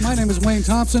My name is Wayne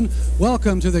Thompson.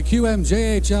 Welcome to the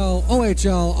QMJHL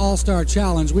OHL All-Star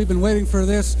Challenge. We've been waiting for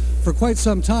this for quite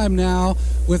some time now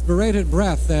with bated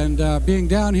breath, and being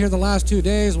down here the last 2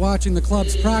 days watching the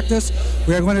clubs practice,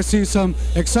 we are going to see some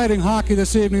exciting hockey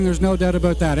this evening. There's no doubt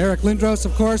about that. Eric Lindros,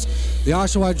 of course, the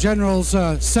Oshawa Generals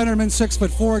centerman,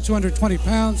 6'4", 220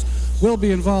 pounds, will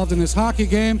be involved in this hockey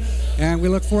game, and we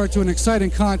look forward to an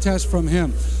exciting contest from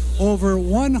him. Over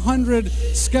 100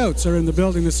 scouts are in the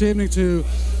building this evening to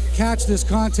catch this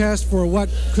contest for what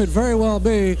could very well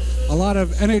be a lot of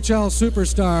NHL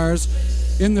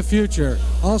superstars in the future.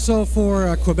 Also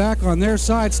for Quebec on their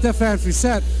side, Stefan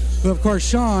Fissette, who of course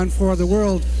shone for the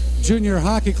World Junior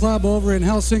Hockey Club over in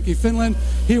Helsinki, Finland.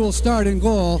 He will start in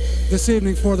goal this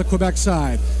evening for the Quebec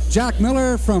side. Jack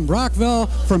Miller from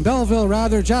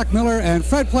Belleville, Jack Miller and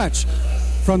Fred Pletch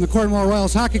from the Cornwall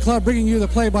Royals Hockey Club bringing you the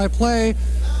play-by-play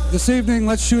this evening.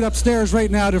 Let's shoot upstairs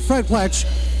right now to Fred Pletch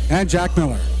and Jack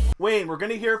Miller. Wayne, we're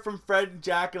going to hear from Fred and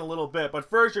Jack in a little bit, but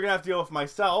first you're going to have to deal with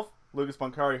myself, Lucas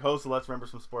Poncari, host of Let's Remember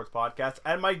Some Sports podcast,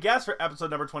 and my guest for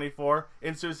episode number 24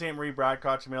 in Sault Ste. Marie, Brad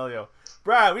Cocciamelio.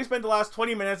 Brad, we spent the last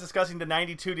 20 minutes discussing the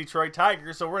 92 Detroit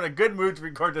Tigers, so we're in a good mood to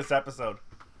record this episode.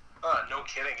 No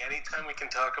kidding. Anytime we can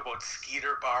talk about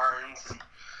Skeeter Barnes and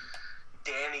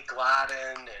Danny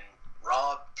Gladden and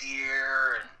Rob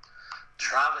Deere and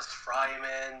Travis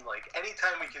Fryman, like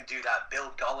anytime we can do that,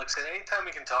 Bill Gullickson, anytime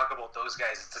we can talk about those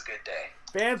guys, it's a good day.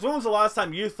 Fans, when was the last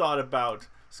time you thought about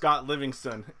Scott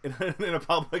Livingston in a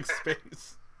public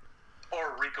space?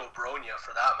 Or Rico Brogna,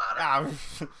 for that matter.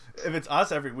 If it's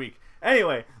us, every week.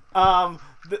 Anyway,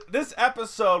 this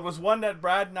episode was one that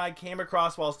Brad and I came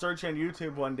across while searching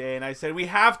YouTube one day, and I said, we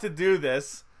have to do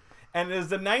this. And it is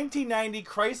the 1990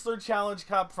 Chrysler Challenge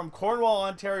Cup from Cornwall,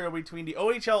 Ontario, between the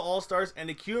OHL All-Stars and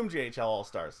the QMJHL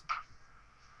All-Stars.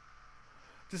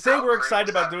 To say we're excited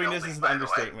about doing this is an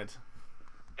understatement.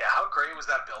 Yeah, how great was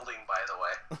that building, by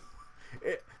the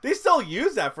way? They still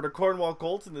use that for the Cornwall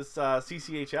Colts in this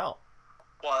CCHL.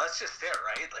 Well, that's just it,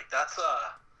 right? Like that's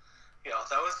that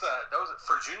was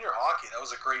for junior hockey. That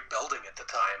was a great building at the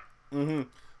time. Mm-hmm.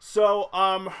 So,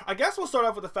 I guess we'll start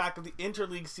off with the fact of the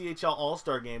Interleague CHL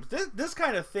All-Star Games. This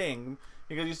kind of thing,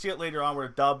 because you see it later on where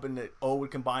Dub and the O would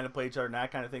combine to play each other and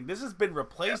that kind of thing. This has been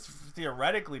replaced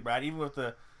theoretically, Brad, even with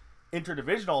the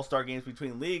Interdivision All-Star Games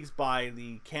between leagues by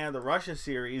the Canada-Russia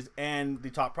series and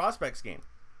the Top Prospects game.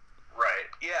 Right.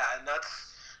 Yeah, and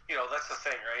that's the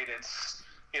thing, right? It's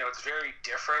very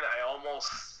different.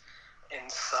 In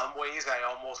some ways, I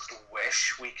almost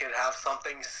wish we could have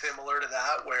something similar to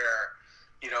that where,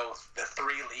 the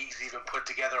three leagues even put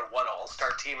together one all-star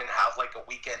team and have like a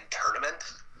weekend tournament.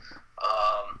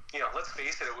 Let's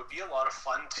face it would be a lot of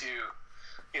fun to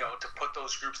put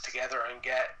those groups together and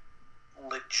get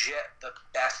legit the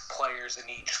best players in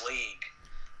each league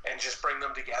and just bring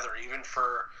them together even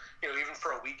for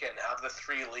a weekend, have the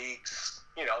three leagues,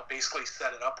 basically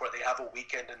set it up where they have a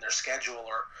weekend in their schedule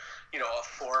or, a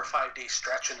 4 or 5 day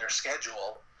stretch in their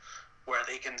schedule where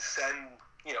they can send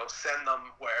them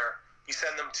where you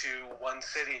send them to one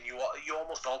city and you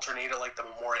almost alternate it like the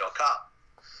Memorial Cup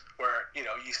where,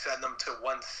 you send them to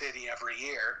one city every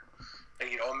year and,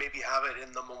 maybe have it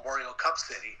in the Memorial Cup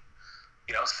city.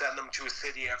 Send them to a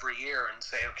city every year and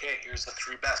say, okay, here's the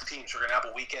three best teams. We're going to have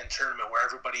a weekend tournament where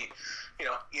everybody,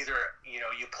 either,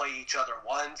 you play each other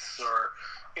once or,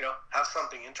 have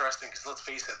something interesting. Because let's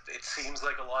face it, it seems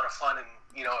like a lot of fun. And,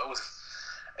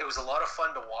 it was a lot of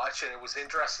fun to watch. And it was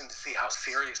interesting to see how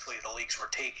seriously the leagues were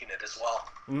taking it as well.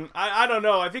 I don't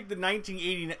know. I think the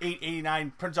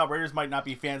 1988-89 Prince Albert Raiders might not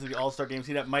be fans of the All-Star game.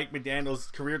 See that Mike McDaniel's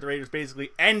career at the Raiders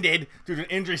basically ended due to an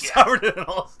injury suffered in an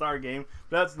All-Star game.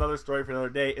 But that's another story for another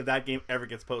day if that game ever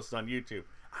gets posted on YouTube.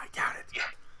 I doubt it. Yeah.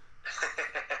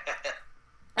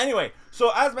 Anyway, so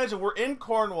as mentioned, we're in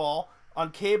Cornwall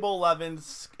on Cable 11.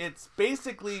 It's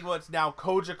basically what's now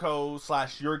Cogeco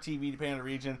 / Your TV, depending on the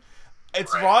region.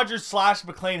 It's right. Rogers /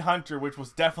 McLean Hunter, which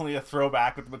was definitely a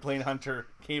throwback with the McLean Hunter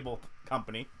cable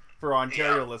company, for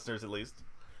Ontario listeners at least.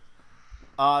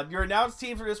 Your announced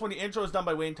team for this one, the intro is done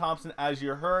by Wayne Thompson, as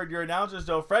you heard. Your announcers,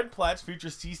 though, Fred Pletch, future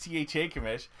CCHA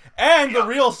commish, and the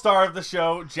real star of the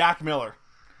show, Jack Miller,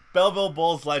 Belleville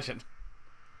Bulls legend.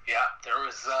 Yeah, there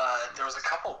was a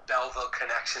couple Belleville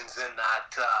connections in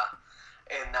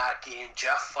that game.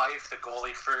 Jeff Fife, the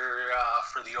goalie for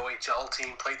the OHL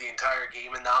team, played the entire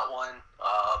game in that one.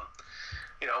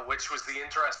 Which was the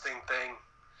interesting thing.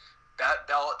 That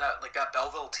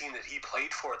Belleville team that he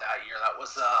played for that year, that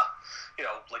was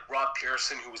like Rob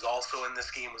Pearson, who was also in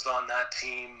this game, was on that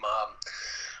team.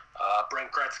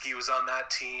 Brent Gretzky was on that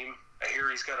team. I hear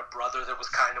he's got a brother that was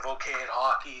kind of okay at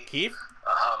hockey. Keith?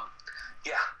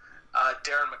 Yeah.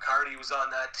 Darren McCarty was on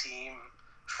that team.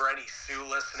 For any Sioux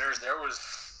listeners, there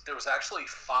was actually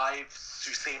 5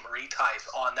 Sault Ste. Marie ties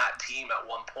on that team at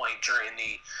one point during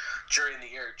the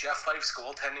year. Jeff Fife's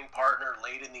goaltending partner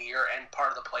late in the year and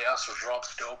part of the playoffs was Rob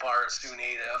Stopar, a Sioux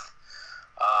native.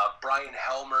 Brian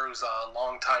Helmer, who's a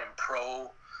longtime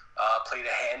pro, played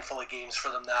a handful of games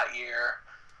for them that year.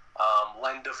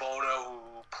 Len Devoto,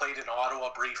 who played in Ottawa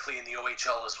briefly in the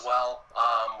OHL as well,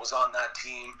 was on that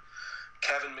team.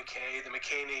 Kevin McKay, the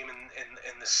McKay name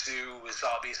in the Sioux is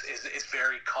obvious, is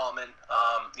very common,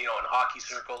 in hockey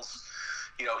circles.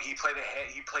 He played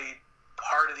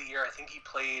part of the year. I think he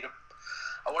played,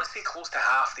 I want to say close to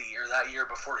half the year that year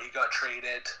before he got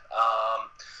traded.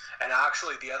 And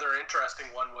actually, the other interesting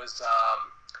one was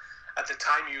at the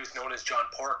time he was known as John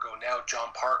Porco. Now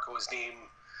John Parco is named.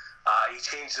 He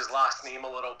changed his last name a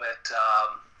little bit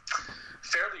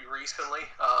fairly recently.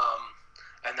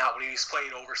 And that when he was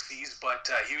playing overseas, but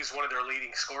he was one of their leading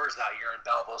scorers that year in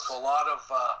Belleville. So a lot of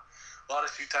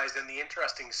Sioux ties, and the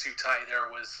interesting Sioux tie there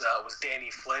was Danny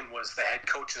Flynn was the head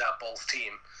coach of that Bulls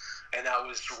team, and that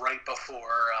was right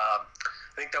before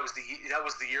I think that was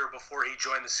the year before he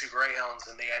joined the Sioux Greyhounds,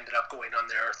 and they ended up going on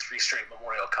their 3 straight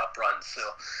Memorial Cup runs. So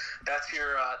that's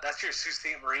your Sault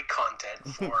Ste. Marie content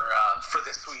for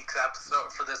this week's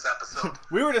episode. For this episode,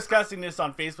 we were discussing this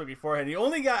on Facebook beforehand. The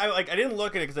only guy I didn't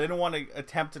look at it because I didn't want to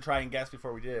attempt to try and guess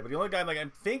before we did it. But the only guy I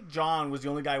think John was the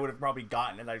only guy I would have probably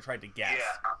gotten, and I tried to guess.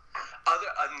 Yeah.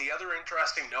 The other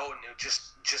interesting note, and it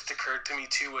just occurred to me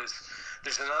too, is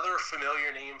there's another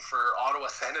familiar name for Ottawa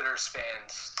Senators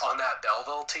fans on that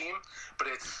Belleville team, but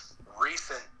it's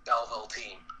recent Belleville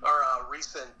team, or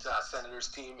recent Senators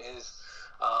team is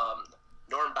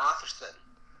Norm Batherson,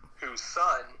 whose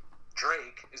son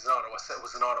Drake was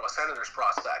an Ottawa Senators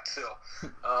prospect. So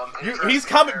he's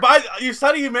coming by. You're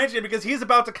funny you mentioned it because he's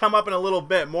about to come up in a little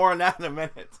bit. More on that in a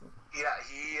minute. Yeah,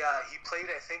 he played.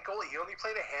 I think he only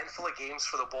played a handful of games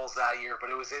for the Bulls that year, but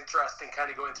it was interesting, kind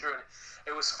of going through, and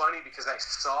it was funny because I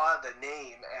saw the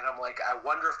name and I'm like, I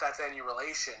wonder if that's any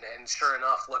relation, and sure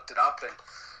enough, looked it up and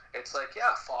it's like,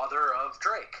 yeah, father of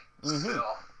Drake. Mm-hmm.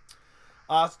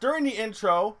 So. During the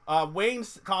intro, Wayne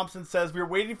Thompson says, "We're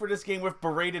waiting for this game with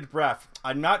bated breath."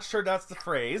 I'm not sure that's the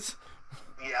phrase.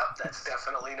 Yep, that's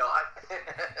definitely not.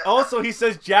 Also, he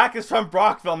says Jack is from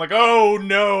Brockville. I'm like, oh,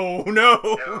 no.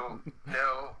 No.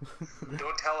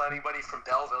 Don't tell anybody from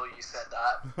Belleville you said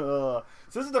that. So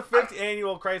this is the 5th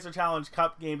annual Chrysler Challenge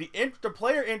Cup game. The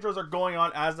player intros are going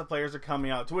on as the players are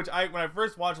coming out, to which when I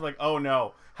first watched, I'm like, oh,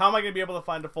 no. How am I going to be able to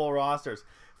find the full rosters?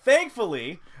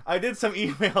 Thankfully, I did some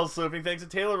email sleuthing, thanks to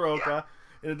Taylor Roca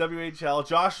in the WHL,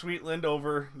 Josh Sweetland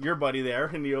over your buddy there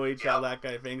in the OHL, that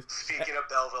kind of thing. Speaking of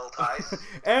Belleville ties.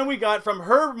 And we got from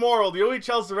Herb Morrill, the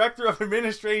OHL's Director of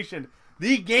Administration,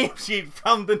 the game sheet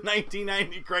from the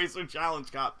 1990 Chrysler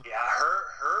Challenge Cup. Yeah,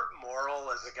 Herb Morrill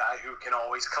is a guy who can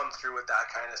always come through with that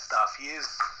kind of stuff. He is,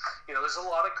 there's a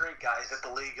lot of great guys at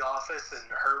the league office, and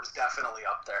Herb's definitely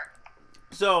up there.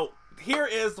 So, here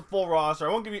is the full roster.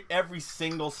 I won't give you every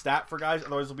single stat for guys,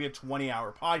 otherwise it'll be a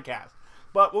 20-hour podcast.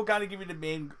 But we'll kind of give you the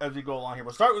main as we go along here.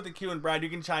 We'll start with the Q, and Brad, you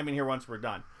can chime in here once we're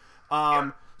done.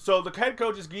 So the head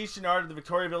coach is Guy Chenard of the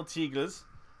Victoriaville Tigres.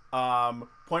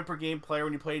 Point per game player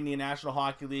when he played in the National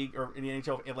Hockey League or in the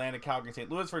NHL, Atlanta, Calgary, and St.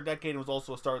 Louis for a decade, and was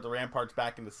also a starter of the Ramparts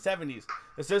back in the 70s.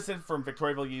 Assistant from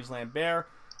Victoriaville, Yves Lambert.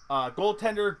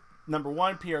 Goaltender number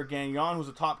 1, Pierre Gagnon, who's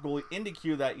a top goalie in the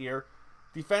Q that year.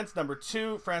 Defense number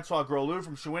 2, Francois Groslu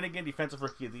from Shawinigan, Defensive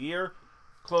Rookie of the Year.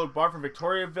 Claude Barr from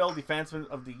Victoriaville, Defenseman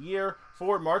of the Year.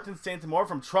 Forward Martin Saint-Amour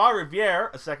from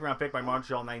Trois-Rivières, a second-round pick by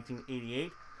Montreal in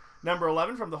 1988. Number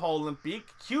 11 from the Hall Olympique,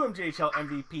 QMJHL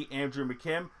MVP Andrew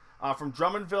McKim. From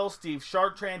Drummondville, Steve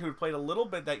Chartrand, who had played a little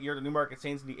bit that year at the Newmarket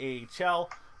Saints in the AHL.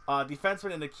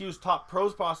 Defenseman and the Q's top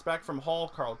pros prospect from Hull,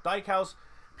 Carl Dykehouse.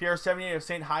 Pierre Sevigny of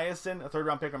St. Hyacinthe, a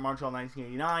third-round pick by Montreal in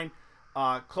 1989.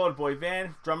 Claude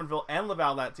Boivin, Drummondville and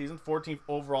Laval that season, 14th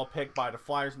overall pick by the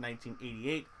Flyers in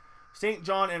 1988. St.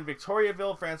 John and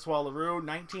Victoriaville, Francois Leroux,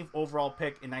 19th overall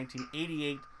pick in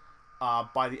 1988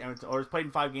 by the Edmonton Oilers. Played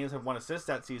in 5 games, had 1 assist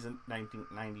that season,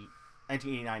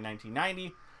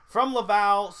 1989-1990. From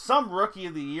Laval, some Rookie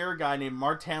of the Year guy named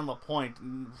Martin Lapointe,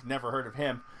 never heard of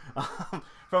him.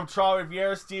 From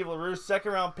Trois-Rivières, Steve Leroux,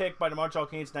 second-round pick by the Montreal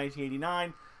Canadiens in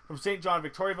 1989. From St. John,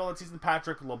 Victoriaville that season,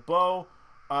 Patrick Lebeau,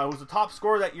 who was the top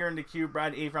scorer that year in the Q.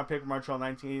 Brad, 8th-round pick by Montreal in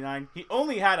 1989. He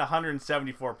only had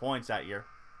 174 points that year.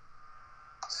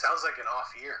 Sounds like an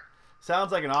off year.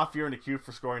 Sounds like an off year in the Q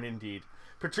for scoring, indeed.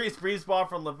 Patrice Brisebois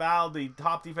from Laval, the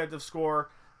top defensive scorer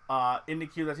in the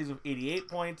Q that season with 88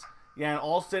 points. Jan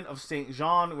Alston of St.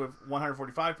 Jean with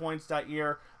 145 points that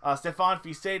year. Stefan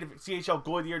Fissé, CHL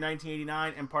Goal of the Year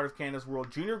 1989 and part of Canada's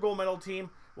World Junior Gold Medal team.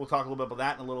 We'll talk a little bit about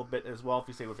that in a little bit as well.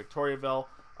 Fissé with Victoriaville,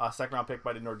 second round pick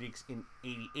by the Nordiques in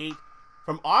 88.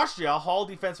 From Austria, Hall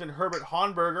defenseman Herbert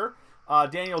Honberger.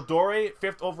 Daniel Dore,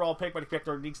 5th overall pick by the Quebec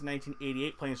Nordiques in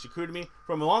 1988, playing Chicoutimi.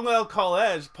 From Longueuil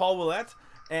College, Paul Ouellette.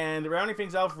 And rounding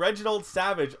things out, Reginald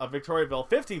Savage of Victoriaville,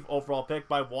 15th overall pick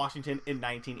by Washington in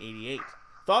 1988.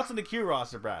 Thoughts on the Q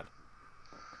roster, Brad?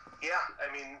 Yeah,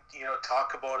 I mean,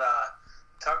 talk about a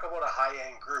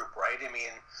high-end group, right? I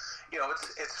mean,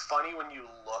 it's funny when you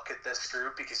look at this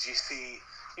group because you see,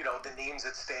 the names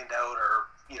that stand out are,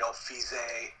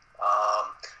 Fissé,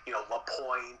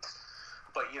 Lapointe,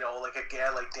 but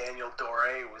like Daniel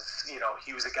Dore was,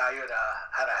 he was a guy who had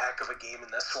a heck of a game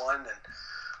in this one, and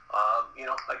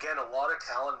again, a lot of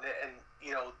talent, and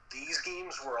these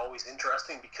games were always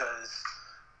interesting because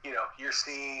you're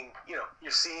seeing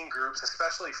groups,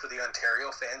 especially for the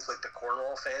Ontario fans, like the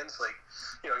Cornwall fans, like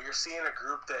you're seeing a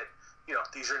group that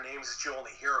these are names that you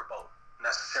only hear about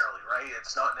necessarily, right?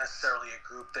 It's not necessarily a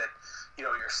group that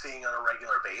you're seeing on a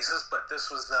regular basis, but this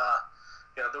was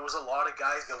there was a lot of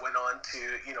guys that went on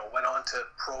to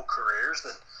pro careers,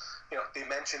 and they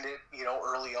mentioned it,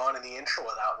 early on in the intro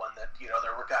of that one that,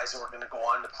 there were guys that were going to go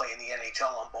on to play in the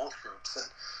NHL on both groups. And,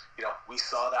 we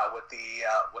saw that with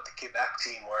the Quebec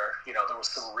team where, there was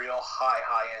some real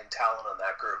high-end talent on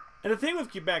that group. And the thing with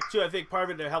Quebec, too, I think part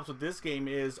of it that helps with this game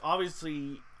is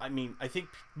obviously, I think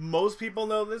most people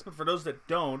know this, but for those that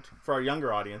don't, for our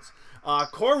younger audience,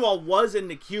 Cornwall was in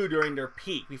the Q during their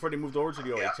peak before they moved over to the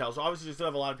OHL. Yeah. So obviously you still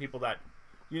have a lot of people that,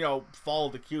 follow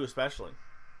the Q especially.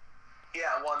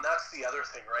 Yeah, well, and that's the other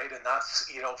thing, right? And that's,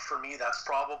 for me, that's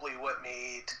probably what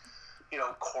made,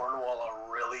 Cornwall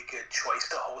a really good choice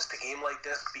to host a game like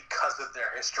this because of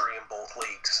their history in both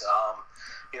leagues.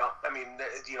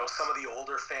 Some of the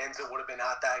older fans that would have been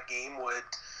at that game would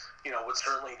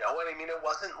certainly know it. I mean, it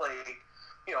wasn't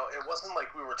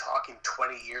like we were talking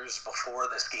 20 years before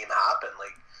this game happened.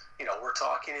 Like, we're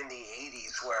talking in the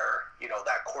 80s where,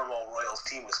 that Cornwall Royals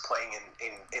team was playing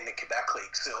in the Quebec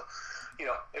League. So,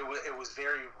 it was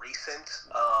very recent,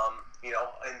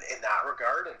 in that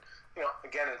regard. And,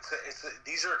 again,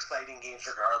 these are exciting games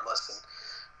regardless.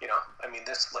 And,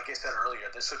 this, like I said earlier,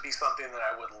 this would be something that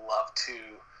I would love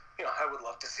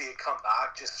to see it come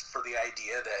back just for the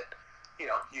idea that,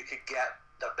 you could get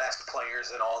the best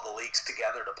players in all the leagues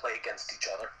together to play against each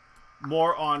other.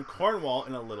 More on Cornwall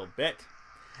in a little bit.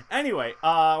 Anyway,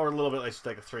 or a little bit, let's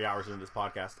take 3 hours into this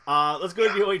podcast. Let's go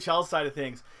to the OHL side of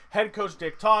things. Head coach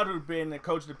Dick Todd, who'd been a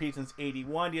coach of the Pete since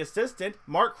 81. The assistant,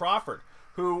 Mark Crawford,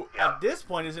 who at this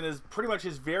point is in pretty much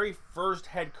his very first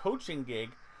head coaching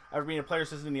gig after being a player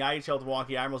assistant in the IHL the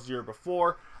Milwaukee Admirals the year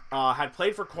before. Had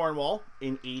played for Cornwall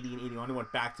in 80 and 81. He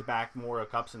went back-to-back Memorial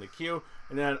Cups in the Q.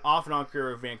 And then an off-and-on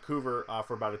career with Vancouver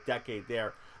for about a decade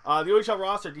there. The OHL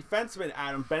roster, defenseman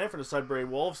Adam Bennett from the Sudbury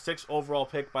Wolves, 6th overall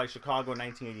pick by Chicago in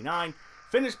 1989.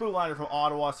 Finnish blue liner from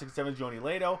Ottawa, 6'7", Joni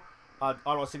Lehto.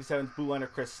 Ottawa 6'7", blue liner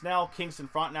Chris Snell. Kingston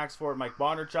Frontenac's forward Mike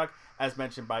Bondarchuk, as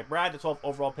mentioned by Brad. The 12th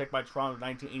overall pick by Toronto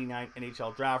 1989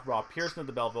 NHL draft, Rob Pearson of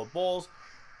the Belleville Bulls.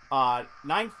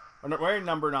 Wearing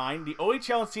number 9, the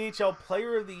OHL and CHL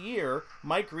Player of the Year,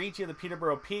 Mike Ricci of the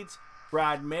Peterborough Petes,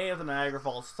 Brad May of the Niagara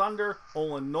Falls Thunder,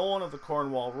 Olin Nolan of the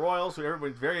Cornwall Royals, who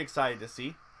everybody's very excited to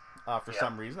see for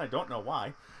some reason. I don't know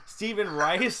why. Stephen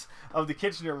Rice of the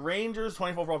Kitchener Rangers,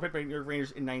 24th overall pick by the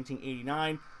Rangers in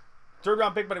 1989. Third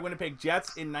round pick by the Winnipeg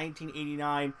Jets in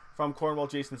 1989 from Cornwall,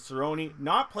 Jason Cerrone.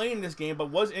 Not playing this game,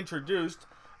 but was introduced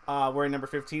wearing number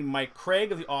 15, Mike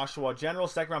Craig of the Oshawa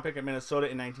Generals, second round pick at Minnesota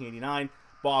in 1989.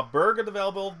 Bob Berg of the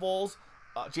Belleville Bulls.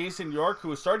 Jason York,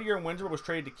 who started the year in Windsor, was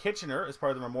traded to Kitchener as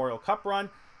part of the Memorial Cup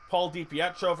run. Paul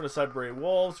DiPietro for the Sudbury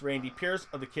Wolves. Randy Pierce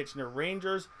of the Kitchener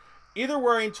Rangers. Either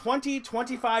wearing 20,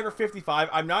 25, or 55,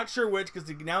 I'm not sure which because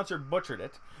the announcer butchered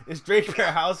it, is Drake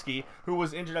Berehowski, who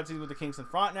was injured that season with the Kingston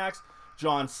Frontenacs.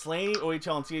 John Slaney,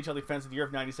 OHL and CHL Defense of the Year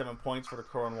of 97 points for the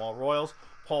Cornwall Royals.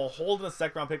 Paul Holden, a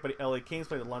second round pick by the LA Kings,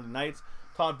 played the London Knights.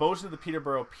 Todd Beauchamp of the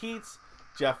Peterborough Petes.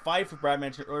 Jeff Fife, who Brad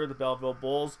mentioned earlier, the Belleville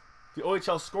Bulls. The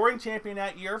OHL scoring champion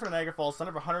that year for the Niagara Falls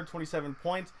Thunder of 127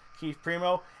 points, Keith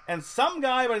Primo. And some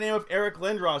guy by the name of Eric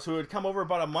Lindros, who had come over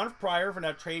about a month prior from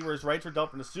that trade where his rights were dealt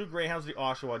from the Sioux Greyhounds of the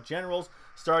Oshawa Generals.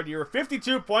 Started the year with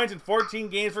 52 points in 14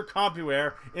 games for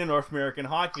CompuAir in the North American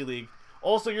Hockey League.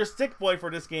 Also, your stick boy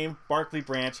for this game, Barclay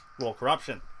Branch, Roll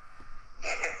Corruption.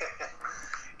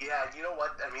 Yeah, you know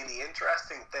what? I mean, the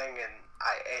interesting thing, and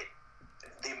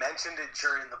they mentioned it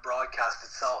during the broadcast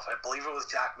itself. I believe it was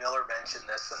Jack Miller mentioned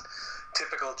this, and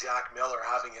typical Jack Miller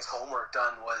having his homework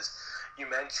done was you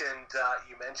mentioned I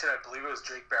believe it was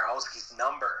Drake Berehowski's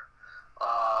number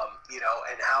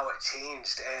and how it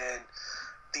changed. And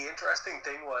the interesting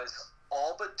thing was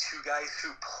all but two guys who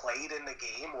played in the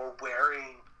game were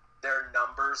wearing their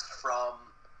numbers from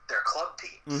their club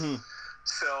teams. Mm-hmm.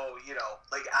 So,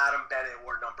 like Adam Bennett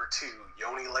wore number 2,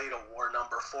 Yoni Leda wore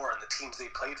number 4 in the teams they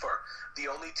played for. The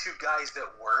only two guys that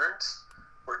weren't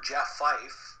were Jeff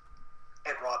Fife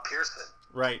and Rob Pearson.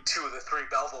 Right. 2 of the 3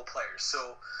 Belleville players.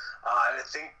 So, I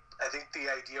think the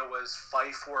idea was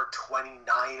Fife wore 29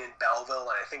 in Belleville,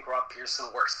 and I think Rob Pearson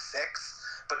wore 6.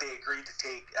 But they agreed to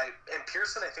take, and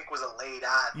Pearson, I think, was a late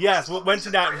ad. Yes, we'll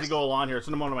mention that as we go along here. It's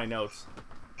in one of my notes.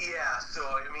 Yeah, so,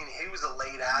 he was a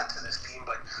late add to this team,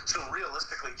 but so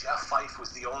realistically, Jeff Fife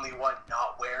was the only one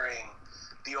not wearing,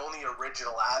 the only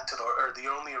original the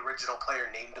only original player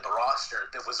named to the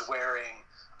roster that was wearing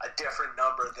a different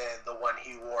number than the one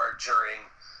he wore during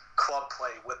club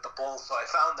play with the Bulls. So I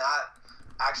found that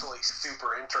actually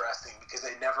super interesting because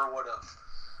they never would have,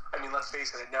 let's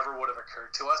face it never would have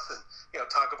occurred to us. And,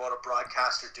 talk about a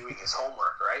broadcaster doing his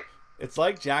homework, right? It's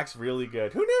like Jack's really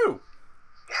good. Who knew?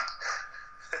 Yeah.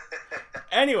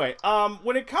 Anyway,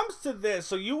 when it comes to this,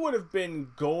 so you would have been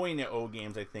going to O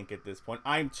games, I think, at this point.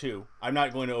 I'm 2. I'm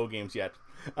not going to O games yet.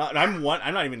 I'm 1.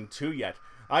 I'm not even 2 yet.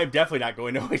 I'm definitely not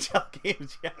going to OHL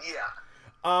games yet.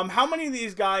 Yeah. How many of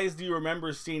these guys do you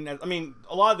remember seeing?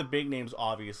 A lot of the big names,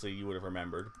 obviously, you would have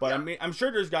remembered. But yeah. I'm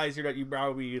sure there's guys here that you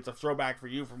probably, it's a throwback for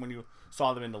you from when you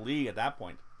saw them in the league at that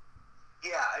point.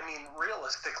 Yeah,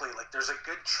 realistically, there's a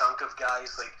good chunk of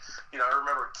guys, I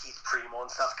remember Keith Primo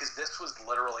and stuff, because this was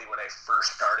literally when I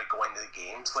first started going to the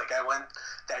games. I went,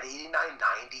 that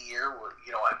 89-90 year,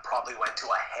 I probably went to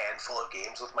a handful of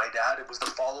games with my dad. It was the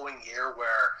following year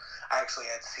where I actually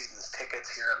had season's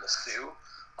tickets here in the Sioux.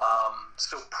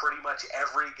 So pretty much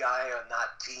every guy on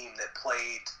that team that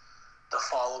played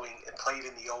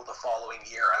in the O the following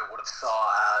year, I would have saw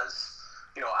as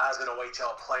an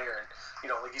OHL player.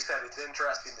 And, like you said, it's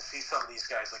interesting to see some of these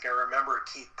guys. I remember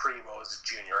Keith Primo as a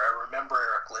junior. I remember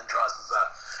Eric Lindros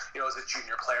as a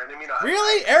junior player. And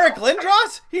really? Eric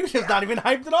Lindros? He was not even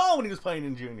hyped at all when he was playing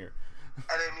in junior.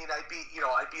 And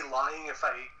I'd be lying if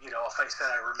I said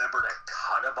I remembered a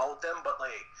ton about them, but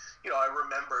I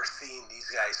remember seeing these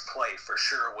guys play for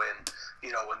sure when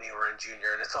they were in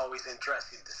junior. And it's always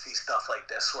interesting to see stuff like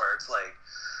this where it's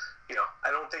I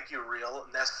don't think you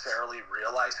necessarily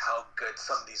realize how good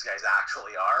some of these guys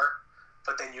actually are,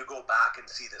 but then you go back and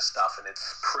see this stuff, and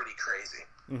it's pretty crazy.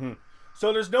 Mm-hmm.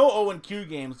 So there's no O and Q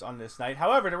games on this night.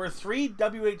 However, there were 3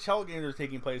 WHL games that were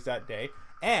taking place that day,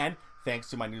 and thanks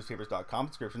to my newspapers.com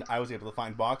subscription, I was able to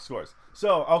find box scores.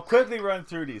 So I'll quickly run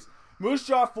through these. Moose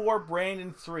Jaw 4,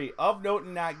 Brandon 3. Of note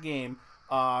in that game,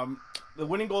 the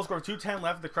winning goal scored 2:10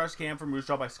 left at the crush cam for Moose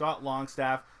Jaw by Scott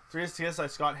Longstaff. 3 assists by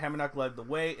Scott Hemenuk led the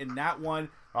way in that one.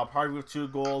 Rob Harvey with 2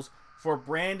 goals. For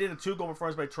Brandon, a 2-goal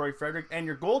performance by Troy Frederick. And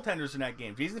your goaltenders in that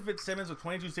game. Jason Fitzsimmons with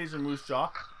 22 saves for Moose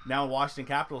Jaw, now a Washington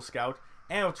Capitals scout.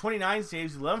 And with 29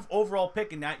 saves, 11th overall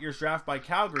pick in that year's draft by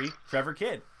Calgary, Trevor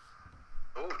Kidd.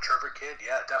 Oh, Trevor Kidd,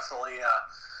 yeah, definitely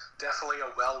a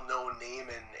well-known name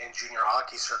in junior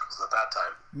hockey circles at that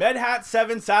time. Medhat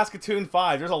 7, Saskatoon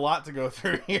 5. There's a lot to go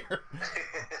through here.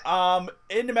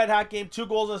 In the Medhat game, 2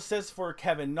 goals and assists for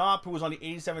Kevin Knopp, who was on the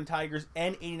 87 Tigers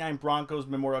and 89 Broncos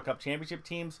Memorial Cup Championship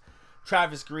teams.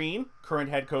 Travis Green, current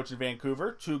head coach in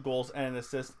Vancouver, 2 goals and an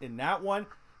assist in that one.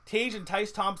 Tage and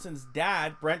Tice Thompson's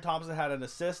dad, Brent Thompson, had an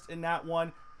assist in that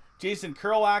one. Jason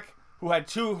Kerlach, who had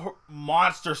 2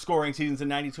 monster scoring seasons in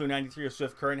 92 and 93 of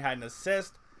Swift Current, had an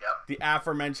assist. Yep. The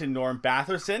aforementioned Norm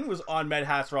Batherson was on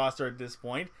Medhat's roster at this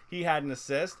point. He had an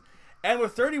assist. And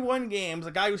with 31 games,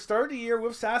 a guy who started the year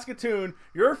with Saskatoon,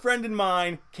 your friend and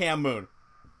mine, Cam Moon.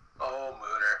 Oh,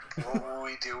 Mooner. What will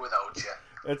we do without you?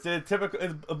 It's a typical,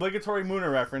 obligatory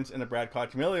Mooner reference in a Brad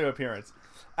Cochamilio appearance.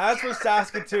 As for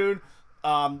Saskatoon,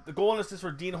 the goal and assist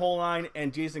for Dean Holline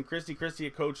and Jason Christie. Christie,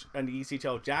 a coach in the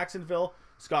ECHL Jacksonville.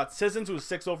 Scott Sissons, who was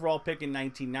 6th overall pick in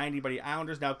 1990 by the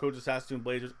Islanders, now coach of Saskatoon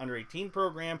Blazers under-18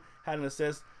 program, had an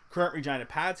assist. Current Regina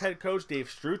Pats head coach Dave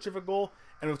Struch of a goal.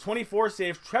 And with 24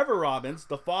 saves, Trevor Robbins,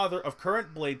 the father of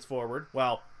current Blades forward,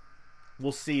 well,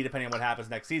 we'll see depending on what happens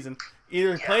next season,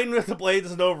 either playing with the Blades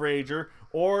as an overager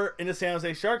or in the San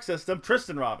Jose Sharks system,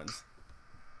 Tristan Robbins.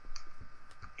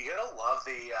 You gotta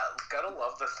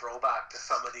love the throwback to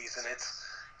some of these, and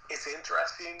it's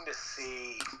interesting to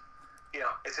see.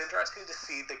 It's interesting to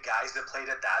see the guys that played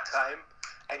at that time,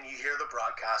 and you hear the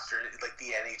broadcaster, like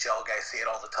the NHL guys, say it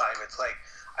all the time. It's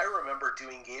I remember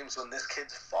doing games when this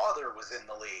kid's father was in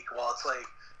the league. Well, it's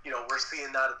we're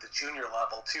seeing that at the junior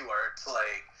level too, where it's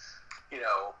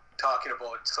talking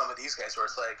about some of these guys where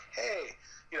it's like, hey,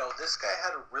 this guy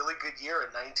had a really good year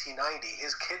in 1990.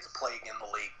 His kid's playing in the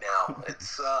league now.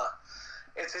 It's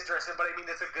interesting, but I mean,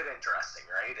 it's a good interesting,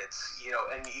 right? It's,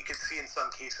 and you can see in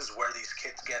some cases where these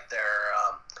kids get their,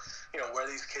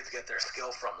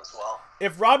 skill from as well.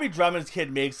 If Robbie Drummond's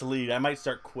kid makes the league, I might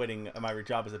start quitting my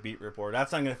job as a beat reporter.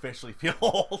 That's not going to officially feel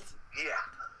old. Yeah.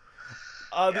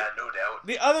 No doubt.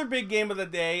 The other big game of the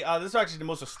day, this is actually the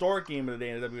most historic game of the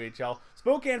day in the WHL.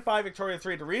 Spokane 5, Victoria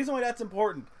 3. The reason why that's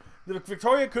important, the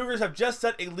Victoria Cougars have just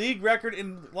set a league record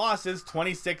in losses,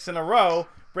 26 in a row,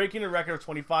 breaking the record of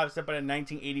 25 set by the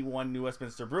 1981 New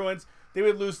Westminster Bruins. They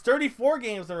would lose 34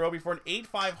 games in a row before an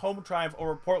 8-5 home triumph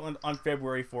over Portland on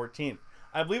February 14th.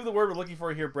 I believe the word we're looking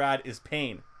for here, Brad, is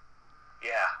pain.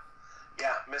 Yeah,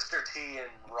 Mr. T and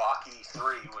Rocky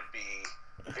 3 would be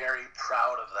very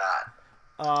proud of that.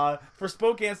 For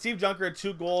Spokane, Steve Junker had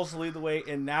 2 goals to lead the way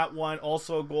in that one.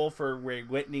 Also a goal for Ray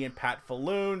Whitney and Pat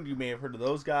Falloon. You may have heard of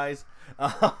those guys.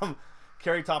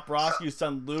 Kerry Toporowski's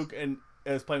son Luke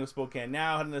is playing with Spokane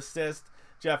now, had an assist.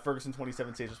 Jeff Ferguson,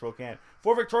 27 saves for Spokane.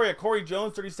 For Victoria, Corey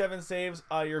Jones, 37 saves.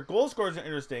 Your goal scorers are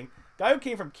interesting. Guy who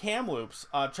came from Kamloops,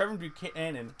 Trevor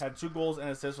Buchanan, had 2 goals and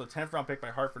assists with a 10th round pick by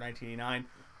Hartford 1989.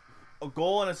 A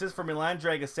goal and assist for Milan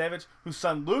Dragicevic, whose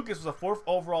son Lucas was a 4th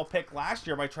overall pick last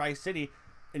year by Tri-City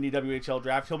in the WHL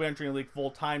draft. He'll be entering the league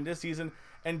full-time this season.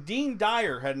 And Dean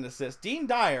Dyer had an assist. Dean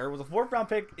Dyer was a 4th round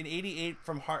pick in 88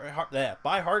 from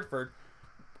by Hartford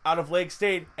out of Lake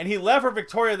State, and he left for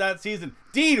Victoria that season.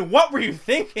 Dean, what were you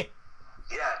thinking?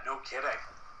 Yeah, no kidding.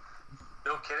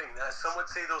 No kidding. Some would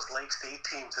say those Lake State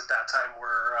teams at that time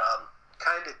were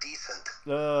kind of decent.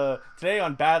 Today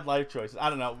on Bad Life Choices, I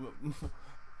don't know.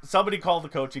 Somebody called the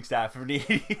coaching staff for the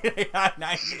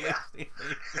 90.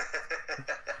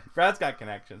 Brad's got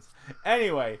connections.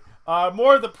 Anyway,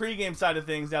 more of the pregame side of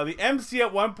things now. The MC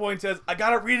at one point says, I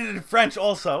gotta read it in French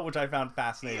also, which I found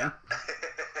fascinating.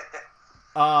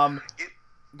 Yeah. Go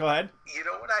ahead. You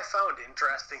know what I found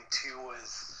interesting too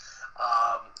was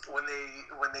when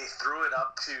they threw it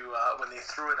up to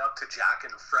Jack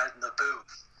and Fred in the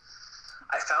booth.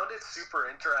 I found it super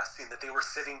interesting that they were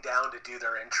sitting down to do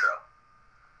their intro.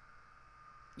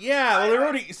 Yeah, well, they're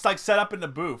already set up in the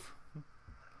booth.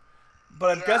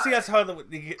 But I'm guessing that's how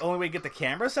the only way to get the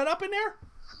camera set up in there?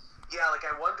 Yeah,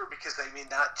 I wonder because,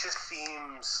 that just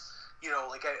seems,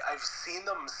 I've seen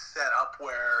them set up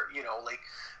where,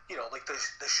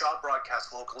 the shot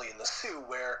broadcast locally in the Sioux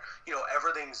where,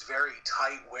 everything's very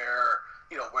tight where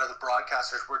the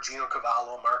broadcasters, where Gino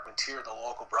Cavallo and Mark Mateer, the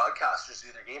local broadcasters,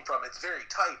 do their game from, it's very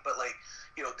tight, but,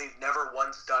 they've never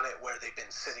once done it where they've been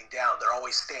sitting down. They're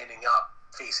always standing up,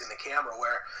 facing the camera,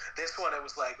 where this one it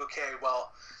was okay,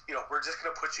 well, we're just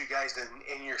going to put you guys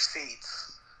in your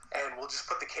seats and we'll just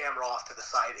put the camera off to the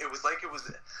side. It was I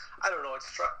don't know, it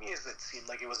struck me as it seemed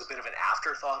like it was a bit of an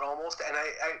afterthought almost, and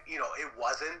I it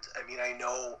wasn't. I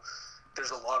know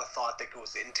there's a lot of thought that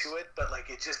goes into it, but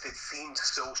it seemed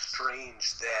so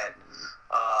strange that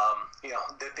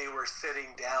that they were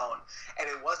sitting down, and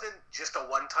it wasn't just a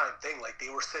one-time thing. They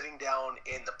were sitting down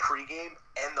in the pregame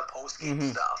and the postgame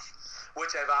stuff,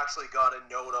 which I've actually got a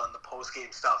note on the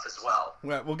post-game stuff as well.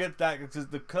 Yeah, we'll get that because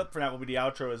the clip for that will be the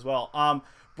outro as well.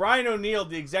 Brian O'Neill,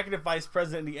 the executive vice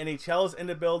president of the NHL, is in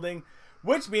the building,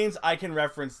 which means I can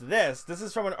reference this. This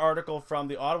is from an article from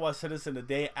the Ottawa Citizen the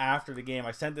day after the game.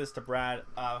 I sent this to Brad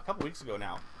a couple weeks ago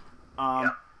now.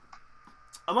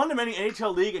 Among the many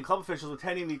NHL league and club officials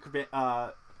attending the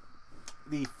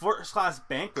first-class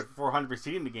banquet for 400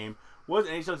 preceding the game was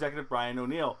NHL executive Brian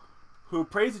O'Neill, who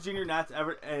praised the junior Nats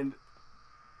and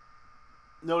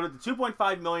noted the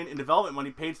 $2.5 million in development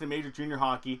money paid to the major junior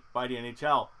hockey by the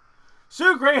NHL.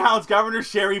 Sioux Greyhounds Governor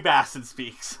Sherry Basson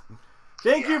speaks.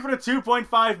 Thank you for the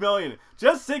 $2.5 million.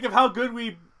 Just think of how good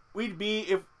we'd be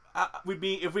if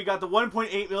we got the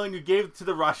 $1.8 million you gave to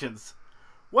the Russians.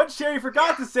 What Sherry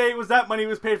forgot to say was that money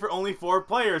was paid for only 4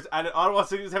 players, added Ottawa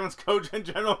City Sevens coach and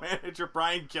general manager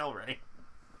Brian Kilray.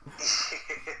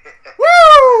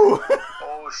 Woo!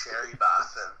 Oh, Sherry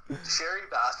Basson. Sherry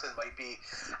Basson might be,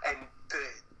 and to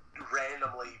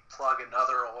randomly plug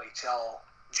another OHL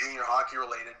junior hockey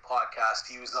related podcast,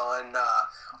 he was on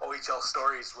OHL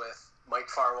Stories with Mike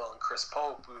Farwell and Chris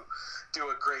Pope, who do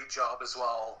a great job as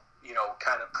well,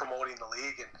 kind of promoting the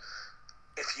league. And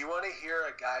if you want to hear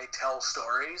a guy tell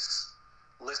stories,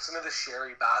 listen to the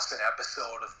Sherry Basson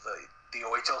episode of the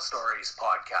OHL Stories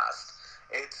podcast.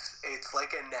 It's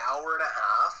like an hour and a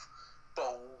half,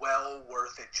 but well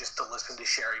worth it just to listen to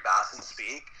Sherry Basson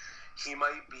speak. He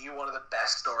might be one of the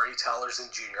best storytellers in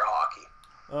junior hockey.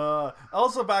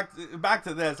 Also back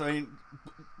to this.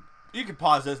 You can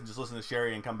pause this and just listen to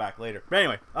Sherry and come back later. But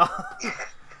anyway,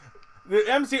 the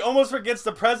MC almost forgets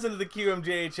the president of the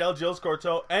QMJHL, Jill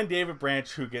Scorto, and David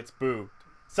Branch, who gets booed.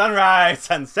 Sunrise,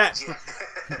 sunset.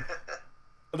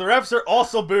 The refs are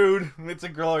also booed. It's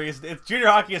junior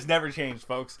hockey has never changed,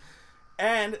 folks.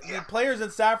 And the players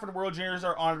and staff for the World Juniors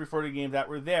are honored before the game that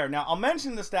were there. Now, I'll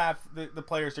mention the staff, the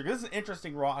players here, because this is an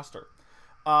interesting roster.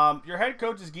 Your head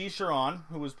coach is Guy Chiron,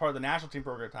 who was part of the national team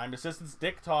program at the time. Assistants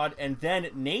Dick Todd, and then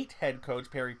Nate head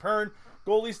coach Perry Pern.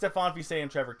 Goalie Stefan Fissé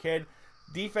and Trevor Kidd.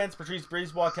 Defense Patrice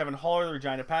Brisebois, Kevin Haller, the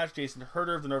Regina Patch, Jason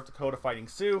Herder of the North Dakota Fighting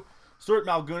Sioux, Stuart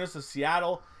Malgunas of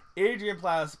Seattle, Adrian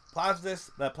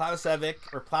Plavisevic,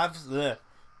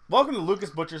 welcome to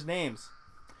Lucas Butcher's names.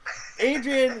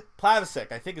 Adrian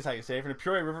Plavisic, I think is how you say it, from the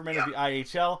Peoria Rivermen of the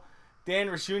IHL. Dan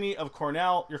Rashuni of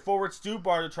Cornell. Your forward, Stu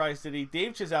Bard of Tri-City.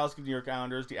 Dave Chizalski of New York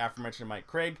Islanders, the aforementioned Mike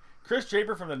Craig. Chris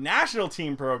Draper from the national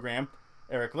team program.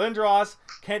 Eric Lindros.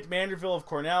 Kent Manderville of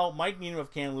Cornell. Mike Needham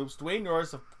of Kamloops. Dwayne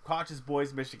Norris of Koch's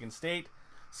Boys, Michigan State.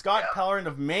 Scott Pellerin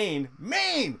of Maine.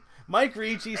 Mike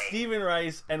Ricci, Stephen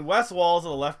Rice, and Wes Walls of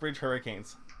the Lethbridge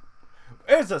Hurricanes.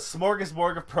 It's a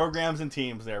smorgasbord of programs and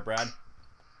teams there, Brad.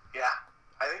 Yeah.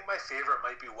 I think my favorite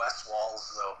might be Wes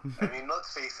Walls, though. I mean,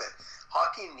 let's face it.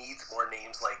 Hockey needs more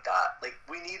names like that. Like,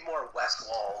 we need more Wes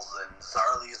Walls and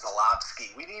Zarli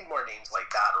Zalapski. We need more names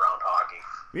like that around hockey.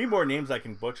 We need more names I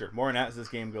can butcher. More on that as this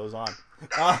game goes on.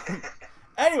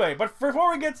 Anyway, but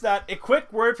before we get to that, a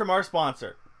quick word from our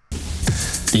sponsor.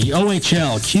 The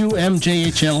OHL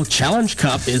QMJHL Challenge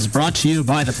Cup is brought to you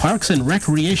by the Parks and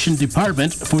Recreation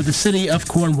Department for the City of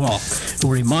Cornwall.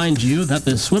 We remind you that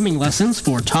the swimming lessons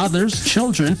for toddlers,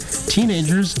 children,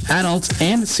 teenagers, adults,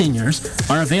 and seniors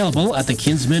are available at the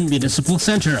Kinsman Municipal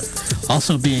Center.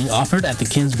 Also being offered at the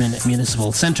Kinsman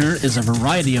Municipal Center is a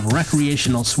variety of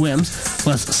recreational swims,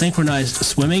 plus synchronized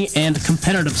swimming and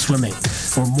competitive swimming.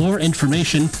 For more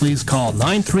information, please call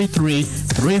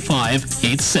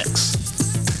 933-3586.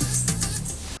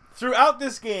 Throughout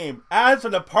this game, ads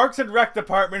from the Parks and Rec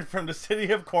Department from the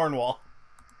City of Cornwall.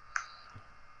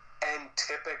 And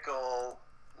typical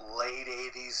late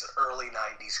 80s, early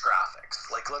 90s graphics.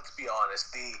 Like, let's be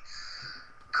honest, the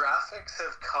graphics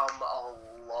have come a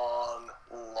long,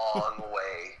 long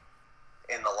way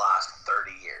in the last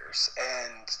 30 years.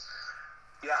 And,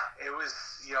 yeah, it was,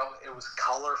 it was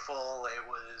colorful. It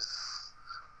was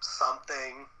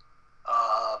something.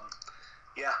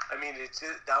 Yeah, I mean,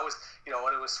 that was, and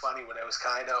it was funny when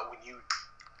you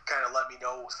kind of let me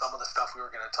know some of the stuff we were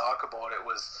going to talk about. It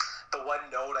was the one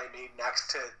note I made next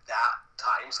to that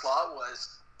time slot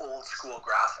was old school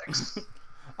graphics.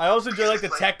 I also enjoy the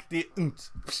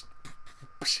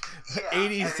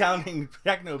 80s sounding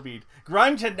techno beat.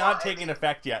 Grunge had not taken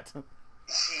effect yet.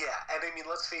 Yeah, and I mean,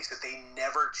 let's face it, they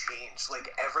never changed.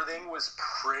 Like, everything was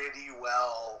pretty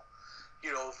well,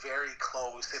 very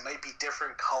close. It might be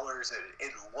different colors.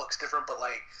 It looks different, but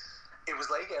it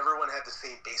was like everyone had the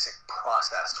same basic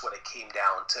process when it came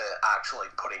down to actually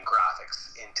putting graphics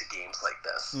into games like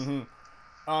this. Mm-hmm.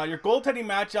 Your goaltending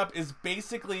matchup is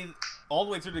basically all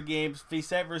the way through the games,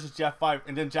 Fissé versus Jeff Fife,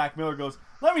 and then Jack Miller goes,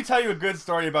 "Let me tell you a good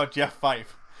story about Jeff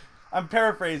Fife." I'm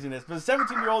paraphrasing this, but the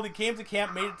 17-year-old, he came to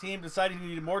camp, made a team, decided he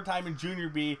needed more time in Junior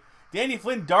B. Danny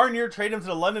Flynn darn near traded him to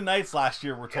the London Knights last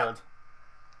year, we're told.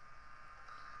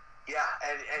 Yeah,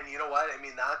 and you know what? I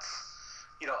mean, that's,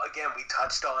 again, we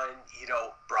touched on,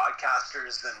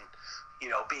 broadcasters and,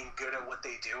 being good at what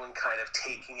they do and kind of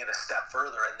taking it a step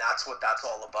further. And that's what that's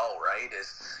all about, right?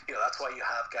 Is, that's why you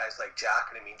have guys like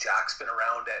Jack. And I mean, Jack's been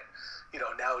around at,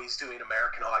 now he's doing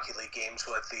American Hockey League games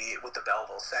with the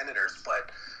Belleville Senators. But,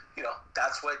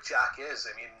 that's what Jack is.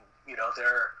 I mean,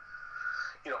 they're,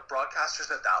 broadcasters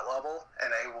at that level,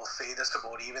 and I will say this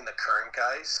about even the current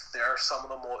guys, they're some of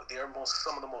the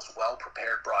most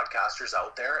well-prepared broadcasters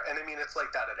out there. And I mean, it's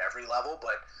like that at every level,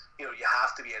 but you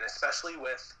have to be, and especially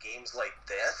with games like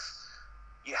this,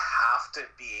 you have to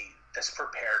be as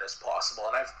prepared as possible.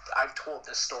 And I've told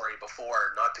this story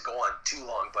before, not to go on too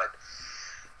long, but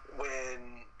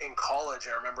when in college,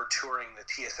 I remember touring the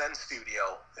TSN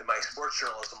studio in my sports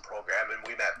journalism program, and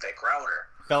we met Vic Rauter.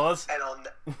 Fellas? And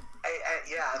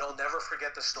I'll never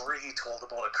forget the story he told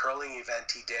about a curling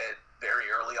event he did very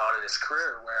early on in his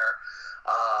career where,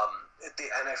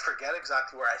 and I forget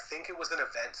exactly where, I think it was an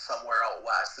event somewhere out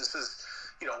west. This is,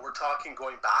 we're talking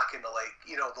going back into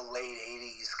the late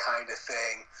 80s kind of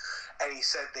thing. And he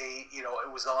said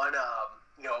it was on,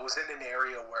 it was in an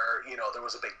area where, there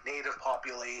was a big native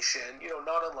population,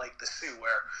 not unlike the Sioux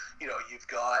where, you've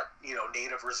got,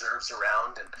 native reserves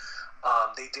around, and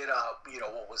they did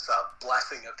what was a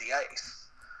blessing of the ice.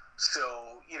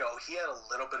 So, he had a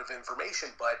little bit of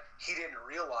information, but he didn't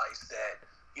realize that,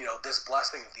 this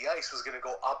blessing of the ice was going to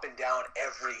go up and down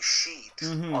every sheet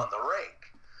on the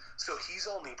rink. So he's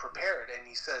only prepared, and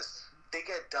he says, they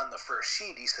get done the first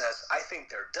sheet. He says, I think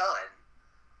they're done,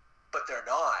 but they're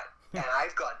not. And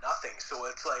I've got nothing. So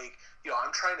it's like,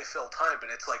 I'm trying to fill time, but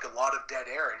it's like a lot of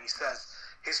dead air. And he says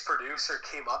his producer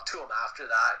came up to him after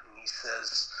that, and he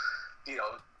says,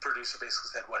 producer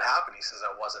basically said, what happened? He says,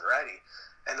 I wasn't ready.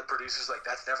 And the producer's like,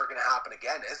 that's never going to happen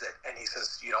again, is it? And he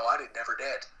says, what? It never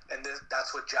did. And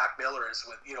that's what Jack Miller is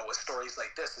with, with stories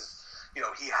like this is,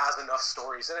 he has enough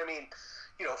stories. And I mean,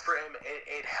 for him,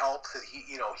 it helps that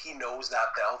he knows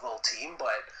that Belleville team,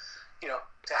 but,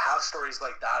 to have stories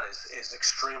like that is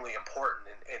extremely important,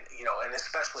 and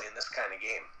especially in this kind of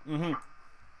game.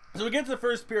 So we get to the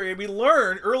first period. We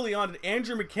learn early on that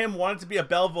Andrew McKim wanted to be a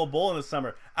Belleville Bull in the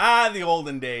summer. The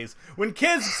olden days. When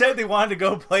kids said they wanted to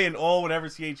go play in whatever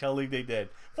CHL league they did.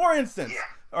 For instance,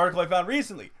 article I found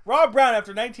recently, Rob Brown,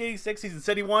 after 1986 season,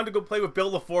 said he wanted to go play with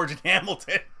Bill LaForge in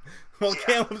Hamilton. Well,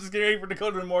 Kamloops is getting ready for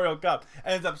Dakota Memorial Cup.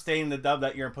 Ends up staying in the dub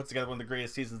that year and puts together one of the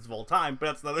greatest seasons of all time, but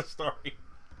that's another story.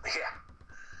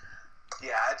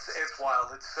 Yeah, it's wild.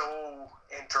 It's so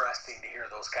interesting to hear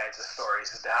those kinds of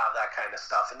stories and to have that kind of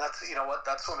stuff. And that's,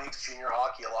 that's what makes junior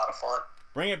hockey a lot of fun.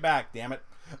 Bring it back, damn it.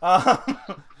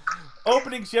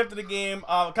 Opening shift of the game.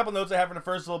 A couple notes I have for the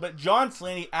first little bit. John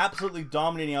Slaney absolutely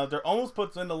dominating out there. Almost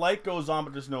puts in. The light goes on,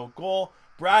 but there's no goal.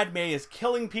 Brad May is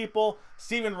killing people.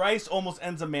 Stephen Rice almost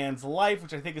ends a man's life,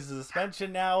 which I think is a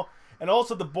suspension now. And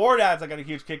also the board ads I got a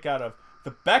huge kick out of.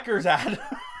 The Becker's ad.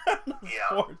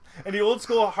 And the old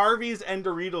school Harvey's and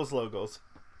Doritos logos.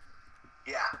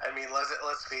 Yeah, I mean,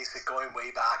 let's face it, going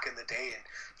way back in the day, and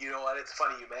you know what, it's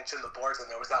funny, you mentioned the boards, and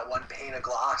there was that one pane of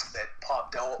glass that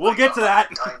popped out. We'll get to that.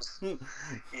 Times,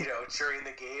 during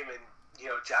the game, and,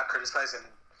 Jack criticized, and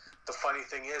the funny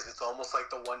thing is, it's almost like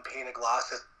the one pane of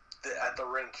glass at the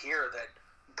rink here that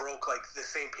broke, like, the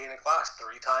same pane of glass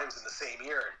 3 times in the same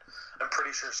year, and I'm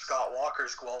pretty sure Scott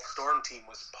Walker's Guelph Storm team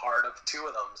was part of 2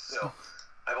 of them, so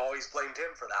I've always blamed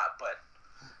him for that, but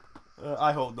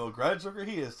I hold no grudge. Look where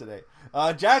he is today.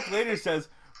 Jack later says,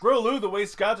 Gros Lou, the way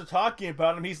scouts are talking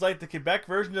about him, he's like the Quebec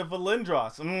version of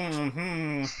Valindros.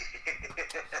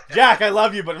 Jack, I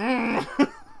love you, but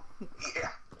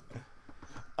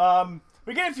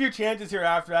we get a few chances here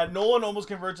after that. Nolan almost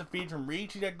converts a feed from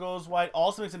Ricci that goes wide.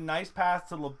 Also makes a nice pass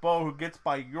to LeBeau, who gets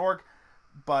by York,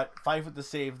 but Fife with the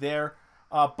save there.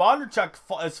 Bondarchuk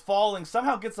is falling,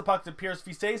 somehow gets the puck to Pierce.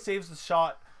 Fiset saves the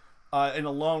shot in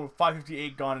a lone with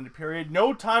 5:58 gone in the period.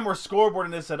 No time or scoreboard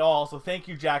in this at all, so thank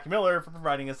you, Jack Miller, for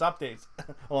providing us updates,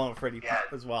 along with Freddie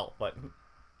as well. But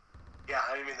yeah,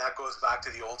 I mean, that goes back to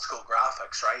the old school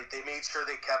graphics, right? They made sure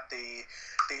they kept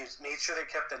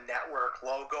the network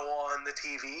logo on the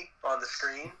TV, on the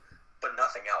screen, but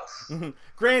nothing else.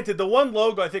 Granted, the one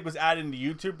logo I think was added in the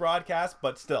YouTube broadcast,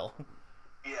 but still.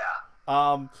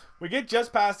 Yeah. We get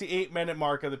just past the 8-minute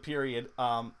mark of the period.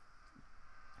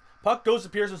 Puck goes to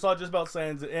Pearson, saw just about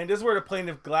sends it, and this is where the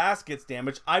plaintiff glass gets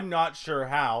damaged. I'm not sure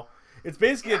how. It's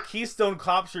basically a Keystone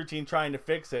Cops routine trying to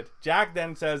fix it. Jack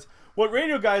then says, what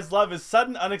radio guys love is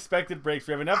sudden, unexpected breaks.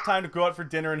 We have enough time to go out for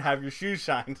dinner and have your shoes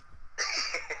shined.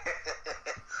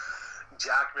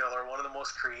 Jack Miller, one of the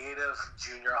most creative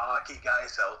junior hockey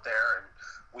guys out there, and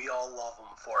we all love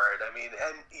him for it. I mean,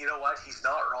 and you know what? He's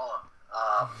not wrong.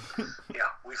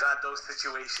 We've had those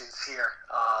situations here.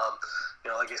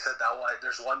 Like I said,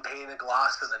 there's one pane of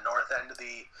glass in the north end of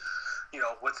the,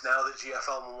 what's now the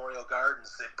GFL Memorial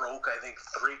Gardens that broke, I think,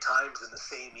 3 times in the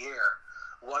same year.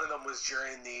 One of them was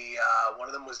during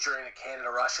a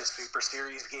Canada-Russia Super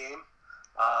Series game,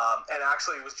 and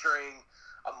actually it was during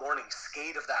a morning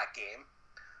skate of that game.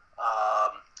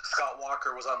 Scott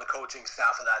Walker was on the coaching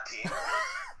staff of that team.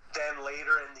 Then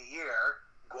later in the year,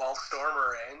 Guelph Storm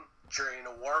are in during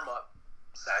a warm-up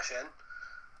session.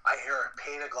 I hear a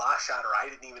pane of glass shatter. I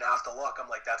didn't even have to look. I'm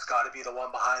like, that's got to be the one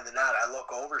behind the net. I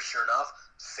look over, sure enough,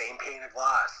 same pane of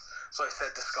glass. So I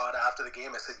said to Scott after the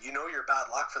game, I said, you're bad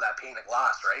luck for that pane of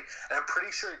glass, right? And I'm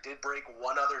pretty sure it did break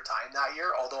one other time that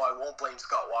year, although I won't blame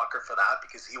Scott Walker for that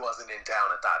because he wasn't in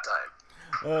town at that time.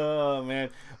 Oh, man.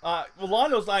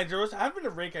 Along those lines, there hasn't been a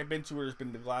rink I've been to where there's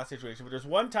been the glass situation, but there's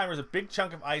one time there's a big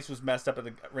chunk of ice was messed up at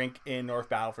the rink in North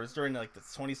Battleford. It's during like the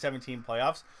 2017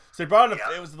 playoffs. So they brought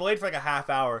it was delayed for like a half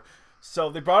hour. So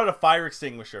they brought in a fire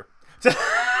extinguisher.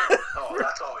 Oh,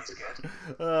 that's always good.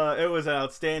 It was an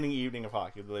outstanding evening of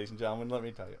hockey, ladies and gentlemen. Let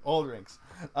me tell you, old rinks.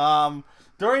 I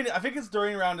think it's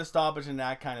during round of stoppage and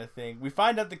that kind of thing. We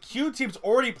find out the Q teams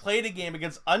already played a game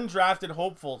against undrafted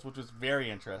hopefuls, which was very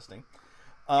interesting.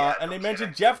 And they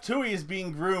mentioned Jeff Toohey is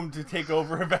being groomed to take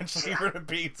over eventually for the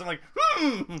Beats. I'm like,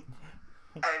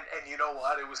 And you know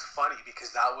what? It was funny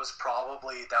because that was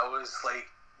like,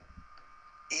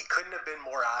 he couldn't have been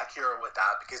more accurate with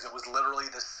that, because it was literally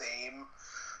the same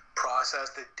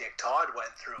process that Dick Todd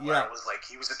went through, where it was like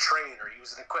he was a trainer, he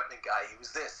was an equipment guy, he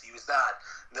was this, he was that,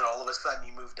 and then all of a sudden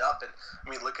he moved up. And I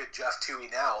mean, look at Jeff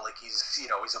Toohey now, like he's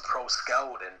a pro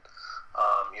scout, and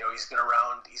he's been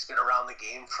around the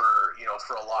game for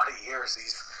a lot of years.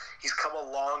 He's come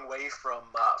a long way from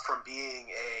being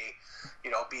a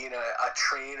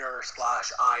trainer /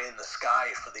 eye in the sky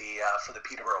for the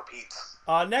Peterborough Petes.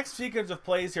 Next sequence of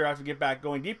plays here after we get back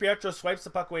going. DiPietro swipes the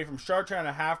puck away from Chartrand on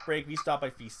a half break. He's stopped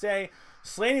by Fiset.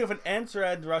 Slaney with an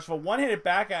end-to-end rush of a one-handed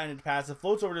backhand pass that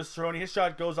floats over to Cerrone. His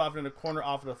shot goes off in the corner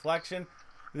off a deflection.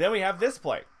 And then we have this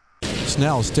play.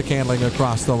 Snell stick handling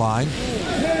across the line.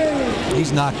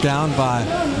 He's knocked down by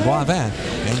Boivin,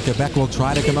 and Quebec will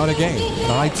try to come out again. On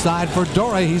the right side for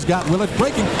Dore, he's got Willett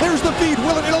breaking. There's the feed.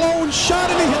 Willett in a lone shot,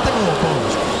 and he hit the goal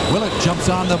post. Willett jumps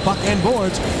on the puck and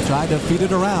boards, tried to feed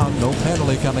it around. No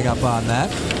penalty coming up on that.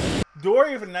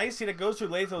 Dore with a nice hit that goes through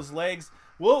Latho's legs.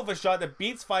 Willett with a shot that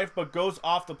beats Fife but goes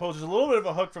off the post. There's a little bit of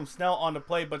a hook from Snell on the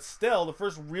play, but still the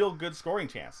first real good scoring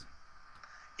chance.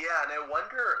 Yeah, and I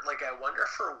wonder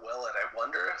for Willett,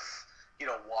 if,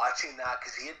 watching that,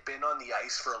 because he had been on the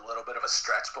ice for a little bit of a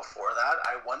stretch before that,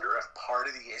 I wonder if part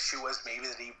of the issue was maybe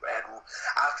that he had,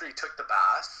 after he took the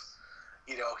Bass,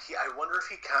 I wonder if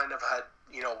he kind of had,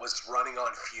 was running on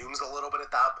fumes a little bit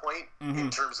at that point, in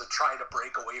terms of trying to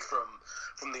break away from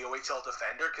the OHL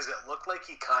defender, because it looked like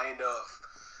he kind of,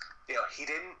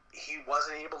 he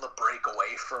wasn't able to break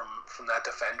away from that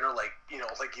defender like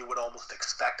you would almost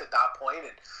expect at that point.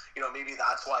 And, maybe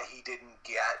that's why he didn't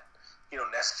get,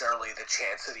 necessarily the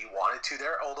chance that he wanted to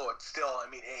there. Although it's still,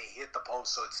 he hit the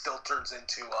post, so it still turns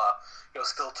into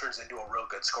a real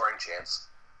good scoring chance.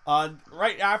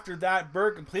 Right after that,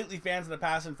 Berg completely fans the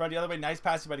pass in front. The other way, nice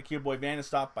passing by the Cube boy. Van is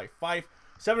stopped by Fife.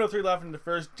 7:03 left in the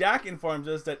first. Jack informs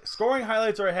us that scoring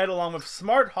highlights are ahead, along with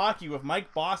Smart Hockey with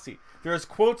Mike Bossy. There's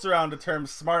quotes around the term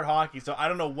Smart Hockey, so I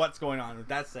don't know what's going on with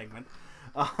that segment.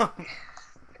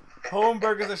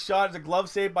 Holmberg is a shot. It's a glove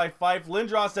save by Fife.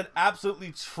 Lindros then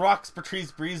absolutely trucks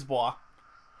Patrice Brisebois.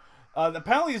 The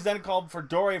penalty is then called for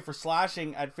Dore for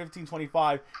slashing at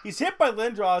 15:25. He's hit by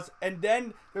Lindros, and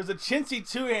then there's a chintzy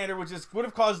two-hander, which would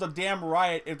have caused a damn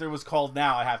riot if there was called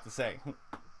now, I have to say.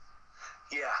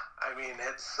 Yeah,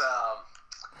 it's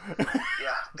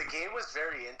the game was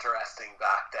very interesting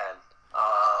back then.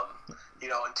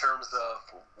 In terms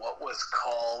of what was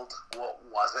called, what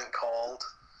wasn't called.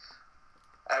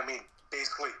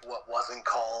 Basically what wasn't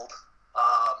called.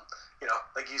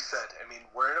 Like you said,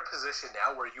 we're in a position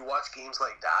now where you watch games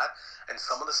like that, and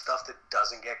some of the stuff that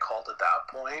doesn't get called at that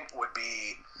point would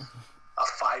be a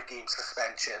 5-game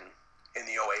suspension in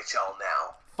the OHL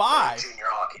now. 5? Junior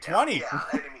hockey now. 20? Yeah,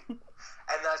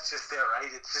 and that's just it,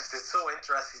 right? It's so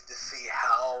interesting to see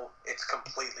how it's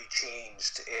completely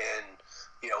changed in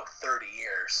 30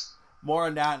 years. More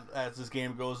on that as this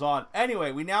game goes on.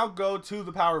 Anyway, we now go to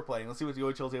the power play. Let's see what the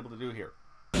OHL is able to do here.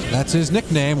 That's his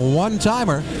nickname,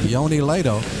 one-timer, Yoni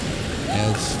Lado,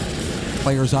 as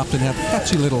players often have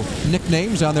catchy little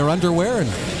nicknames on their underwear, and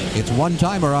it's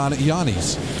one-timer on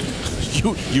Yanni's.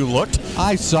 You looked?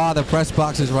 I saw the press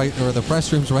boxes the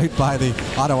press rooms right by the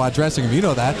Ottawa dressing room. You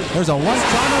know that. There's a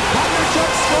one-timer.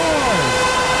 Bodnerchuk scores!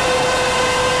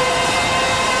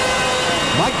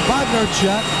 Mike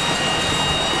Bodnerchuk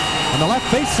on the left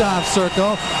face-off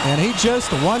circle, and he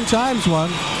just one-times one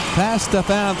past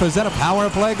Stefan Pezzetta. Power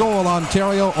play goal.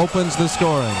 Ontario opens the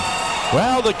scoring.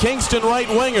 Well, the Kingston right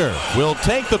winger will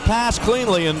take the pass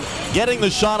cleanly, and getting the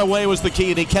shot away was the key,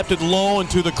 and he kept it low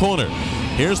into the corner.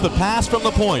 Here's the pass from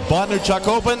the point. Bodnerchuk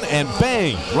open, and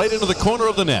bang, right into the corner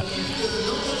of the net.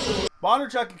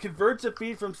 Bodnerchuk converts a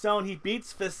feed from Snell, and he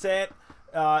beats Fiset.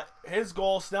 His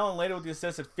goal, Snell and later with the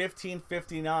assist at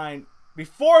 15:59.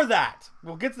 Before that,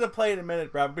 we'll get to the play in a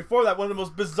minute, Brad. Before that, one of the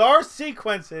most bizarre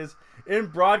sequences in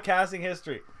broadcasting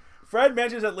history. Fred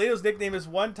mentions that Lato's nickname is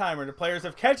one-timer. The players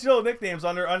have catchy little nicknames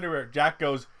on their underwear. Jack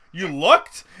goes, "You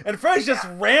looked?" And Fred's just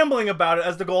rambling about it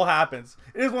as the goal happens.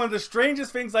 It is one of the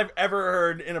strangest things I've ever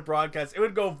heard in a broadcast. It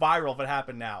would go viral if it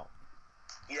happened now.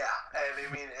 Yeah,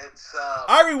 it's...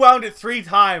 I rewound it 3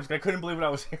 times, but I couldn't believe what I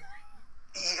was hearing.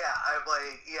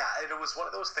 And it was one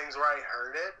of those things where I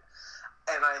heard it,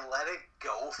 and I let it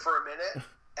go for a minute,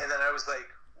 and then I was like,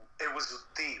 it was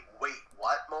the wait,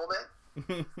 what moment?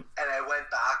 And I went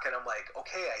back and I'm like,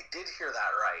 okay, I did hear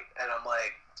that right. And I'm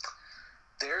like,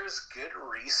 there's good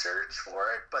research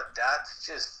for it, but that's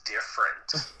just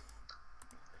different.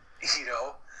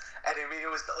 And it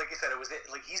was, like I said, it was,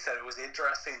 like he said, it was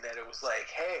interesting that it was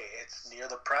like, hey, it's near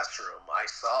the press room. I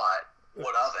saw it.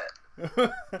 what of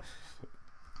it?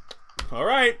 All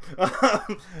right.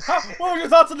 What were your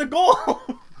thoughts on the goal?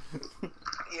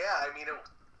 Yeah, I mean, a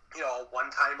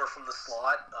one-timer from the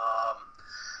slot.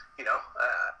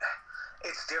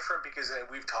 It's different because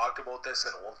we've talked about this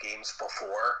in old games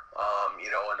before.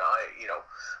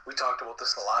 We talked about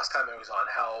this the last time I was on.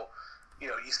 How,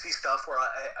 you see stuff where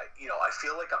I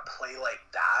feel like a play like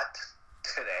that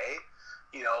today.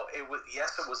 It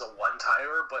was a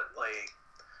one-timer, but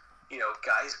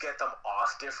guys get them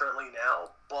off differently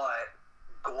now. But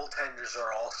goaltenders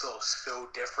are also so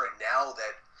different now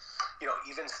that,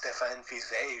 even Stéphane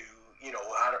Fiset, who,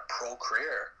 had a pro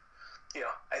career,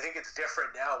 I think it's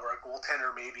different now where a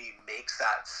goaltender maybe makes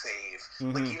that save.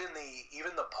 Mm-hmm. Like even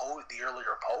the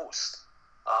earlier post,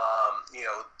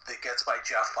 that gets by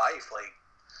Jeff Fife,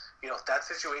 that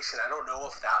situation, I don't know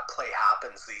if that play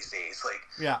happens these days.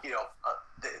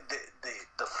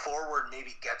 The forward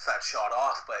maybe gets that shot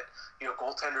off, but,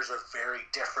 goaltenders are very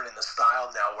different in the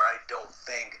style now where I don't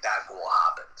think that goal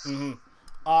happens. Mm-hmm.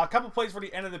 A couple plays for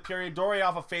the end of the period. Doré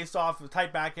off a face-off, a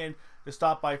tight backhand to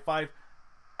stop by Fife.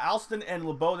 Alston and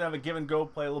LeBeau have a give-and-go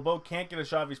play. LeBeau can't get a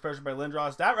shot if he's pressured by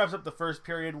Lindros. That wraps up the first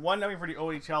period. 1-0 for the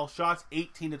OHL. Shots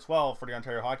 18-12 for the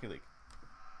Ontario Hockey League.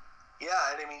 Yeah,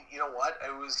 and I mean, you know what?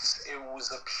 It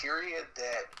was a period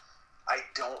that I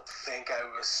don't think I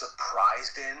was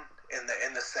surprised in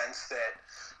the sense that,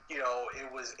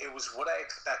 it was what I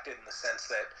expected in the sense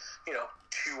that,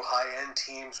 two high-end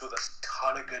teams with a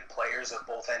ton of good players at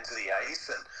both ends of the ice,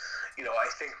 and, I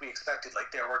think we expected,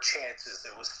 there were chances,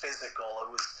 it was physical,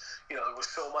 it was, there was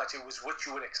so much, it was what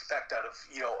you would expect out of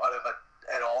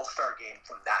an all-star game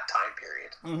from that time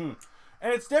period. Mm-hmm.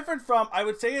 And it's different from, I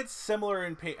would say it's similar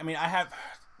in pace. I mean, I have,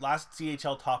 last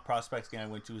CHL Top Prospects game I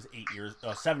went to was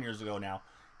 7 years ago now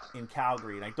in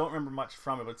Calgary, and I don't remember much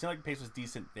from it, but it seemed like the pace was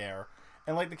decent there.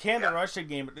 And the Canada-Russia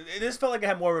game, this felt like it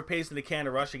had more of a pace than the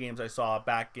Canada-Russia games I saw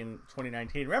back in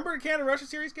 2019. Remember the Canada-Russia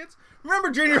series, kids?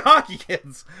 Remember junior hockey,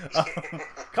 kids?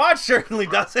 Cod certainly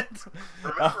doesn't.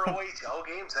 Remember OHL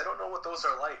games? I don't know what those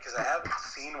are like because I haven't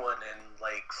seen one in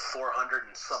 400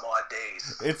 and some odd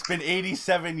days. It's been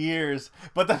 87 years.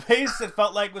 But the pace, it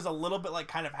felt like, was a little bit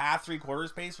kind of half,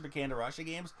 three-quarters pace for the Canada-Russia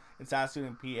games in Saskatoon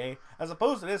and PA, as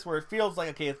opposed to this where it feels like,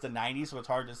 okay, it's the 90s, so it's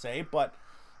hard to say, but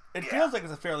it feels like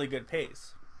it's a fairly good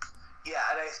pace. Yeah,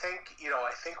 and I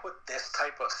think with this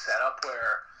type of setup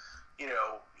where,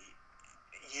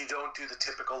 you don't do the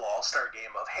typical all-star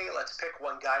game of, hey, let's pick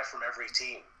one guy from every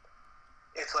team.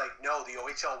 It's no, the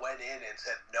OHL went in and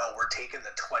said, no, we're taking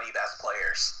the 20 best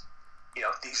players.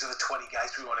 These are the 20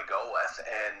 guys we want to go with.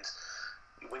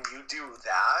 And when you do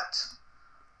that,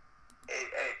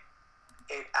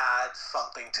 it adds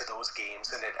something to those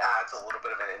games, and it adds a little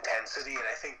bit of an intensity. And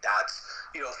I think that's,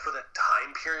 for the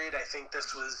time period, I think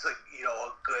this was a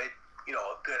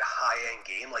good high-end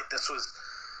game. This was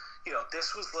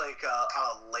like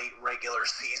a late regular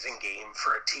season game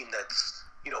for a team that's,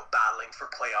 battling for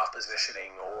playoff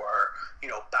positioning or,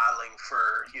 battling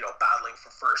for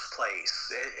first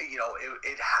place.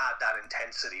 It had that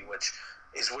intensity, which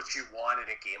is what you want in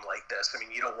a game like this. I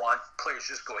mean, you don't want players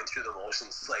just going through the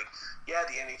motions. The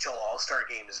NHL All-Star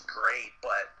game is great,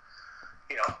 but,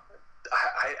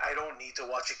 I don't need to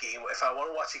watch a game. If I want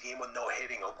to watch a game with no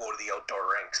hitting, I'll go to the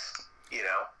outdoor rinks,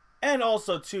 And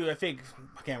also, too, I think,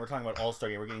 again, we're talking about All-Star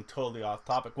game. We're getting totally off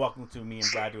topic. Welcome to me and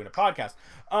Brad doing a podcast.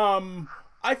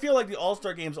 I feel like the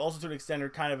All-Star games also, to an extent, are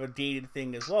kind of a dated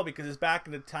thing as well, because it's back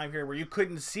in the time period where you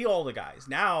couldn't see all the guys.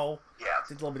 Now, it's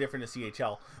a little bit different to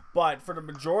CHL. But for the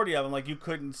majority of them, you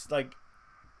couldn't,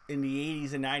 in the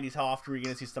 80s and 90s, how often were you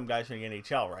going to see some guys from the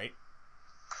NHL, right?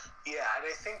 Yeah, and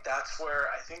I think that's where,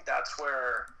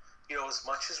 as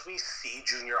much as we see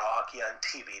junior hockey on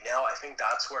TV now, I think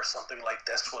that's where something like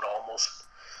this would almost,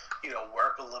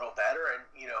 work a little better. And,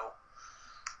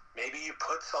 maybe you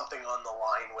put something on the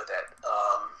line with it.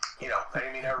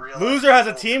 I realize loser has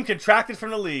a team contracted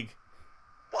from the league.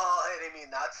 Well, and I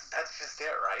mean that's just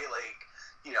it, right?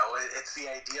 It's the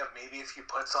idea of maybe if you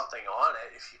put something on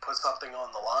it, if you put something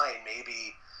on the line,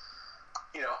 maybe,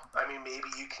 maybe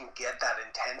you can get that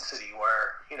intensity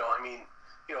where,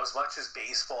 as much as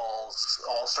baseball's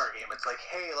all-star game, it's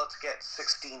hey, let's get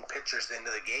 16 pitchers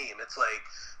into the game. It's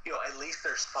at least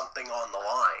there's something on the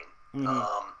line. Mm-hmm.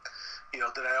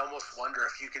 That I almost wonder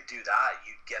if you could do that,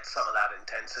 you'd get some of that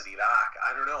intensity back.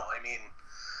 I don't know. I mean,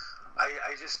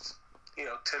 I just,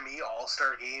 to me,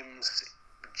 all-star games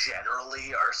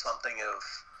generally are something of,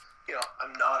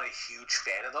 I'm not a huge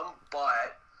fan of them,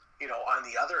 but, on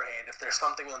the other hand, if there's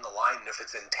something on the line and if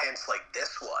it's intense like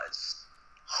this was,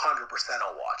 100%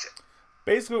 I'll watch it.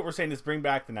 Basically what we're saying is bring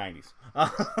back the 90s.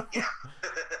 Yeah.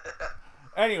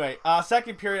 Anyway,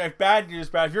 second period, I have bad news,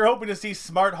 Brad. If you're hoping to see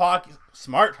smart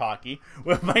hockey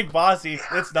with Mike Bossy,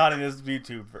 it's not in his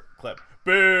YouTube clip.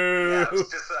 Boo! Yeah,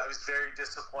 I was very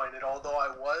disappointed, although I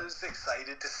was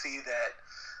excited to see that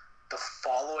the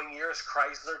following year's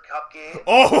Chrysler Cup game is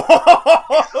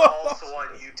also on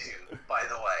YouTube, by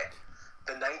the way.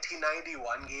 The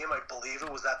 1991 game, I believe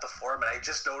it was at the Forum, and I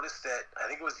just noticed it, I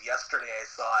think it was yesterday I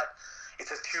saw it. It's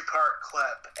a 2-part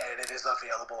clip, and it is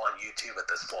available on YouTube at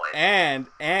this point. And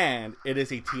it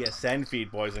is a TSN feed,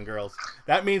 boys and girls.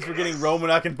 That means we're getting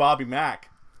Romanuk and Bobby Mack.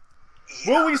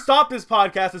 Yeah. Will we stop this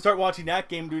podcast and start watching that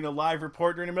game, doing a live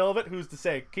report during the middle of it? Who's to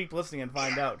say? Keep listening and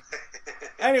find out.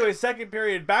 Anyway, second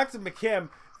period, back to McKim.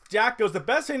 Jack goes, the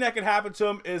best thing that could happen to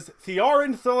him is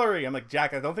Theorin Thillery. I'm like,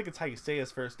 Jack, I don't think it's how you say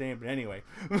his first name, but anyway.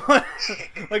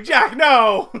 Like, Jack,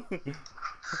 no!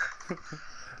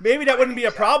 Maybe that wouldn't be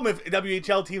a problem if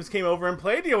WHL teams came over and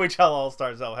played the OHL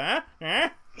All-Stars, though, huh?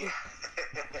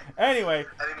 Anyway.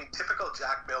 I mean, typical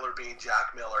Jack Miller being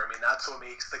Jack Miller. I mean, that's what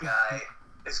makes the guy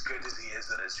as good as he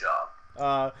is at his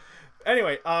job.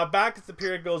 Anyway, back as the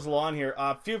period goes along here.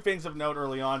 A few things of note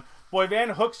early on.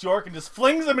 Boyvan hooks York and just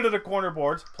flings him into the corner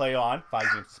boards. Play on.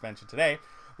 5-game suspension today.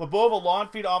 Labova lawn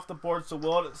feed off the board, so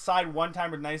Willett side one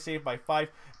time with nice save by 5.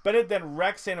 Bennett then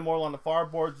wrecks Santa Moral on the far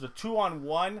boards. The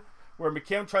 2-on-1 where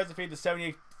McKim tries to fade to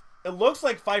 78. It looks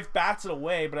like Fife bats it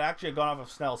away, but it actually had gone off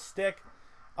of Snell's stick.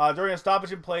 During a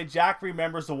stoppage in play, Jack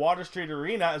remembers the Water Street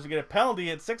Arena as we get a penalty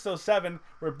at 6:07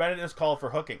 where Bennett is called for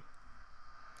hooking.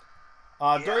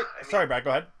 Sorry, Brad,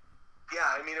 go ahead. Yeah,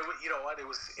 I mean, you know what? It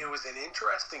was an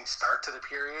interesting start to the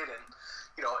period, and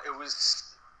you know, it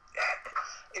was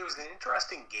an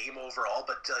interesting game overall.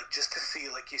 But just to see,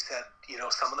 like you said, you know,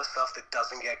 some of the stuff that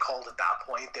doesn't get called at that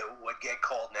point that would get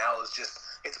called now is just,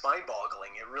 it's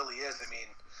mind-boggling. It really is. I mean,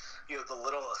 you know, the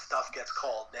little stuff gets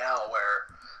called now where,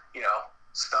 you know,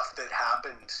 stuff that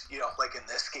happened, you know, like in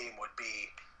this game would be,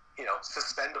 you know,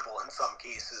 suspendable in some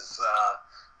cases,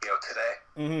 you know, today.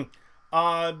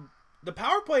 Mm-hmm. The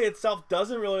power play itself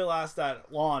doesn't really last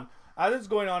that long. As it's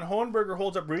going on, Hohenberger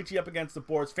holds up Ricci up against the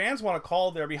boards. Fans want to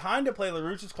call there. Behind the play,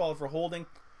 LaRouche is called for holding.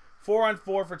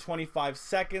 4-on-4 for 25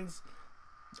 seconds.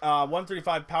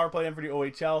 135 power play in for the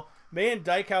OHL. May and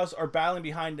Dykhouse are battling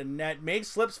behind the net. May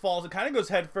slips, falls, and kind of goes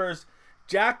head first.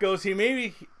 Jack goes,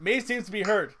 May seems to be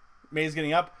hurt. May's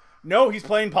getting up. No, he's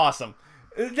playing possum.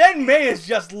 Then May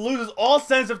just loses all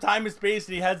sense of time and space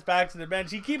and he heads back to the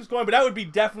bench. He keeps going, but that would be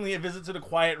definitely a visit to the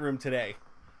quiet room today.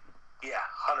 Yeah,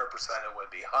 100% it would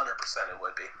be. 100% it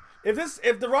would be.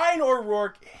 If the Ryan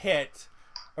O'Rourke hit,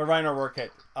 if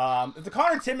the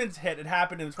Connor Timmins hit, it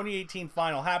happened in the 2018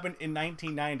 final, happened in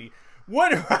 1990.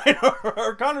 Would Ryan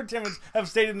or Connor Timmins have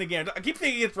stayed in the game? I keep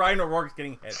thinking it's Ryan O'Rourke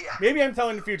getting hit. Yeah. Maybe I'm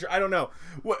telling the future. I don't know.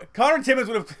 Connor Timmins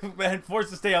would have been forced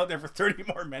to stay out there for 30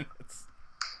 more minutes.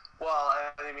 Well,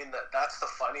 I mean, that's the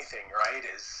funny thing, right,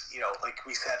 is, you know, like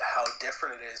we said, how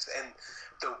different it is. And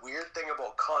the weird thing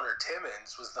about Connor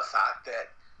Timmins was the fact that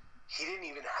he didn't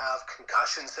even have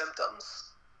concussion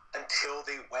symptoms until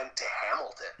they went to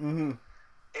Hamilton. Mm-hmm.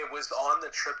 It was on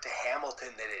the trip to Hamilton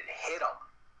that it hit him.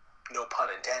 No pun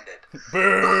intended.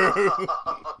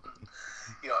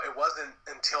 You know, it wasn't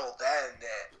until then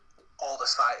that all the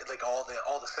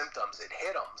symptoms, it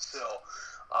hit him. So,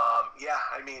 yeah,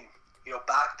 I mean, you know,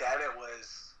 back then it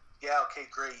was, yeah, okay,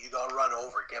 great, you got to run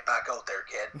over. Get back out there,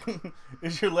 kid.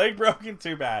 Is your leg broken?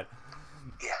 Too bad.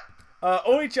 Yeah.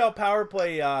 OHL power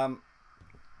play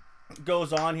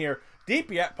goes on here.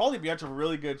 Paul DiPietro, a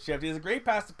really good shift. He has a great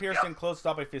pass to Pearson, close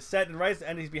stop by Fissette, and right at the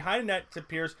end, he's behind the net to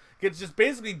Pierce. Gets just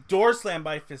basically door slammed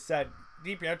by Fissette.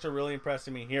 DiPietro really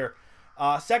impressing me here.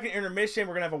 Second intermission,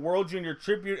 we're going to have a World Junior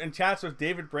tribute and chats with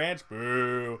David Branch.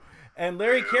 Boo. And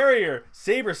Larry Carrier,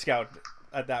 Sabre Scout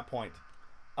at that point.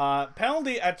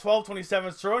 Penalty at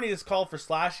 12:27. Cerrone is called for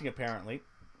slashing, apparently.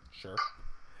 Sure.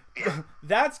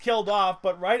 That's killed off,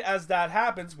 but right as that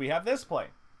happens, we have this play.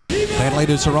 Penalty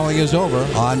to Cerrone is over.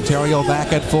 Ontario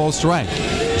back at full strength.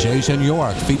 Jason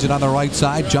York feeds it on the right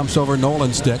side, jumps over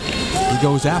Nolan's stick. He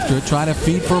goes after it, trying to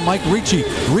feed for Mike Ricci.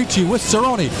 Ricci with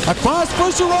Cerrone. Across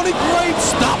for Cerrone. Great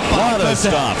stop by What a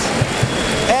stop.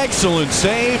 Excellent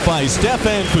save by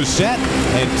Stefan Fissette,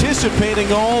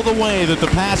 anticipating all the way that the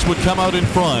pass would come out in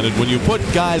front. And when you put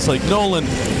guys like Nolan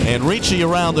and Ricci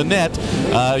around the net,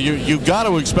 you've got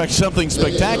to expect something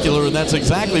spectacular, and that's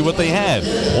exactly what they had.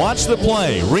 Watch the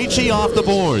play. Ricci off the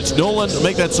boards. Nolan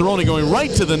make that Cerrone going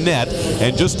right to the net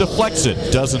and just deflects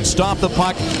it. Doesn't stop the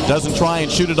puck, doesn't try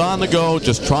and shoot it on the go,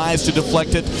 just tries to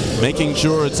deflect it, making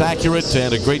sure it's accurate,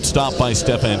 and a great stop by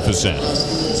Stefan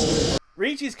Fissette.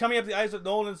 Ricci's coming up the ice with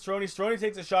Nolan and Cerrone. Cerrone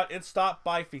takes a shot. It's stopped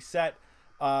by Fissette.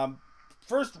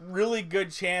 first really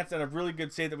good chance and a really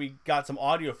good save that we got some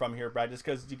audio from here, Brad, just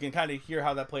because you can kind of hear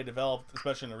how that play developed,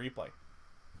 especially in the replay.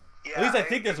 Yeah, at least I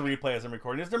think there's a replay as I'm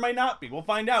recording this. There might not be. We'll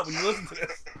find out when you listen to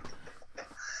this.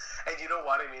 And you know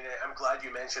what? I mean, I'm glad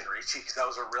you mentioned Ricci, because that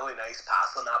was a really nice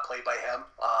pass on that play by him,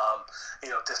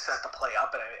 to set the play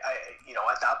up. And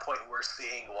at that point, we're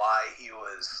seeing why he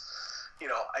was,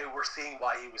 we're seeing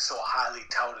why he was so highly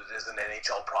touted as an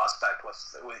NHL prospect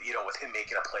with him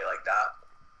making a play like that.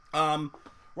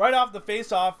 Right off the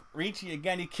face-off, Ricci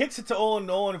again, he kicks it to Olin.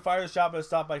 Nolan fires a shot, but it's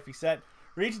stopped by Fiset.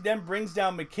 Ricci then brings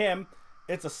down McKim.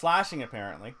 It's a slashing,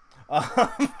 apparently. On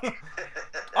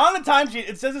the timesheet,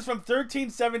 it says it's from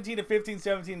 13-17 to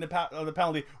 15-17 the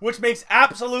penalty, which makes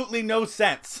absolutely no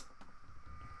sense.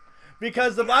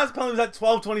 Because the last penalty was at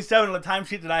 12:27 on the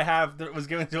timesheet that I have that was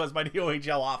given to us by the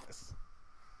OHL office.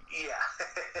 Yeah.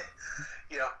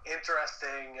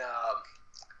 Interesting.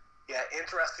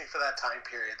 Interesting for that time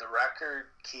period. The record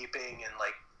keeping and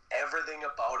everything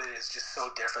about it is just so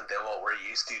different than what we're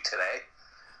used to today.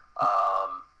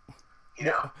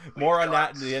 More on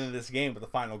that at the end of this game with the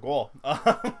final goal.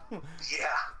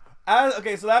 Yeah.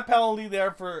 Okay, so that penalty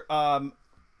there for that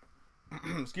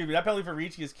penalty for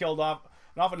Ricci is killed off.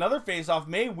 And off another face-off,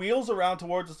 May wheels around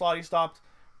towards the slot. He stopped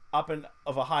up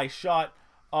of a high shot.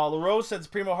 LaRose sends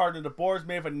Primo hard into the boards.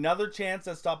 May have another chance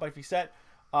that's stopped by Fiset.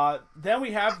 Then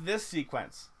we have this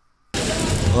sequence.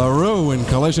 LaRue in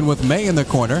collision with May in the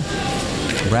corner.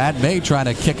 Brad May trying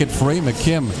to kick it free.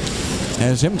 McKim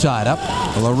has him tied up.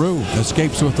 LaRue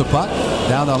escapes with the puck.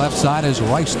 Down the left side as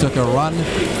Rice took a run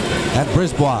at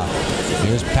Brisbois.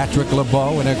 Here's Patrick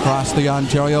LeBeau and across the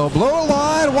Ontario blue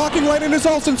line. Walking right into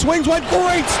Olsen. Swings right.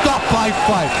 Great stop by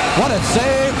Fife. What a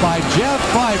save by Jeff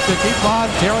Fife to keep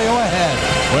Ontario ahead.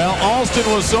 Well, Alston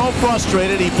was so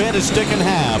frustrated he bent his stick in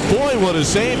half. Boy, what a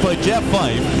save by Jeff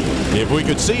Fife. If we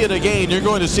could see it again, you're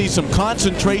going to see some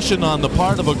concentration on the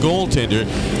part of a goaltender.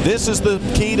 This is the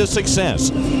key to success.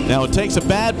 Now, it takes a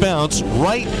bad bounce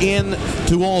right in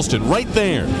to Alston, right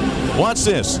there. Watch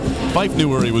this. Fife knew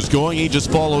where he was going. He just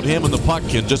followed him, and the puck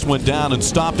and just went down and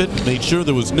stopped it, made sure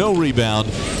there was no rebound.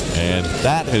 And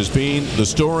that has been the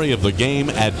story of the game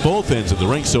at both ends of the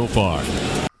rink so far.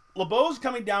 LeBeau's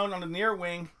coming down on the near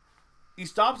wing. He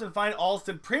stops and finds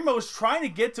Alston. Primo's trying to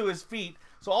get to his feet.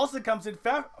 So Alston comes in.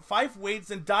 Fife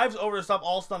waits and dives over to stop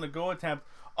Alston on the go attempt.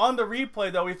 On the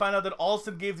replay, though, we find out that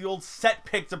Alston gave the old set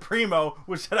pick to Primo,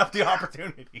 which set up the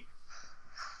opportunity.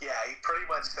 Yeah, he pretty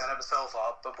much set himself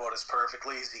up about as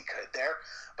perfectly as he could there.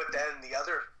 But then the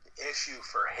other issue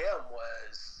for him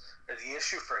was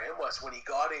when he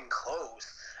got in close,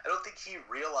 I don't think he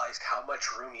realized how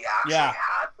much room he actually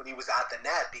had when he was at the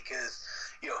net, because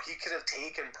he could have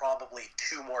taken probably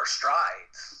 2 more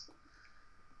strides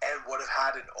and would have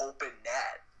had an open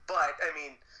net. But I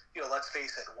mean, let's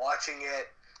face it, watching it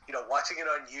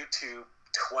on YouTube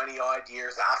 20 odd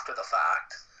years after the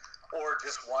fact, or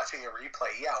just watching a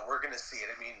replay, we're going to see it.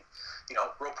 I mean,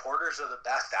 reporters are the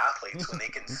best athletes when they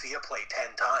can see a play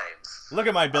 10 times. Look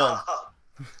at my build. But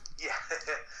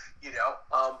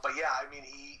yeah, I mean,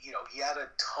 he had a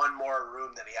ton more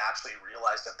room than he actually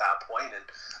realized at that point. And,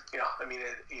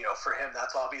 for him,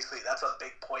 that's a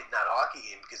big point in that hockey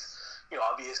game, because,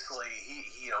 obviously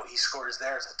he scores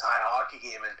there. It's a tie hockey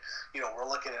game. And, we're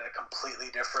looking at a completely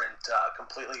different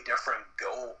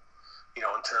goal, in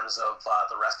terms of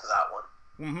the rest of that one.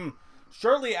 Mm-hmm.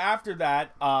 Shortly after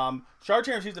that,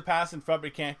 Chartrand receives a pass in front, but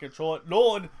he can't control it.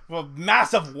 Nolan with a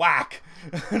massive whack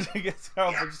against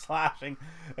Carl for slashing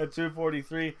at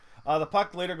 2:43. The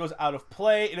puck later goes out of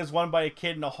play. It is won by a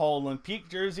kid in a Hall Olympique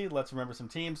jersey. Let's remember some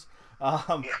teams.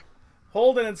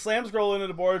 Holden and slams Grollo into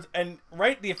the boards, and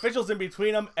the official's in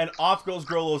between them, and off goes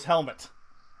Grollo's helmet,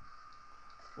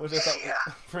 which is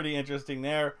pretty interesting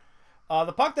there.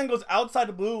 The puck then goes outside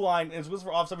the blue line and is whistled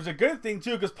for offside, which is a good thing,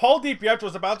 too, because Paul DiPietro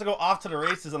was about to go off to the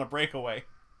races on a breakaway.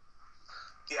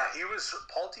 Yeah,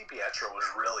 Paul DiPietro was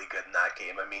really good in that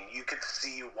game. I mean, you could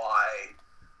see why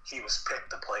he was picked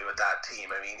to play with that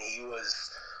team. I mean, he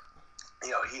was,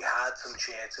 he had some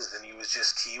chances, and he was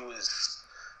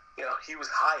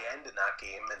high end in that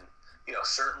game, and,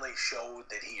 certainly showed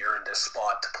that he earned a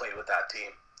spot to play with that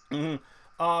team.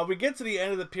 Mm-hmm. We get to the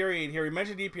end of the period here. We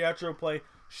mentioned DiPietro play.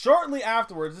 Shortly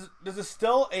afterwards, this is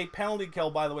still a penalty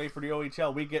kill, by the way, for the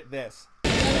OHL. We get this.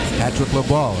 Patrick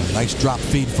LeBeau, a nice drop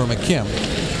feed for McKim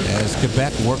as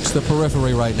Quebec works the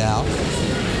periphery right now.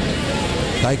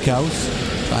 Dykhouse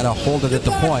trying to hold it at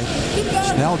the point.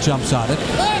 Snell jumps on it.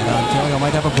 And Ontario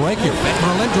might have a break here.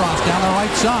 Lindros down the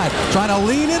right side, trying to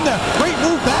lean in there. Great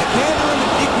move backhander and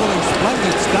an equally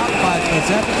splendid stop by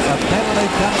Fiset. A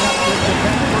penalty coming up with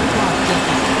Quebec for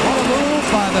Washington. What a move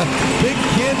by the big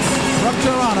kids from of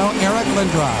Toronto, Eric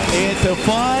Lindros. It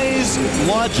defies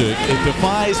logic, it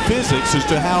defies physics as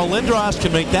to how Lindros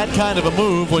can make that kind of a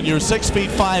move when you're 6 feet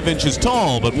 5 inches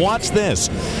tall. But watch this.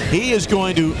 He is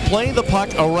going to play the puck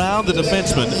around the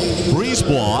defenseman,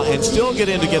 Brisebois, and still get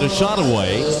in to get a shot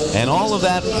away. And all of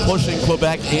that pushing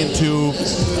Quebec into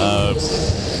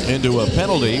a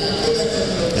penalty.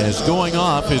 As going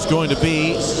off is going to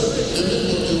be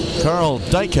Carl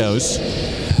Dykhuis.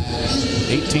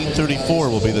 18:34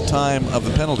 will be the time of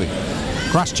the penalty.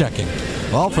 Cross-checking.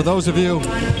 Well, for those of you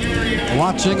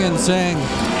watching and saying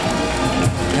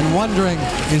and wondering,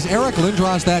 is Eric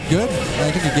Lindros that good?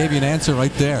 I think he gave you an answer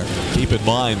right there. Keep in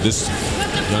mind, this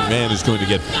young man is going to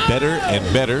get better and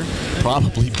better,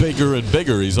 probably bigger and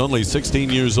bigger. He's only 16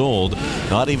 years old,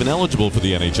 not even eligible for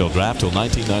the NHL draft till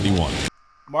 1991.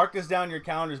 Mark this down in your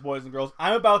calendars, boys and girls.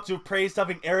 I'm about to praise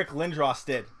something Eric Lindros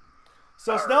did.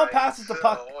 So All Snell right, passes the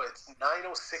puck. It's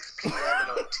 9:06 p.m.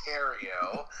 in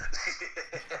Ontario.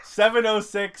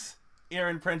 7:06 here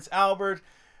in Prince Albert.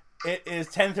 It is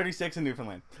 10:36 in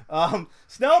Newfoundland.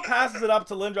 Snell passes it up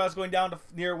to Lindros going down to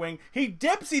near wing. He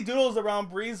dipsy doodles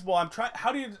around Brisebois.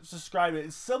 How do you describe it?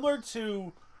 It's similar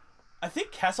to, I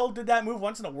think Kessel did that move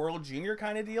once in a World Junior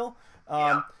kind of deal.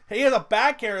 He has a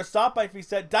backhand, a stop by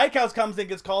Fiset. Dykhuis comes in,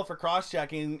 gets called for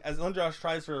cross-checking as Lindros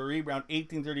tries for a rebound.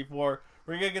 18:34.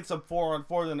 We're going to get some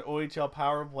 4-on-4 in the OHL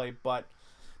power play. But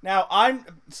now,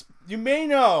 you may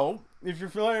know, if you're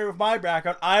familiar with my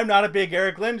background, I'm not a big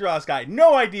Eric Lindros guy.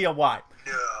 No idea why.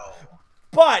 No.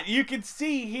 But you can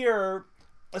see here,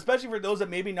 especially for those that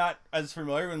maybe not as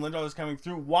familiar when Lindros was coming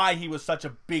through, why he was such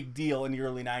a big deal in the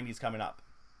early 90s coming up.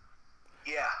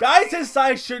 Yeah. Guys his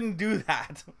size shouldn't do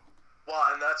that. Well,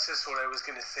 and that's just what I was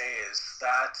going to say is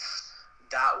that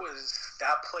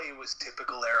play was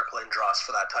typical Eric Lindros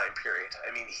for that time period.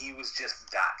 I mean, he was just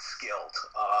that skilled.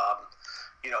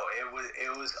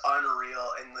 It was unreal.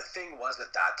 And the thing was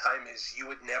at that time is you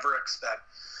would never expect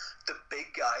the big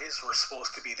guys were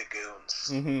supposed to be the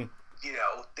goons. Mm-hmm. You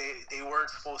know, they weren't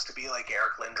supposed to be like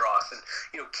Eric Lindros and,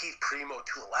 Keith Primo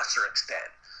to a lesser extent.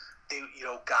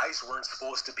 Guys weren't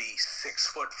supposed to be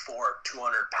 6'4",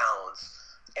 200 pounds,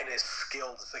 and as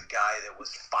skilled as a guy that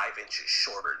was 5 inches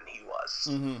shorter than he was.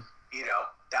 Mm-hmm.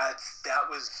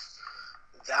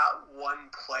 That one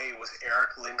play was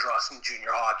Eric Lindros in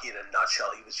junior hockey in a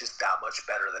nutshell. He was just that much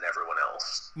better than everyone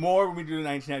else. More when we do the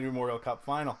 1990 Memorial Cup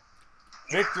final.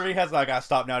 Victory has, I gotta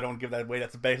stop now, don't give that away,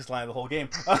 that's the baseline of the whole game.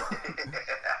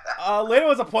 Later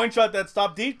was a point shot that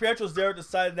stopped. Deep Pietro's there,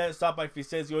 decided that it stopped by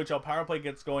Fiset. The OHL power play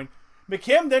gets going.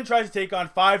 McKim then tries to take on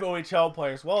 5 OHL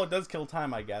players. Well, it does kill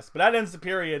time, I guess. But that ends the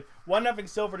period. 1-0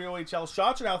 still for the OHL.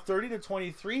 Shots are now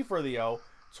 30-23 for the O.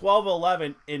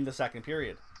 12-11 in the second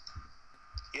period.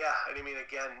 Yeah, and I mean,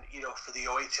 again, for the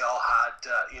OHL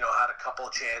had a couple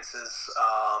of chances.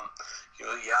 You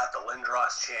had the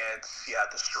Lindros chance, you had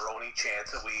the Cerrone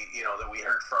chance that we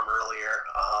heard from earlier.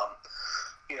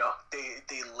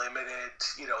 They limited,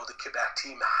 the Quebec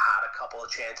team had a couple of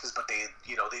chances, but they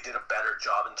did a better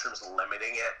job in terms of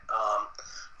limiting it,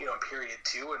 in period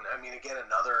 2. And I mean, again,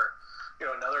 another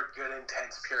good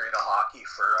intense period of hockey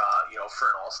for an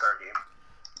all-star game.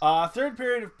 Third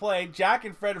period of play, Jack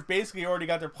and Fred have basically already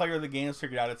got their player of the games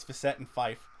figured out. It's Fiset and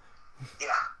Fife.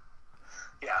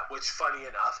 Yeah, which, funny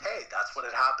enough, hey, that's what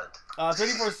had happened.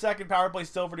 34-second power play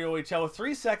still for the OHL. With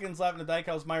 3 seconds left in the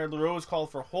Dykhuis minor, LaRoe is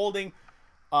called for holding.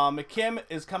 McKim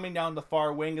is coming down the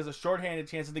far wing as a shorthanded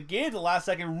chance at the game at the last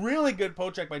second. Really good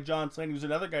poke check by John Slaney, who's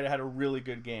another guy that had a really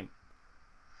good game.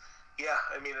 Yeah,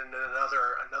 I mean,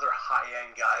 another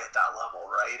high-end guy at that level,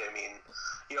 right? I mean,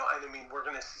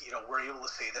 we're able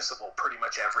to say this about pretty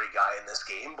much every guy in this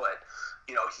game, but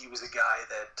he was a guy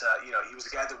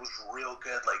that was real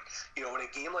good. Like, in a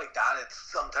game like that,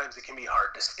 sometimes it can be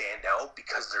hard to stand out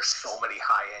because there's so many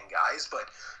high-end guys,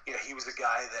 but he was a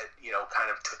guy that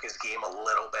kind of took his game a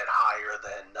little bit higher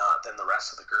than the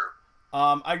rest of the group.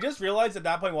 I just realized at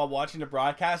that point while watching the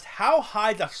broadcast how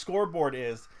high the scoreboard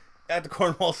is at the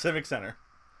Cornwall Civic Center.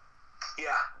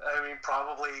 Yeah, I mean,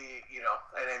 probably,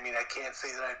 and I mean, I can't say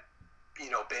that I've,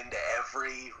 been to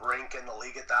every rink in the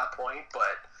league at that point,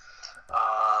 but,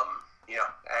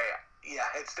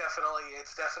 it's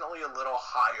definitely a little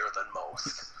higher than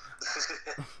most.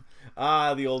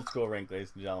 The old school rink,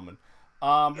 ladies and gentlemen.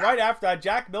 Right after that,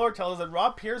 Jack Miller tells us that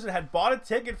Rob Pearson had bought a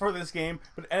ticket for this game,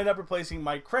 but ended up replacing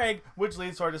Mike Craig, which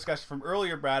leads to our discussion from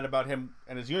earlier, Brad, about him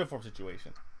and his uniform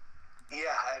situation.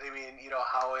 Yeah, and I mean,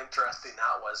 how interesting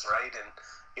that was, right? And,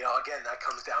 again, that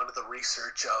comes down to the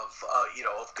research of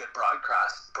good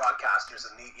broadcasters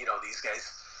and, these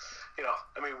guys,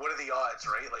 I mean, what are the odds,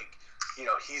 right? Like,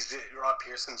 Rob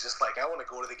Pearson's just like, I want to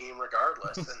go to the game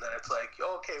regardless. And then it's like,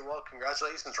 okay, well,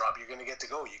 congratulations, Rob. You're going to get to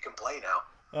go. You can play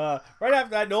now. Right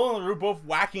after that, Nolan and LaRue both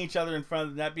whacking each other in front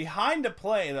of the net. Behind the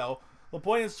play, though,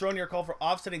 LaPointe and Stronier are called for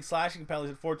offsetting slashing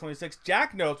penalties at 4:26.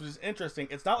 Jack notes, which is interesting,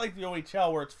 it's not like the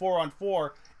OHL where it's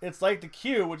 4-on-4. It's like the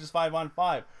Q, which is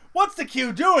 5-on-5. What's the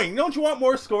Q doing? Don't you want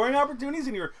more scoring opportunities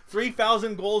in your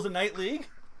 3,000 goals a night league?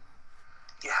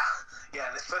 Yeah,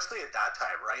 and especially at that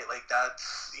time, right? Like,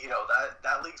 that's,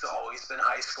 that league's always been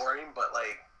high scoring, but,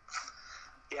 like,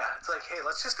 yeah, it's like, hey,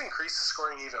 let's just increase the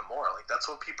scoring even more. Like, that's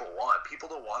what people want. People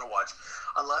don't want to watch,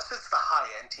 unless it's the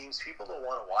high-end teams, people don't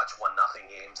want to watch 1-0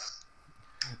 games.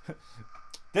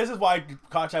 This is why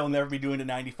Kochai will never be doing the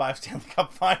 95 Stanley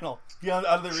Cup final, beyond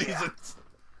other reasons.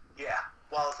 Yeah,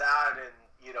 well, that and,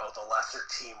 the lesser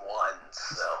team won,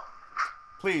 so...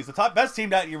 Please, the best team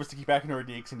that year was the Quebec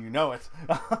Nordiques, and you know it.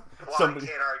 Well, I can't argue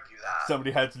that. Somebody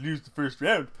had to lose the first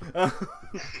round.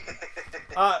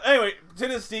 Anyway, to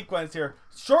this sequence here.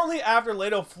 Shortly after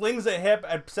Lado flings a hip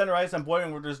at center ice on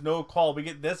Boyman where there's no call, we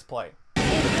get this play.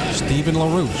 Steven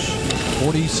LaRouche,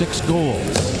 46 goals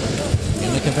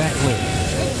in the Quebec League.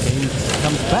 He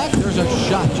comes back. There's a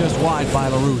shot just wide by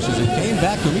LaRouche. As it came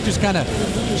back to him, he just kind of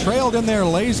trailed in there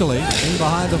lazily in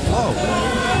behind the flow.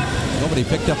 Nobody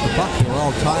picked up the puck. They were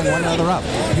all tying one another up.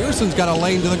 Pearson's got a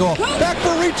lane to the goal. Back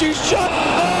for Ricci's shot.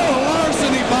 Oh,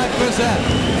 larceny by Fiset.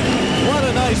 What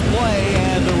a nice play,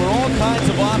 and there were all kinds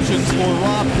of options for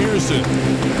Rob Pearson.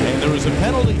 And there was a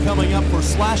penalty coming up for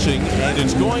slashing, and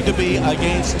it's going to be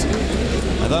against,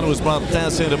 I thought it was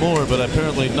Martin Saint-Amour, but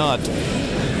apparently not.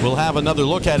 We'll have another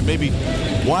look at it. Maybe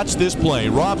watch this play.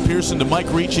 Rob Pearson to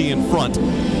Mike Ricci in front.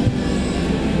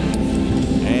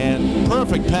 And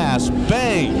perfect pass,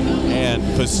 bang, and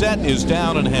Fiset is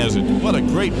down and has it. What a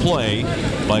great play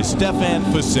by Stefan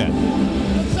Fiset.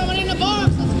 Somebody in the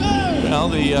box, let's go! Well,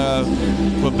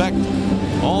 the Quebec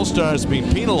All-Stars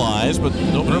being penalized, but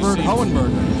nobody Herbert seems...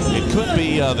 Hohenberger. It could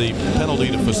be the penalty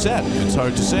to Fiset. It's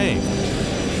hard to say.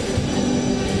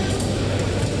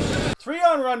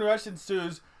 3-on-run rush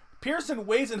ensues. Pearson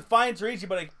waits and finds Ricci,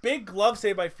 but a big glove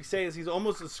save by Fiset as he's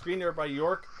almost a screen there by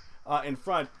York in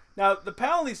front. Now, the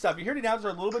penalty stuff, you hear the announcers are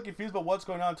a little bit confused about what's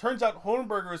going on. Turns out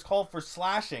Hohenberger is called for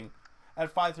slashing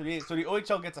at 5:38. So the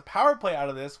OHL gets a power play out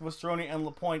of this with Stroni and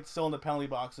LaPointe still in the penalty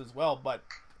box as well. But,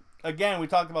 again, we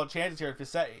talked about chances here.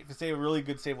 Fiset a really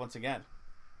good save once again.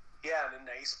 Yeah, and a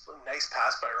nice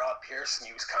pass by Rob Pearson.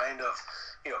 He was kind of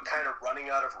running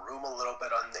out of room a little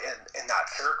bit in that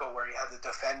circle where he had the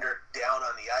defender down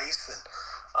on the ice and,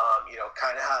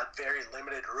 kind of had very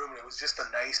limited room. And it was just a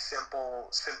nice,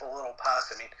 simple little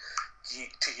pass. I mean,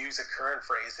 to use a current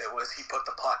phrase, it was he put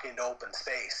the puck into open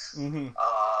space. Mm-hmm.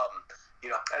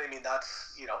 And I mean,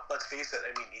 that's, let's face it.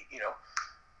 I mean,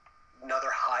 another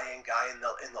high-end guy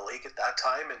in the league at that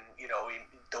time, and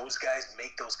those guys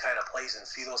make those kind of plays and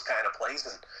see those kind of plays,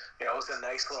 and it was a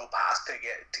nice little pass to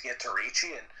get to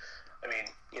Ricci. And I mean,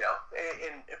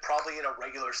 in probably in a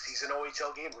regular season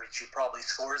OHL game, Ricci probably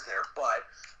scores there, but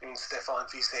I mean, Stefan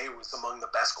Fiset was among the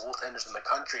best goaltenders in the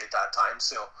country at that time,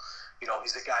 so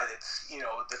he's a guy that's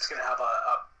that's going to have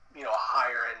a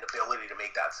higher end ability to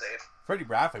make that save. Freddie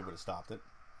Bradford would have stopped it.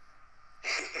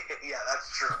 Yeah,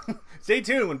 that's true. Stay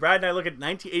tuned when Brad and I look at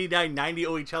 1989-90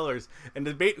 OHLers and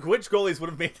debate which goalies would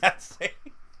have made that save.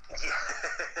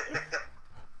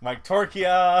 Mike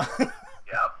Torchia. Yep.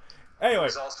 Anyway.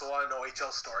 He's also on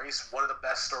OHL Stories. One of the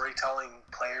best storytelling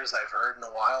players I've heard in a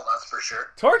while, that's for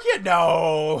sure. Torchia?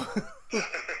 No.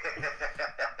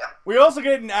 We also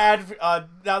get an ad.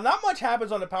 Now, not much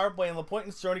happens on the power play, and LaPointe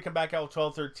and Stroni come back out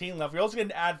with 12-13 left. We also get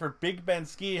an ad for Big Ben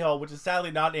Ski Hill, which is sadly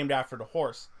not named after the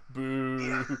horse. Boo.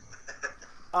 Yeah.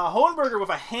 Hohenberger with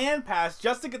a hand pass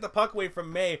just to get the puck away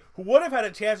from May, who would have had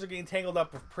a chance of getting tangled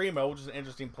up with Primo, which is an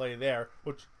interesting play there,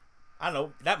 which, I don't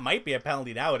know, that might be a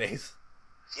penalty nowadays.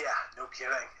 Yeah, no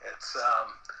kidding. It's,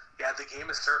 the game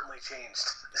has certainly changed.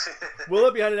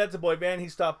 Willett behind the net to Boyvan.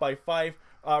 He's stopped by Fife.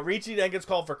 Ricci then gets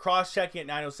called for cross-checking at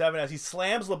 9:07 as he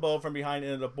slams LeBeau from behind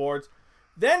into the boards.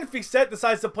 Then Fiset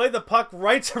decides to play the puck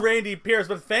right to Randy Pierce,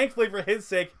 but thankfully for his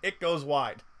sake, it goes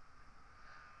wide.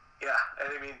 Yeah,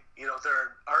 and I mean,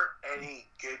 there aren't any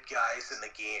good guys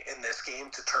in this game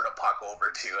to turn a puck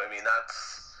over to. I mean,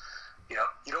 that's, you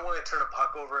don't want to turn a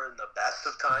puck over in the best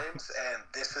of times, and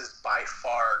this is by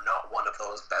far not one of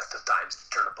those best of times to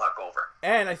turn a puck over.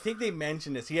 And I think they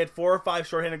mentioned this. He had 4 or 5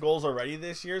 shorthanded goals already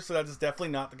this year, so that's definitely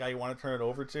not the guy you want to turn it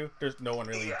over to. There's no one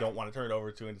really you don't want to turn it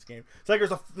over to in this game. It's like there's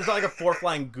not like a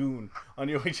 4th-line goon on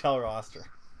the OHL roster.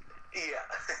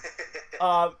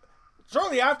 Yeah.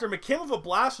 Shortly after, McKim with a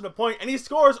blast from the point, and he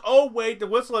scores. Oh, wait, the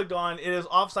whistle had gone. It is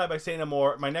offside by St.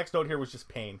 Amour. My next note here was just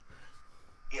pain.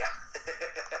 Yeah.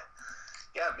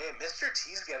 Yeah, man, Mr.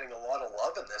 T's getting a lot of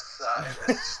love in this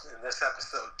in this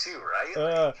episode too, right?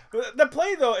 The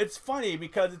play though, it's funny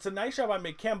because it's a nice shot by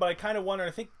McKim, but I kind of wonder.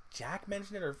 I think Jack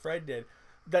mentioned it or Fred did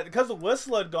that because the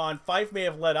whistle had gone, Fife may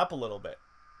have let up a little bit,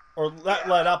 or let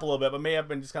up a little bit, but may have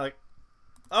been just kind of like,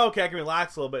 oh, okay, I can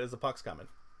relax a little bit as the puck's coming.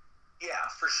 Yeah,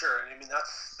 for sure. And I mean,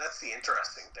 that's the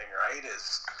interesting thing, right?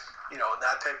 Is, you know, in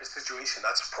that type of situation,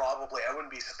 that's probably, I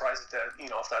wouldn't be surprised if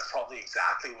that's probably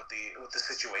exactly what the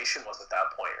situation was at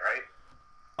that point, right?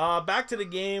 Back to the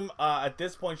game. At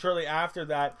this point, shortly after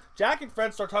that, Jack and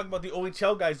Fred start talking about the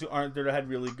OHL guys who aren't there that had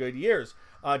really good years.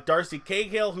 Darcy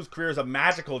Cahill, whose career is a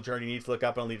magical journey, needs to look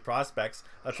up on Elite Prospects.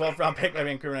 A 12th round pick by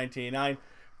Vancouver in 1989.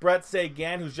 Brett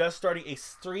Sagan, who's just starting a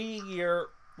 3-year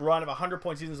run of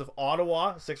 100-point seasons of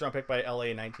Ottawa, 6th round pick by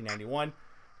LA in 1991.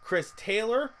 Chris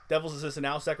Taylor, Devils assistant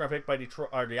now, 2nd round pick by Detroit,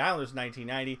 or the Islanders in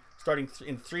 1990, starting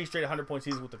in 3 straight 100-point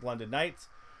seasons with the London Knights.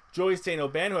 Joey St.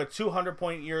 Aubin, who had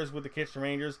 200-point years with the Kitchener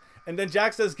Rangers. And then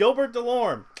Jack says Gilbert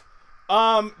Delorme.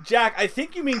 Jack, I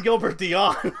think you mean Gilbert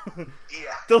Dion.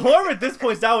 Yeah. Delorme at this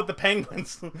point is out with the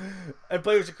Penguins and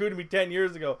played with Chicoutimi 10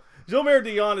 years ago. Gilbert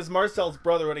Dion is Marcel's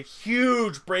brother, who had a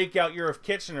huge breakout year of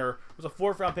Kitchener, was a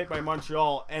 4th round pick by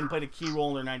Montreal, and played a key role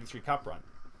in their 93 Cup run.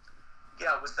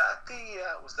 Yeah, was that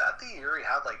the year he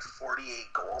had like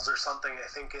 48 goals or something, I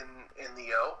think, in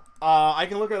the O? I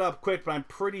can look it up quick, but I'm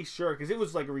pretty sure, because it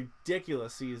was like a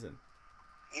ridiculous season.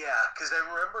 Yeah, because I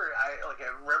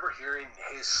remember hearing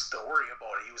his story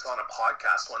about it. He was on a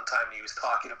podcast one time, and he was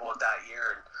talking about that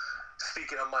year. And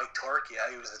speaking of Mike Torque, he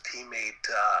was a teammate.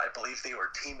 I believe they were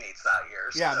teammates that year.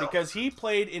 Yeah, because he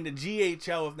played in the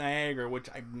GHL of Niagara, which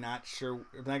I'm not sure,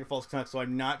 Niagara Falls Canucks, so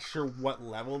I'm not sure what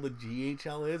level the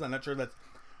GHL is. I'm not sure if that's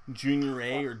Junior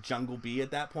A or Jungle B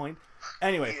at that point.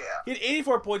 Anyway, he had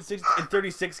 84 points in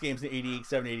 36 games in 88,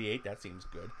 7, 88. That seems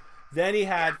good. Then he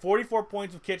had 44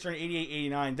 points with Kitchener in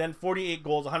 88-89, then 48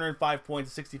 goals, 105 points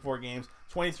in 64 games,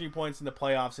 23 points in the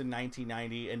playoffs in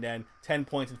 1990, and then 10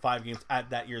 points in 5 games at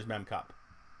that year's Mem Cup.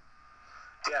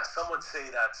 Yeah, some would say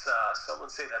that's a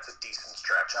decent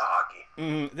stretch of hockey.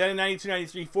 Mm-hmm. Then in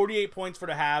 92-93, 48 points for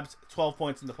the Habs, 12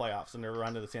 points in the playoffs, and their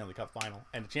run to the Stanley Cup final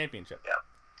and the championship. Yeah.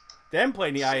 Then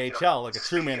played in the IHL like a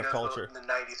true man of culture. The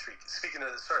 93. Speaking of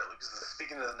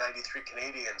the 93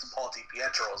 Canadians, Paul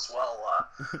DiPietro as well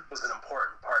was an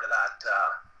important part of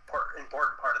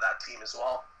that team as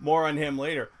well. More on him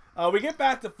later. We get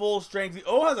back to full strength. The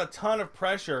O has a ton of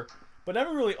pressure, but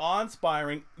never really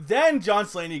awe-inspiring. Then John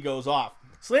Slaney goes off.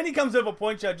 Slaney comes in with a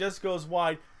point shot, just goes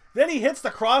wide. Then he hits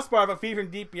the crossbar of a feed from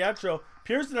DiPietro.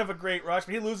 Pearson have a great rush,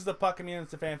 but he loses the puck coming in to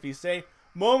Stefan Fiset.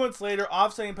 Moments later,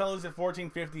 offsetting penalties at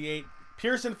 14:58.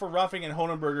 Pearson for roughing and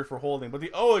Honenberger for holding. But the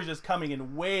O is just coming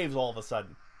in waves all of a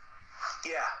sudden.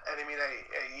 Yeah, and I mean, I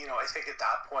think at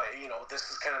that point, this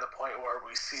is kind of the point where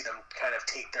we see them kind of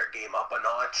take their game up a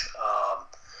notch.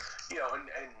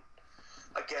 And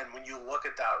again, when you look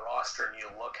at that roster and you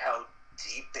look how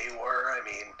deep they were, I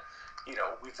mean,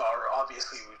 we've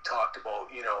talked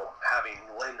about, having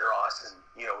Lindros and,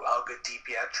 how good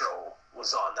DiPietro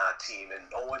was on that team, and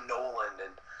Owen Nolan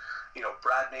and,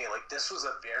 Brad May. Like, this was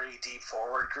a very deep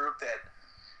forward group that,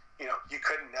 you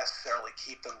couldn't necessarily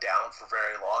keep them down for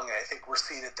very long. And I think we're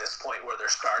seeing at this point where they're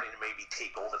starting to maybe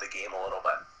take over the game a little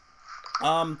bit.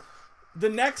 The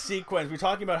next sequence, we're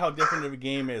talking about how different of a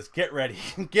game is. Get ready.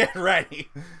 Get ready.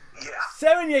 Yeah.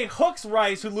 Sevigny hooks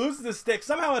Rice, who loses the stick.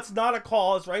 Somehow it's not a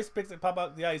call as Rice picks it, pop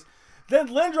out the ice. Then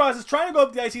Lindros is trying to go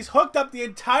up the ice. He's hooked up the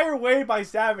entire way by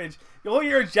Savage. You'll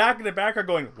hear Jack in the background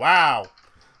going, wow.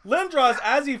 Lindros,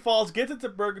 as he falls, gets it to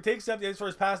Berger, takes up the ice for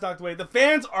his pass knocked away. The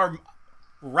fans are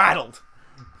rattled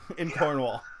in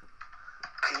Cornwall.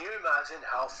 Can you imagine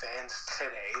how fans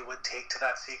today would take to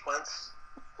that sequence?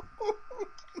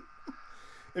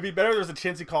 It'd be better if there was a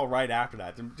chintzy call right after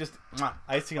that. Just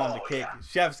icing on the cake. Yeah.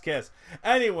 Chef's kiss.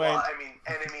 Anyway. Well, I mean,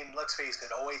 let's face it.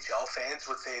 OHL fans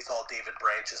would say it's all David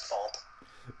Branch's fault.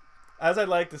 As I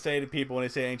like to say to people when they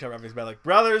say NHL reffing is bad, like,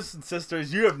 brothers and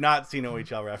sisters, you have not seen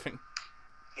OHL reffing.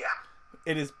 Yeah.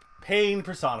 It is pain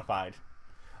personified.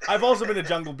 I've also been to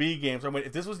Jungle B games. Where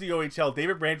if this was the OHL,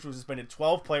 David Branch would have suspended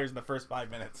 12 players in the first 5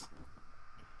 minutes.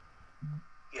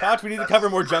 Yeah, Koch, we need to cover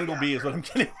more Jungle B is what I'm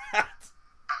getting at.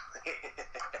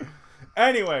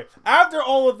 Anyway, after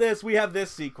all of this, we have this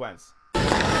sequence.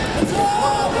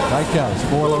 Strikeouts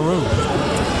for LaRue.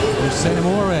 There's St.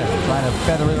 Amour in, trying to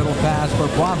feather a little pass for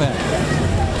Boivin.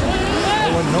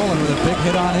 Owen Nolan with a big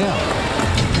hit on him.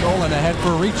 Nolan ahead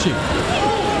for Ricci.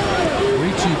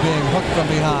 Ricci being hooked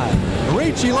from behind.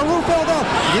 Ricci, LaRue filled up.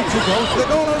 Ricci goes to the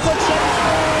goal. There's a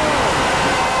chase.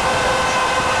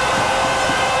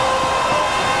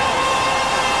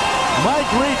 Mike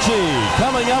Ricci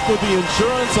coming up with the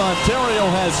insurance Ontario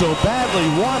has so badly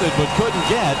wanted but couldn't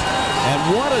get. And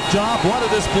what a job, what a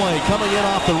display coming in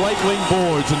off the right wing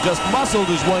boards and just muscled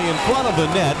his way in front of the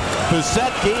net.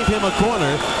 Bissett gave him a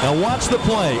corner. Now watch the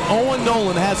play. Owen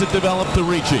Nolan has it developed to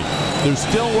Ricci. They're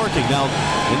still working. Now,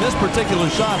 in this particular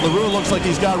shot, LaRue looks like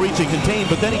he's got Ricci contained,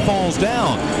 but then he falls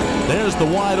down. There's the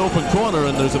wide open corner,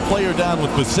 and there's a player down with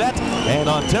Bissett, and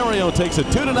Ontario takes a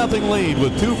 2-0 lead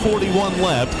with 2:41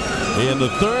 left in the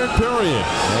third period.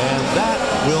 And that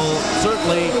will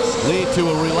certainly lead to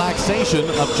a relaxation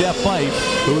of Jeff Fife,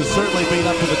 who has certainly been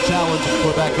up to the challenge of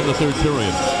Quebec in the third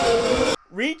period.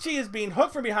 Ricci is being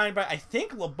hooked from behind by, I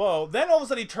think, LeBeau. Then all of a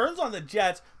sudden he turns on the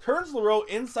Jets, turns Leroux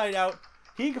inside out.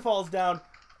 He falls down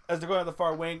as they're going on the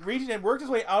far wing. Ricci then worked his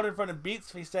way out in front and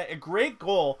beats Fisset. A great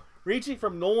goal. Ricci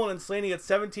from Nolan and Slaney at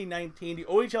 17-19. The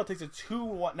OHL takes a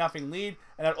 2-0 lead,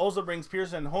 and that also brings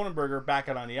Pearson and Honenberger back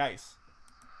out on the ice.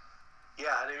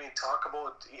 Yeah, and I mean, talk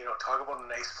about a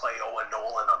nice play, Owen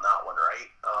Nolan on that one, right?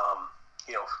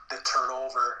 The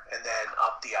turnover and then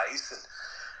up the ice, and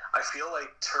I feel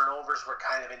like turnovers were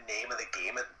kind of a name of the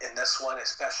game in this one,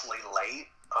 especially late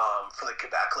for the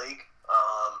Quebec League.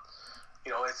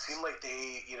 It seemed like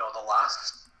they, the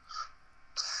last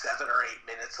 7 or 8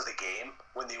 minutes of the game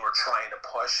when they were trying to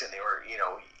push and they were,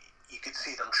 you could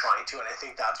see them trying to, and I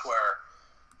think that's where,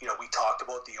 we talked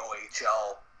about the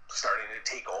OHL starting to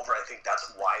take over. I think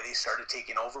that's why they started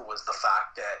taking over, was the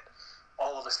fact that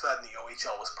all of a sudden the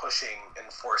OHL was pushing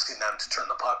and forcing them to turn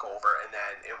the puck over, and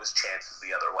then it was chances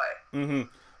the other way. Mm-hmm.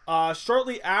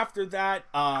 Shortly after that,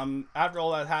 after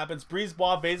all that happens,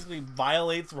 Brisebois basically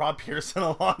violates Rob Pearson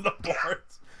along the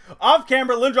boards. Off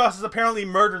camera, Lindros has apparently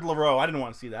murdered Leroux. I didn't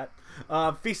want to see that.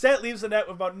 Fisset leaves the net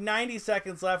with about 90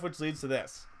 seconds left, which leads to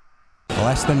this.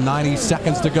 Less than 90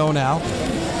 seconds to go now.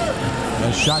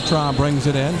 As Chartrand brings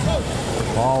it in.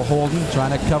 Paul Holden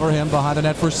trying to cover him behind the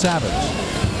net for Savage.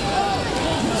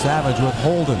 Savage with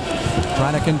Holden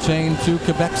trying to contain 2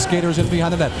 Quebec skaters in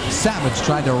behind the net. Savage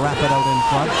tried to wrap it out in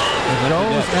front. It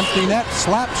goes, empty net,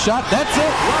 slap shot, that's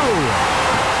it. Whoa!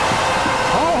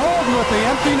 Paul Holden with the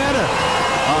empty netter.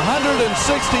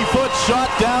 160-foot shot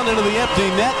down into the empty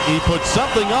net. He put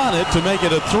something on it to make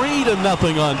it a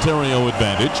 3-0 Ontario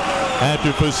advantage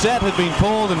after Fisset had been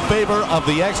pulled in favor of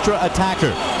the extra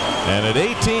attacker. And at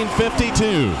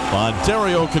 18:52,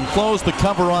 Ontario can close the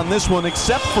cover on this one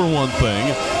except for one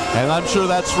thing, and I'm sure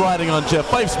that's riding on Jeff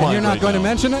Fife's mind. You're not right going now. to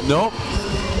mention it? Nope.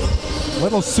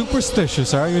 Little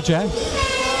superstitious, are you, Jack? A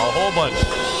whole bunch.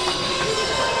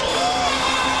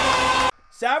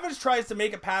 Savage tries to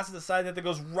make a pass to the side net that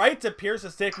goes right to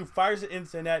Pierce's stick, who fires it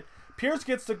into the net. Pierce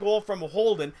gets the goal from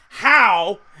Holden.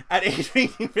 How? At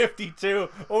 18:52,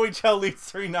 OHL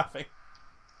leads 3-0.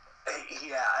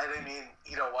 Yeah, and I mean,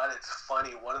 you know what? It's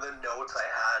funny. One of the notes I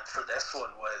had for this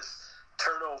one was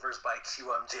turnovers by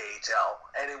QMJHL,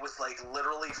 and it was like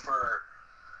literally for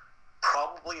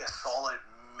probably a solid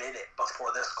minute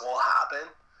before this goal happened,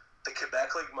 the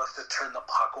Quebec League must have turned the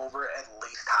puck over at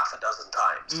least half a dozen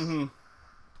times. Mm-hmm.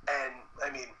 And,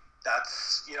 I mean,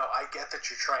 that's, I get that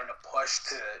you're trying to push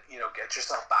to, get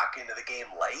yourself back into the game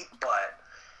late, but,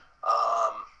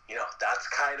 that's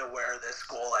kind of where this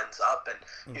goal ends up. And,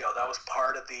 that was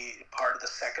part of the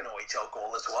second OHL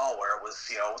goal as well, where it was,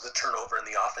 it was a turnover in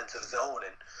the offensive zone.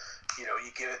 And, you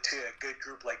give it to a good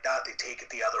group like that, they take it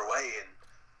the other way, and,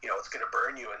 it's going to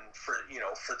burn you. And for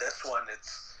this one,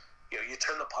 it's, you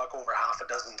turn the puck over half a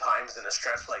dozen times in a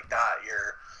stretch like that,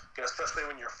 you're, especially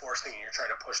when you're forcing and you're trying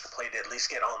to push the play to at least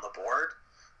get on the board,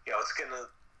 it's going to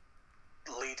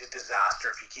lead to disaster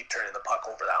if you keep turning the puck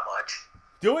over that much.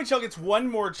 The OHL gets one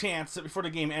more chance before the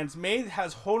game ends. May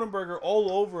has Honenberger all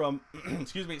over him.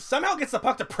 Excuse me. Somehow gets the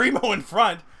puck to Primo in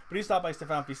front, but he's stopped by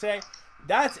Stéphane Fisset.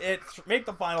 That's it. Make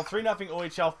the final 3-0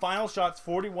 OHL. Final shots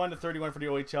 41-31 for the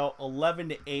OHL.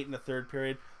 11-8 in the third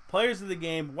period. Players of the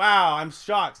game. Wow, I'm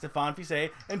shocked. Stéphane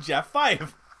Fisset and Jeff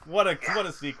Fife. What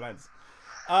a sequence.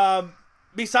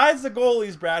 Besides the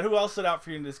goalies, Brad, who else stood out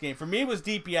for you in this game? For me, it was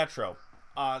DiPietro.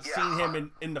 Seeing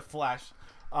him in the flesh.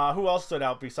 Who else stood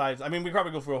out besides? I mean, we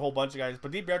probably go through a whole bunch of guys,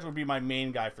 but DiPietro would be my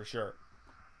main guy for sure.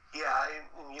 Yeah,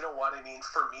 you know what? I mean,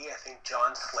 for me, I think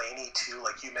John Slaney, too,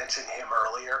 like you mentioned him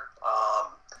earlier.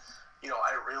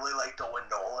 I really liked Owen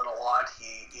Nolan a lot.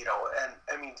 And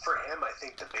I mean, for him, I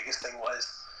think the biggest thing was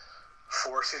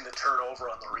forcing the turnover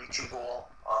on the Ricci goal.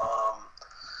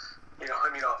 I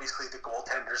mean, obviously the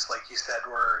goaltenders, like you said,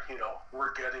 were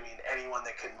good. I mean, anyone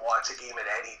that can watch a game at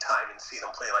any time and see them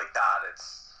play like that,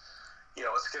 it's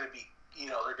going to be,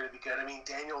 they're going to be good. I mean,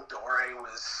 Daniel Dore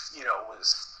was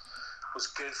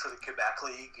good for the Quebec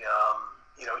League.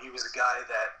 he was a guy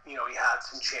that he had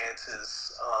some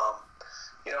chances.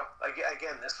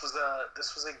 Again, this was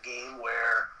a game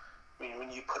where, I mean,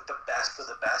 when you put the best of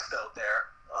the best out there,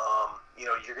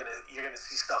 you're gonna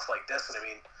see stuff like this, and I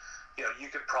mean, you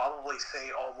could probably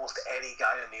say almost any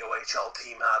guy in the OHL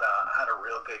team had a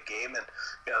real good game, and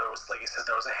there was, like I said,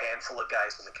 there was a handful of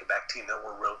guys in the Quebec team that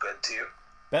were real good too.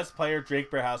 Best player,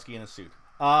 Drake Berhowski in a suit.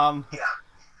 Yeah.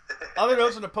 Other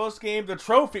notes from the post game, the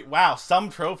trophy. Wow, some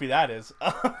trophy that is.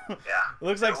 Yeah. It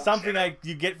looks like something like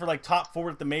you get for like top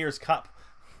forward at the Mayor's Cup.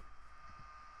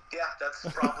 Yeah, that's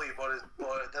probably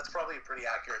that's probably a pretty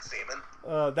accurate statement.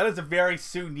 That is a very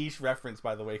Sioux niche reference,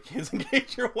 by the way, kids, in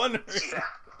case you're wondering. Yeah.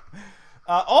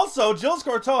 Also, Gilles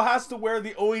Courteau has to wear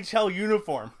the OHL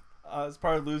uniform as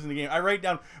part of losing the game. I write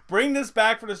down, bring this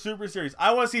back for the Super Series.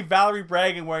 I want to see Valerie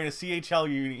Bragin wearing a CHL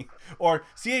uni, or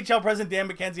CHL President Dan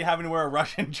McKenzie having to wear a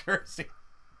Russian jersey.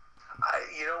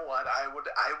 You know what?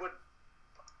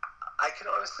 I can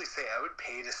honestly say I would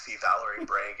pay to see Valerie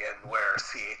Bragin wear a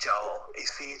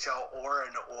CHL or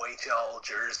an OHL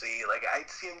jersey. Like, I'd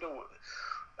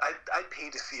pay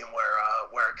to see him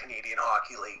wear a Canadian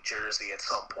Hockey League jersey at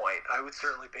some point. I would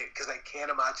certainly pay, because I can't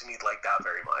imagine he'd like that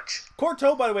very much.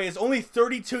 Courteau, by the way, is only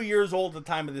 32 years old at the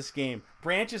time of this game.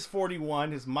 Branch is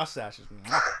 41. His mustache is...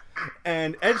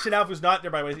 And Ed Chanel, who's not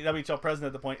there, by the way, the WHL president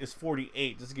at the point, is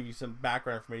 48, just to give you some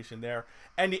background information there.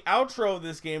 And the outro of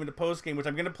this game and the post game, which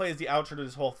I'm going to play as the outro to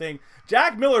this whole thing,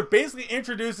 Jack Miller basically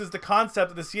introduces the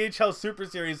concept of the CHL Super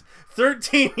Series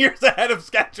 13 years ahead of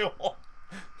schedule.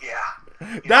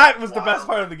 Yeah. That was the best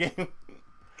part of the game.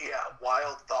 Yeah,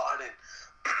 wild thought. And,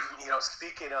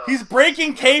 speaking of... He's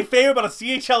breaking kayfabe about a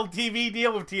CHL TV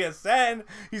deal with TSN.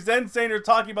 He's then saying they're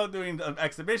talking about doing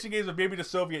exhibition games with maybe the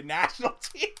Soviet national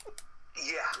team.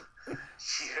 Yeah.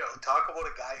 Talk about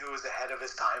a guy who was ahead of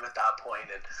his time at that point.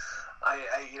 And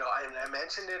I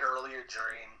mentioned it earlier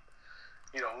during,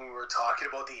 when we were talking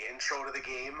about the intro to the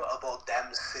game, about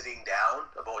them sitting down,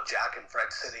 about Jack and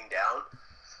Fred sitting down.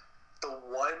 The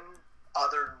one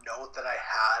other note that I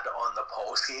had on the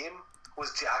post game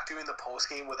was Jack doing the post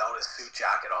game without his suit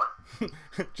jacket on.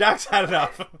 Jack's had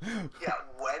enough. Yeah,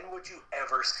 when would you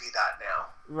ever see that now?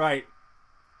 Right.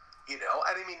 And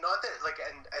I mean, not that, like,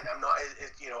 and I'm not,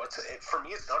 for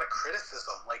me, it's not a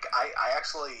criticism. Like, I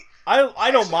actually... I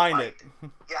don't mind it.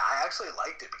 Yeah, I actually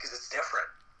liked it because it's different.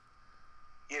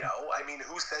 I mean,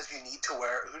 who says you need to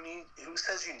wear a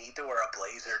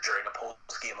blazer during a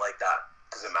post game like that?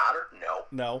 Does it matter?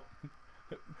 No.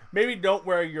 Maybe don't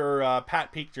wear your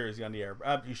Pat Peak jersey on the air.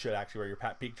 You should actually wear your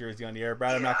Pat Peak jersey on the air,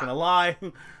 Brad. I'm not going to lie.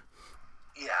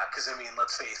 Yeah, because, I mean,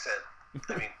 let's face it.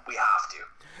 I mean, we have to.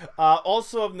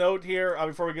 Also of note here,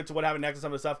 before we get to what happened next and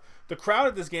some of the stuff, the crowd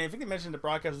at this game, I think they mentioned the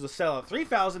broadcast, was a sellout.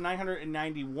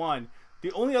 3,991.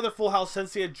 The only other full house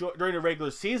since they had during the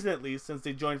regular season, at least, since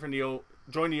they joined the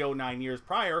 09 years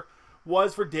prior,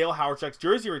 was for Dale Hawerchuk's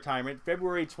jersey retirement,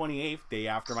 February 28th, day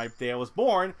after my day I was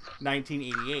born,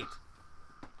 1988.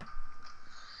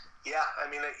 Yeah, I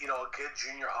mean, a good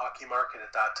junior hockey market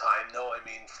at that time, though. I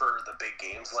mean, for the big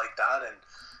games like that, and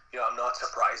I'm not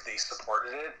surprised they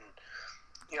supported it.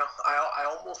 And I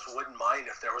almost wouldn't mind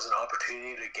if there was an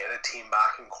opportunity to get a team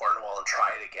back in Cornwall and try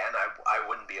it again. I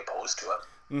wouldn't be opposed to it.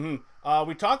 Mm-hmm.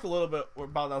 We talked a little bit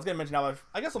about that. I was going to mention now.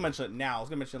 I guess I'll mention it now. I was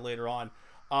going to mention it later on.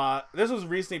 This was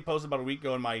recently posted about a week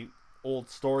ago in my old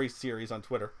story series on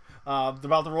Twitter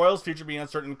about the Royals' future being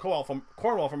uncertain in Cornwall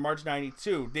from March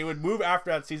 92. They would move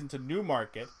after that season to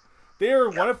Newmarket. They are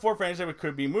one of 4 franchises that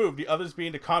could be moved, the others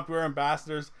being the Computer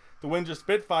Ambassadors, the Windsor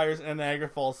Spitfires, and the Niagara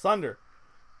Falls Thunder.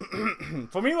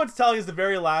 For me, what's telling is the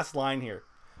very last line here.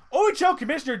 OHL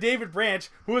Commissioner David Branch,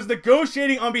 who was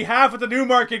negotiating on behalf of the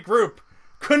Newmarket Group,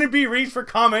 couldn't be reached for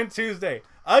comment Tuesday.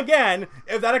 Again,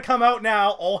 if that had come out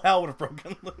now, all hell would have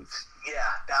broken loose. Yeah,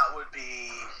 there would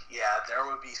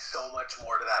be so much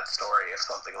more to that story if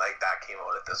something like that came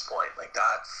out at this point. Like,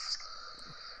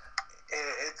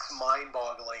 it's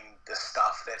mind-boggling the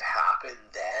stuff that happened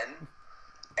then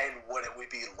and what it would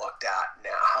be looked at now,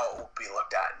 how it would be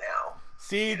looked at now.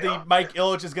 See, the Mike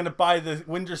Ilitch is going to buy the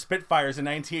Windsor Spitfires in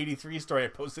 1983 story I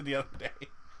posted the other day.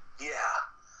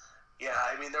 Yeah,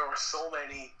 I mean, there were so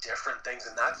many different things,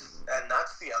 and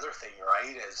that's the other thing,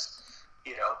 right, is,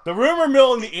 the rumor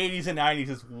mill in the 80s and 90s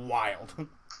is wild.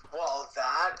 Well,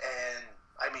 that, and,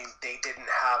 I mean, they didn't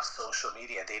have social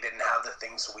media. They didn't have the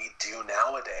things we do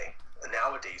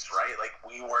nowadays, right? Like,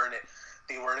 they weren't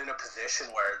in a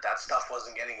position where that stuff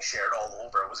wasn't getting shared all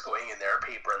over. It was going in their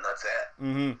paper, and that's it.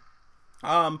 Mm-hmm.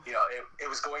 It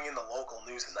was going in the local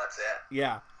news, and that's it.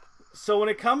 Yeah. So when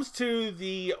it comes to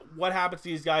what happens to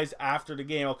these guys after the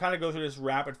game, I'll kind of go through this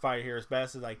rapid fire here as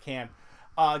best as I can.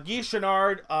 Guy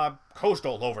Chenard coached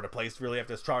all over the place, really,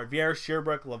 after this trial. Rivière,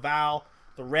 Sherbrooke, Laval,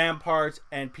 the Ramparts,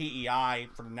 and PEI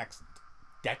for the next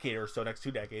decade or so, next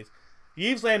 2 decades.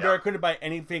 Yves Lambert couldn't buy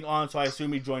anything on, so I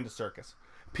assume he joined the circus.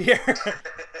 Pierre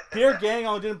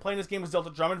Gagnon didn't play in this game, was dealt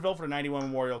to Drummondville for the 91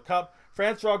 Memorial Cup.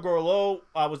 Francois Gorlot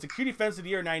was the Q Defense of the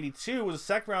Year in 92, was a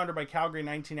second rounder by Calgary in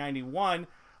 1991.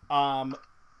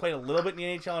 Played a little bit in the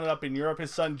NHL, ended up in Europe.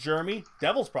 His son Jeremy,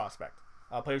 Devils prospect,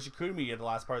 played with Chicoutimi in the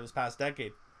last part of this past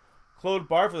decade. Claude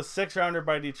Barth was a 6th rounder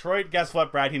by Detroit. Guess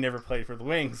what, Brad? He never played for the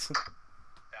Wings.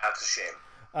 That's a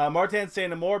shame. Martin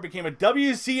St. Amour became a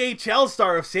WCHL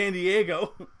star of San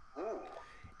Diego.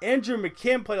 Andrew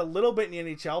McKim played a little bit in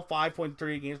the NHL,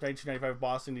 5.30 games, 1995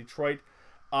 Boston, Detroit.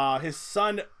 His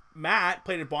son Matt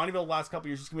played at Bonnyville the last couple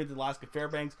years. He's committed to Alaska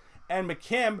Fairbanks. And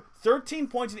McKim, 13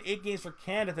 points in 8 games for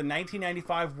Canada at the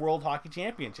 1995 World Hockey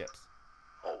Championships.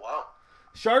 Oh, wow.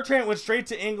 Chartrand went straight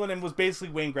to England and was basically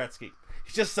Wayne Gretzky.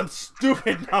 He's just some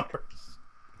stupid numbers.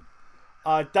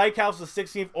 Dykhouse was the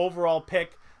 16th overall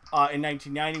pick in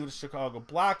 1990 with the Chicago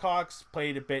Blackhawks.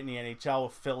 Played a bit in the NHL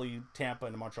with Philly, Tampa,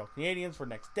 and the Montreal Canadiens for the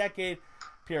next decade.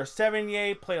 Pierre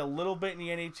Sevigny played a little bit in the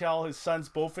NHL. His sons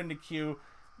both in the queue.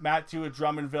 Matthew at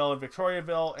Drummondville and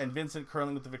Victoriaville, and Vincent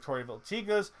currently with the Victoriaville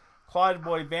Tigres. Claude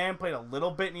Boivin played a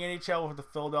little bit in the NHL with the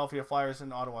Philadelphia Flyers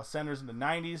and Ottawa Senators in the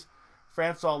 90s.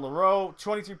 Francois Leroux,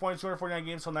 23 points, 249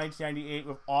 games until 1998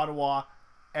 with Ottawa,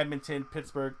 Edmonton,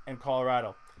 Pittsburgh, and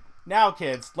Colorado. Now,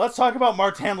 kids, let's talk about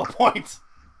Martin Lapointe.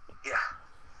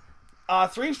 Yeah.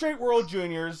 3 straight World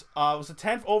Juniors. Was the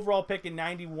 10th overall pick in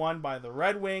 91 by the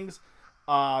Red Wings.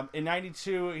 In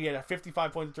 92, he had a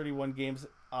 55 points in 31 games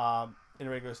in the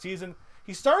regular season.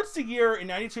 He starts the year in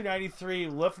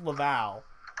 92-93 with Laval,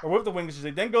 or with the Wings,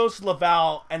 then goes to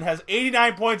Laval and has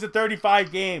 89 points in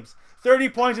 35 games, 30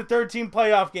 points in 13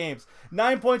 playoff games,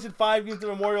 9 points in 5 games in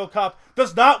the Memorial Cup,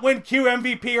 does not win Q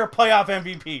MVP or playoff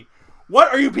MVP. What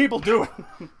are you people doing?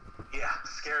 Yeah,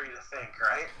 scary to think,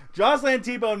 right? Jocelyn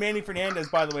Thibault and Manny Fernandez,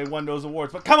 by the way, won those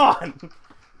awards, but come on!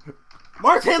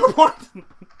 Martin Lapointe!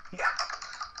 Yeah.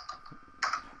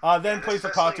 Then plays for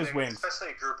Koch's Wings. Especially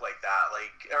a group like that,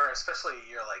 or especially a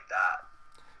year like that.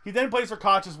 He then plays for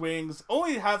Koch's Wings.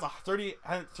 Only has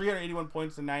 381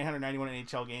 points in 991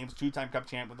 NHL games. 2-time Cup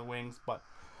champ with the Wings. But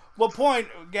Lapointe,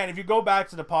 again, if you go back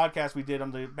to the podcast we did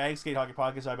on the Bag Skate Hockey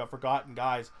Podcast about forgotten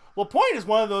guys, Lapointe is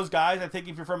one of those guys, I think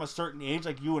if you're from a certain age,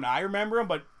 like you and I remember him,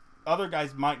 but other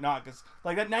guys might not. Because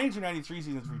like that 92-93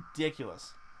 season is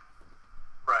ridiculous.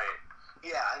 Right.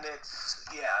 Yeah, and it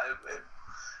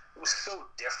was so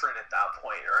different at that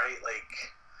point, right?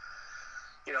 Like,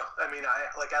 you know, I mean,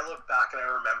 I look back and I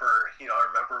remember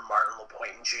Martin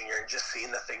Lapointe Jr. and just seeing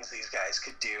the things these guys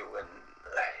could do, and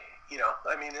you know,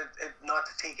 I mean, not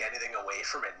to take anything away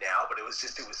from it now, but it was,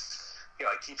 you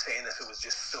know, I keep saying this, it was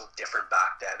just so different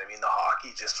back then. I mean, the hockey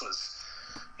just was,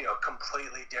 you know,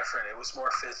 completely different. It was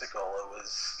more physical. It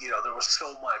was, you know, there was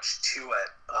so much to it,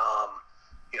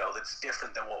 you know, that's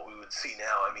different than what we would see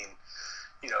now. I mean,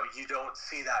 you know, you don't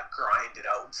see that grinded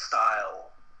out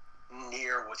style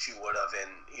near what you would have in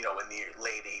the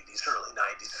late 80s, early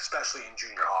 90s, especially in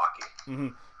junior hockey. Mm-hmm.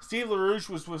 Steve LaRouche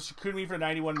was with Chicoutimi for the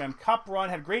 91 Mem Cup run,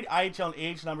 had great IHL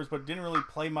and AH numbers, but didn't really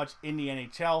play much in the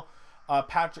NHL.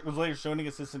 Patrick was later Schoening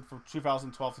assistant from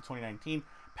 2012 to 2019.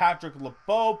 Patrick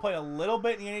LeBeau played a little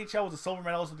bit in the NHL, was a silver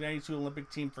medalist with the 92 Olympic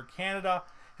team for Canada.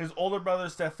 His older brother,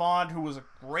 Stefan, who was a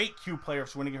great Q player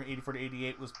for Shawinigan from 84 to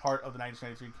 88, was part of the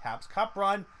 92-93 Caps Cup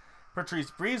run.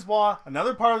 Patrice Brisebois,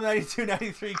 another part of the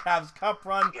 92-93 Caps Cup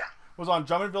run, was on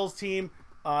Drummondville's team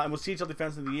and was CHL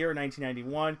Defense of the Year in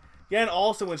 1991. Again,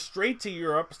 also went straight to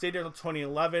Europe, stayed there until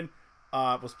 2011,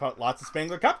 was part lots of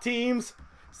Spangler Cup teams.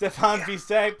 Stefan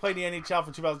Visek played in the NHL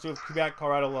from 2002 with Quebec,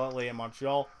 Colorado, LA, and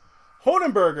Montreal.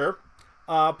 Hodenberger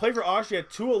played for Austria at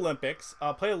 2 Olympics,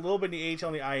 played a little bit in the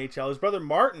AHL and the IHL. His brother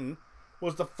Martin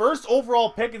was the first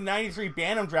overall pick in the 93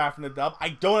 Bantam draft in the dub. I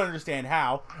don't understand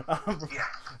how.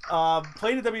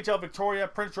 Played in WHL Victoria,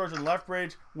 Prince George, and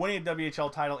Lethbridge, winning a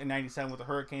WHL title in 97 with the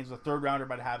Hurricanes, was a 3rd rounder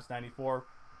by the Habs 94.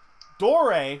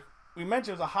 Dore, we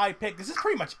mentioned, was a high pick. This is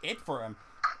pretty much it for him.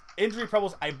 Injury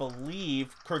troubles, I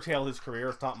believe, curtailed his career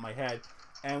off the top of my head,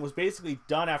 and was basically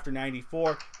done after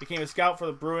 94. Became a scout for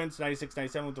the Bruins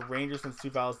 96-97 with the Rangers since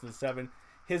 2007.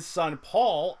 His son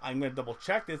Paul, I'm going to double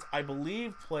check this, I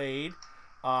believe played,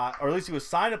 or at least he was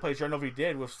signed to play, I don't know if he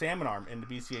did, with Salmon Arm in the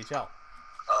BCHL.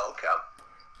 Oh,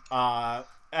 okay.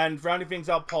 And rounding things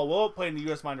out, Paul Willett played in the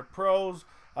U.S. Minor Pros.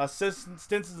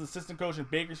 Stints as an assistant coach in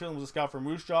Bakersfield and was a scout for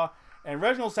Moose Jaw. And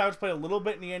Reginald Savage played a little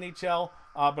bit in the NHL,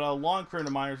 but a long career in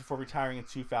the minors before retiring in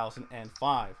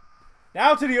 2005.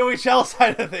 Now to the OHL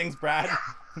side of things, Brad.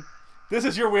 This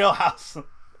is your wheelhouse.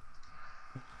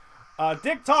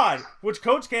 Dick Todd, which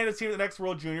coached Canada's team at the next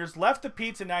World Juniors, left the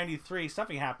Petes in '93.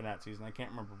 Something happened that season. I can't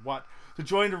remember what. To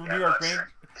join the New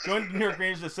York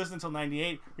Rangers assistant until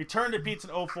 '98. Returned to Petes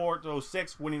in 04 to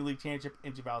 06, winning the league championship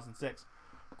in 2006.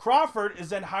 Crawford is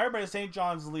then hired by the St.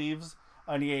 John's Leafs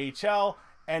in the AHL,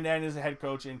 and then is a head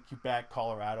coach in Quebec,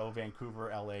 Colorado,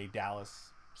 Vancouver, LA,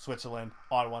 Dallas, Switzerland,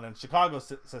 Ottawa, and Chicago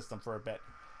system for a bit.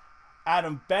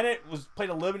 Adam Bennett played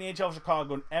a living in the AHL,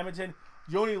 Chicago, and Edmonton.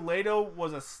 Yoni Lato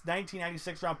was a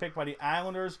 1996 round pick by the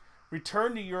Islanders,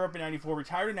 returned to Europe in '94,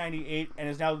 retired in '98, and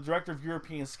is now the director of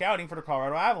European scouting for the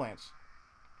Colorado Avalanche.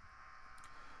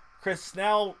 Chris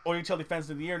Snell, OHL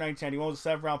Defensive of the Year, 1991, was a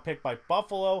 7th round pick by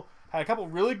Buffalo. Had a couple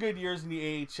really good years in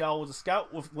the AHL. Was a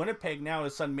scout with Winnipeg now.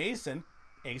 His son Mason,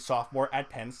 a sophomore at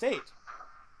Penn State.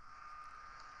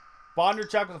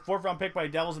 Bondarchuk was a 4th round pick by the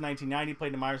Devils in 1990. Played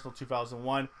in the minors until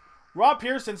 2001. Rob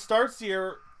Pearson starts the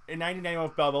year in 1991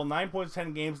 with Belleville, 9 points,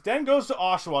 10 games. Then goes to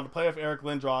Oshawa to play with Eric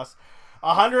Lindros.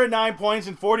 109 points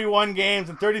in 41 games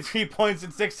and 33 points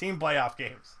in 16 playoff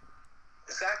games.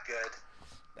 Is that good?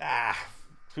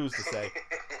 Who's to say?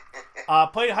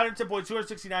 Played 110 points,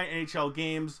 269 NHL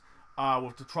games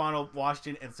with the Toronto,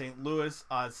 Washington, and St. Louis.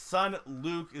 Son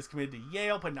Luke is committed to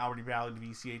Yale, played in Albany Valley to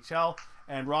VCHL.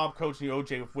 And Rob coached the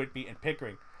OJ with Whitby and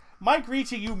Pickering. Mike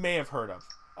Ricci, you may have heard of.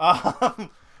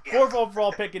 4th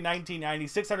overall pick in 1990,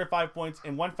 605 points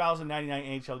in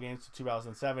 1,099 NHL games to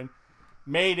 2007.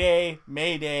 Mayday.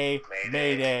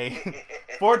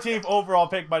 14th overall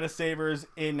pick by the Sabres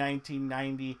in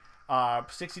 1990.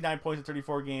 69 points in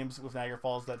 34 games with Niagara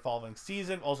Falls that following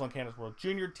season. Also on Canada's World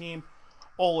Junior team.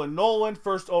 Olin Nolan,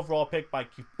 1st overall pick by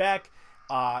Quebec.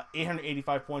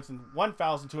 885 points in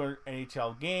 1,200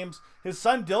 NHL games. His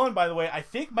son Dylan, by the way, I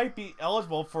think might be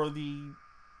eligible for the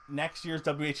next year's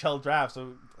WHL draft.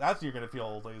 So that's what you're going to feel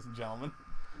old, ladies and gentlemen.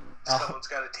 Someone's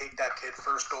got to take that kid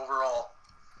 1st overall.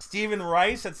 Stephen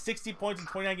Rice had 60 points in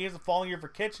 29 games the following year for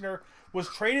Kitchener. Was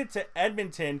traded to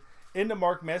Edmonton in the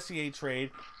Mark Messier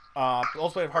trade. Also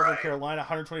played at Hartford, Carolina.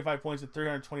 125 points in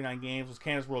 329 games. Was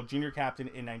Canada's World Junior captain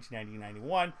in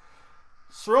 1990-91.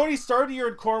 Cerrone started the year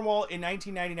in Cornwall in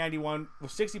 1990-91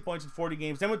 with 60 points in 40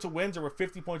 games. Then went to Windsor with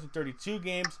 50 points in 32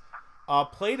 games.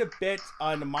 Played a bit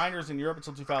in the minors in Europe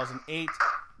until 2008.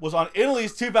 Was on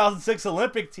Italy's 2006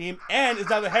 Olympic team and is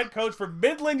now the head coach for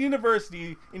Midland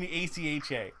University in the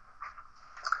ACHA.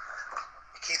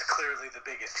 He's clearly the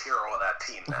biggest hero of that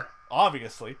team, then.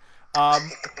 Obviously.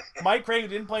 Mike Craig, who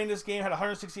didn't play in this game, had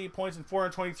 168 points in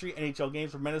 423 NHL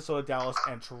games for Minnesota, Dallas,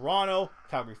 and Toronto.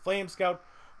 Calgary Flames scout.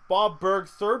 Bob Berg,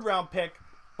 3rd round pick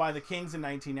by the Kings in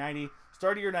 1990.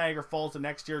 Started year Niagara Falls the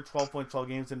next year, 12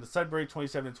 games. Into Sudbury,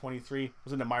 27-23.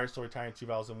 Was in the Myers, still retiring in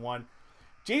 2001.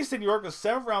 Jason York was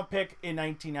 7th round pick in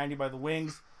 1990 by the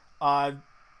Wings.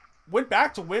 Went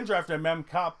back to Windsor after the Mem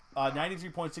Cup.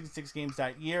 93.66 games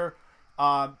that year.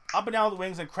 Up and down the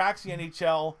Wings and cracks the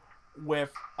NHL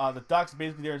with the Ducks,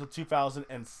 basically there until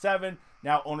 2007.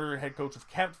 Now owner and head coach of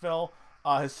Kemptville.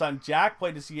 His son Jack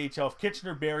played the CHL of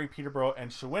Kitchener, Barrie, Peterborough,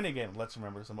 and Shawinigan. Let's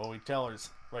remember some OHLers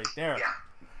right there. Yeah.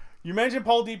 You mentioned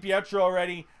Paul DiPietro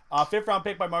already. 5th round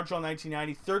pick by Montreal in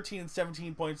 1990.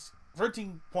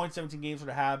 13.17 games for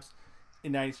the Habs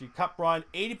in 93 Cup run.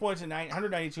 80 points in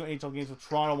 192 NHL games with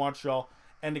Toronto, Montreal,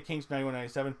 and the Kings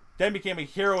 91-97. Then became a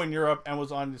hero in Europe and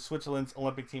was on Switzerland's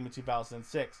Olympic team in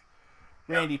 2006.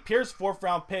 Randy Pierce, 4th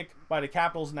round pick by the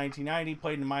Capitals in 1990.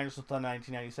 Played in the minors until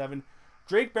 1997.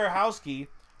 Drake Berehowski,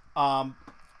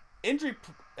 injury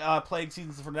plagued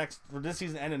seasons for this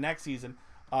season and the next season.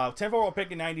 10th overall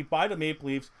pick in 90 by the Maple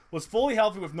Leafs. Was fully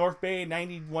healthy with North Bay in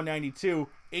 91-92.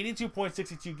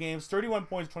 82.62 games, 31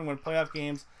 points, 21 playoff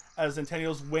games as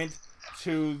Centennials went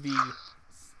to the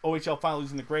OHL final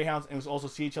losing the Greyhounds, and was also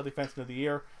CHL Defenseman of the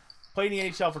Year. Played in the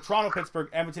NHL for Toronto, Pittsburgh,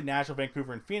 Edmonton, Nashville,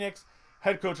 Vancouver, and Phoenix.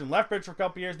 Head coach in Lethbridge for a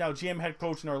couple years, now GM head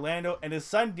coach in Orlando, and his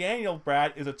son Daniel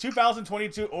Brad is a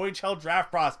 2022 OHL draft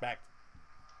prospect.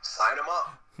 Sign him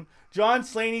up. John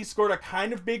Slaney scored a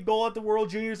kind of big goal at the World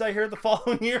Juniors, I heard, the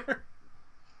following year.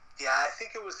 Yeah, I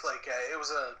think it was like it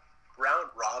was a round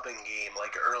robin game,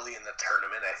 like early in the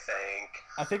tournament.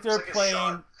 I think they were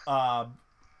playing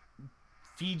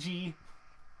Fiji.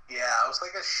 Yeah, it was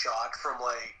like a shot from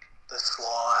like the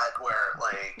slot where it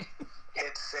like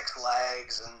hit 6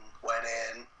 legs and went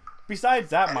in. Besides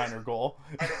that minor goal.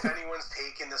 And if anyone's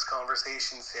taking this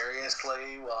conversation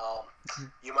seriously, well,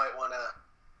 you might want to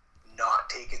not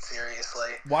take it seriously.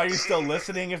 Why are you still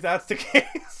listening if that's the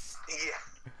case?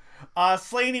 Yeah.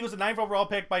 Slaney was a 9th overall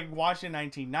pick by Washington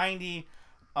in 1990.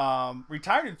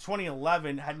 Retired in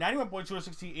 2011. Had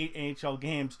 91.268 NHL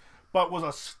games, but was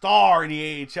a star in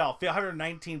the AHL.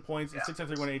 119 points in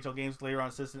 631 AHL games. Later on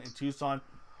assistant in Tucson.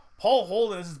 Paul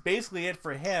Holden, this is basically it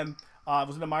for him.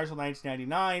 Was in the minors until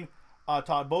 1999.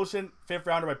 Todd Boesen, 5th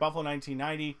rounder by Buffalo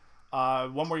 1990.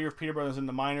 One more year of Peter Brothers in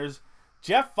the minors.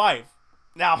 Jeff Fife.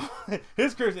 Now,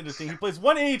 his career is interesting. He plays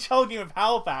one AHL game with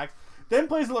Halifax, then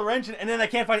plays the Laurentian, and then I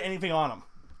can't find anything on him.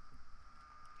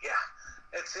 Yeah.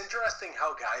 It's interesting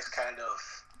how guys kind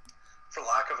of, for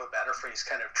lack of a better phrase,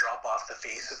 kind of drop off the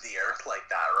face of the earth like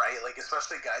that, right? Like,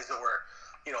 especially guys that were,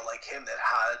 like him that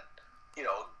had,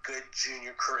 a good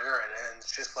junior career, and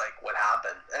it's just like, what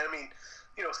happened? And I mean,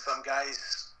 some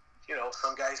guys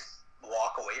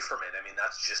walk away from it. I mean,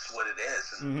 that's just what it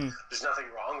is, and there's nothing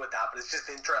wrong with that, but it's just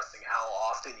interesting how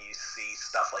often you see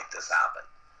stuff like this happen.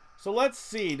 So let's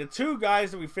see. The two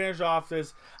guys that we finish off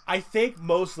this, I think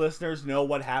most listeners know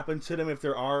what happened to them if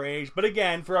they're our age. But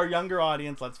again, for our younger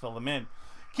audience, let's fill them in.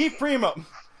 Keith Primo,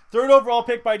 3rd overall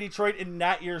pick by Detroit in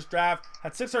that year's draft,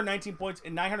 had 619 points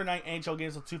in 909 NHL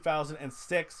games until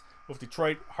 2006 with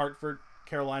Detroit, Hartford,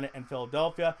 Carolina, and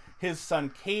Philadelphia. His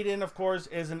son, Caden, of course,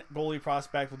 is a goalie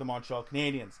prospect with the Montreal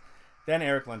Canadiens. Then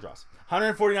Eric Lindros.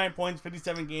 149 points,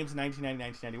 57 games in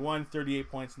 1990-1991,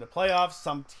 38 points in the playoffs.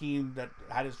 Some team that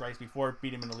had his rights before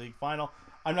beat him in the league final.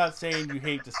 I'm not saying you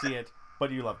hate to see it,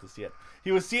 but you love to see it.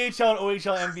 He was CHL and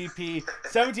OHL MVP,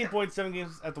 17.7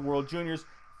 games at the World Juniors.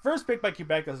 First pick by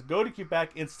Quebec, doesn't go to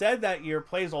Quebec. Instead that year,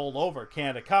 plays all over.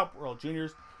 Canada Cup, World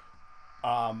Juniors,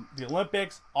 the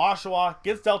Olympics, Oshawa,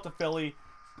 gets dealt to Philly.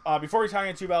 Before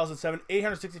retiring in 2007,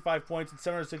 865 points in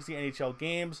 760 NHL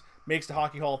games, makes the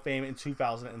Hockey Hall of Fame in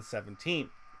 2017.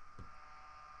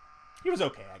 He was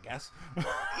okay, I guess. Yeah,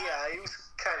 he was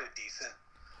kind of decent.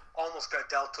 Almost got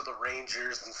dealt to the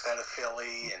Rangers instead of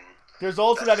Philly. And there's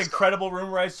also that incredible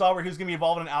rumor I saw where he was going to be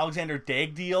involved in an Alexander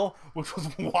Daig deal, which was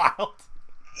wild.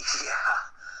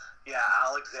 Yeah,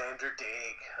 Alexander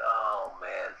Daig. Oh,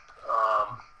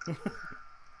 man.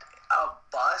 A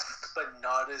bust, but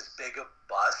not as big a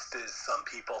bust as some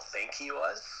people think he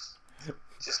was.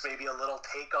 Just maybe a little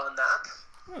take on that.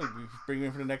 Bring me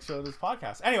in for the next show of this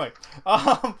podcast. Anyway,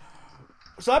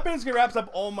 so that basically wraps up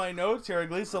all my notes here.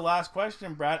 At least the last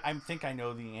question, Brad. I think I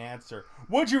know the answer.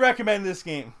 Would you recommend this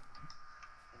game?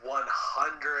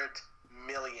 100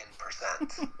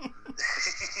 million%.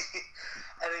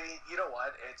 And I mean, you know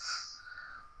what?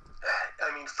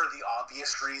 For the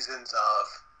obvious reasons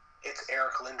of it's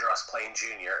Eric Lindros playing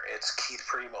junior, it's Keith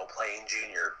Primo playing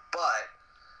junior, but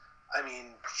I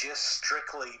mean, just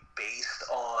strictly based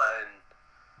on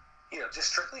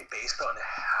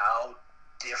how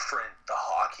different the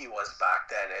hockey was back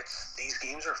then. These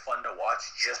games are fun to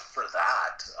watch just for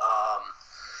that.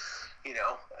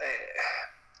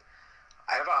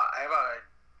 I have a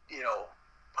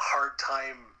hard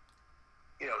time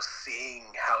seeing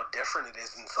how different it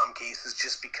is in some cases,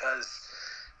 just because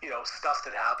stuff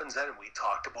that happens then, and we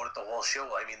talked about it the whole show.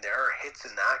 I mean, there are hits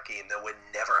in that game that would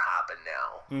never happen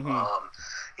now.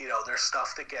 There's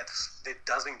stuff that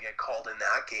doesn't get called in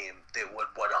that game that would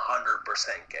 100%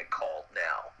 get called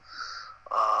now.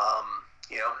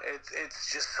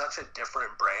 It's just such a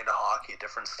different brand of hockey, a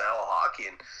different style of hockey,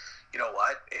 and you know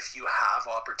what? If you have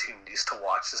opportunities to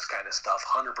watch this kind of stuff,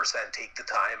 100% take the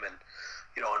time and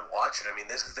watch it. I mean,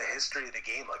 this is the history of the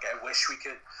game. Like, I wish we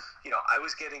could, I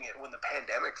was getting it when the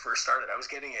pandemic first started. I was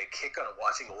getting a kick out of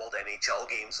watching old NHL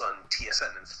games on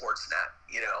TSN and Sportsnet,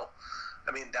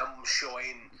 I mean, them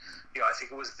showing, I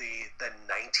think it was the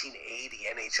 1980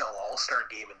 NHL All-Star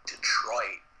game in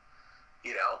Detroit,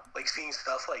 like seeing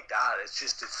stuff like that. It's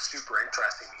super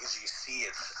interesting because you see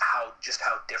how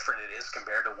different it is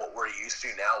compared to what we're used to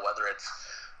now, whether it's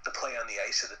the play on the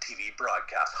ice or the TV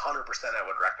broadcast. 100% I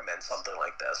would recommend something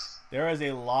like this. There is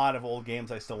a lot of old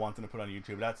games I still want them to put on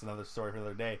YouTube. That's another story for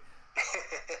another day.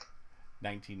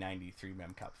 1993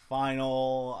 Mem Cup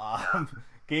final.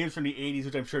 Games from the 80s,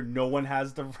 which I'm sure no one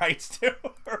has the rights to.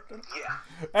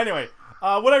 Yeah. Anyway,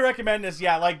 what I recommend is,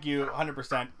 like you,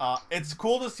 100%. It's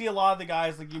cool to see a lot of the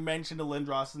guys, like you mentioned, the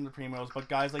Lindros and the Primos, but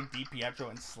guys like DiPietro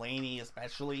and Slaney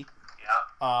especially.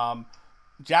 Yeah.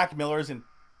 Jack Miller's in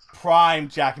prime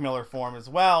Jack Miller form as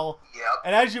well. Yep.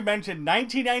 And as you mentioned,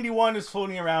 1991 is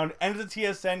floating around, end of the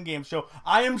TSN game show.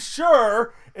 I am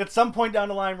sure at some point down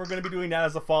the line we're going to be doing that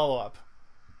as a follow-up.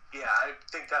 Yeah, I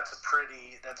think that's a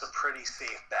pretty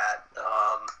safe bet.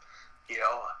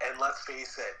 And let's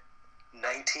face it,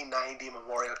 1990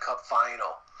 Memorial Cup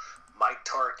final, Mike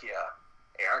Torchia,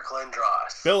 Eric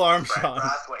Lindros, Bill Armstrong,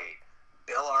 Brett Brathwaite,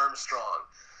 Bill Armstrong.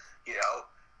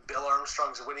 Bill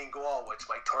Armstrong's winning goal, which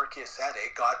Mike Torchia said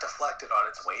it got deflected on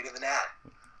its way to the net.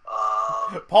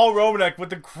 Paul Romanek with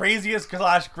the craziest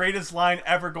 / greatest line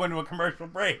ever going to a commercial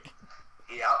break.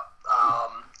 Yeah.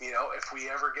 You know, if we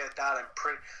ever get that, I'm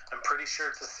pretty sure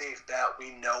it's a safe bet.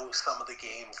 We know some of the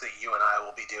games that you and I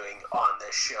will be doing on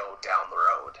this show down the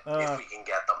road if we can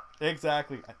get them.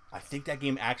 Exactly. I think that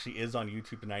game actually is on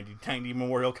YouTube, the 1990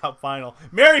 Memorial Cup Final.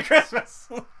 Merry Christmas!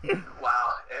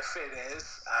 Wow, if it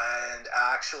is, and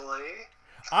actually,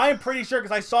 I'm pretty sure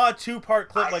because I saw a 2-part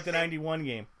clip like the 91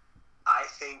 game. I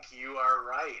think you are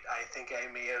right. I think I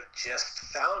may have just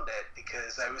found it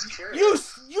because I was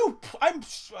curious. You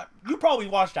probably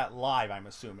watched that live, I'm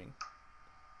assuming.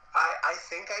 I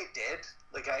think I did.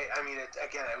 Like, I mean,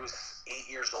 I was 8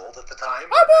 years old at the time.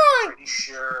 Oh, boy! I'm pretty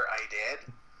sure I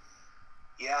did.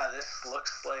 Yeah, this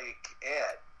looks like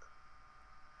it.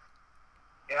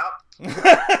 Yep.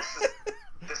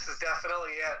 This is definitely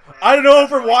it, man. I don't know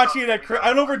if we're watching it. I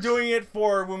don't know if we're doing it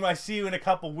for when I see you in a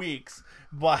couple weeks,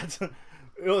 but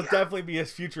it'll definitely be a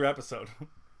future episode. 100% it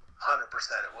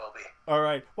will be. All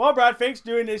right. Well, Brad, thanks for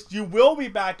doing this. You will be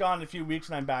back on in a few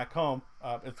weeks when I'm back home.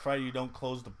 If Friday you don't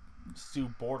close the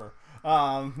Sioux border.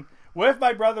 With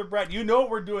my brother Brett, you know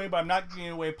what we're doing, but I'm not giving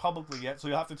it away publicly yet, so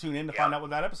you'll have to tune in to find out what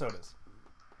that episode is.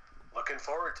 Looking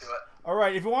forward to it. All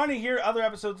right. If you want to hear other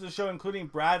episodes of the show, including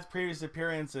Brad's previous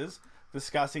appearances,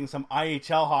 discussing some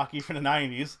IHL hockey from the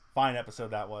 90s. Fine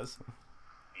episode that was.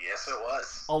 Yes, it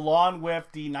was. Along with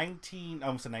the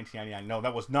 1999. No,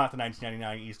 that was not the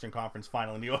 1999 Eastern Conference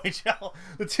Final in the OHL.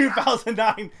 The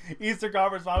 2009 Eastern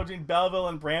Conference Final between Belleville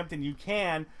and Brampton. You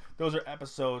can. Those are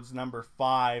episodes number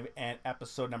 5 and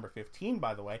episode number 15,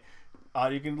 by the way.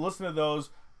 You can listen to those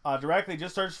directly.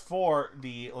 Just search for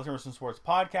the Listen Wrestling Sports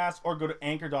Podcast or go to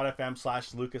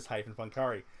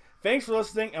anchor.fm/Lucas-Funkari. Thanks for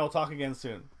listening, and we'll talk again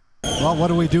soon. Well, what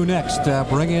do we do next?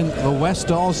 Bring in the West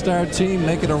All-Star team,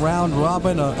 make it a round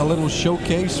robin, a little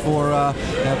showcase for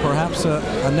perhaps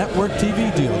a network TV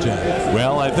deal, Jack?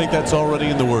 Well, I think that's already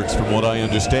in the works from what I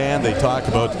understand. They talk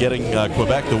about getting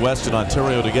Quebec, the West, and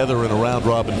Ontario together in a round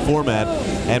robin format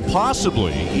and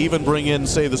possibly even bring in,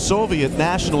 say, the Soviet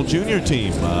national junior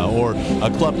team or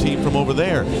a club team from over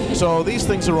there. So these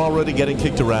things are already getting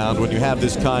kicked around when you have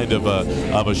this kind of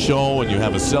a show and you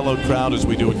have a sellout crowd, as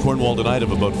we do in Cornwall tonight,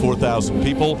 of about 4,000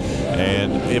 people,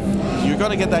 and if you're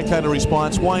going to get that kind of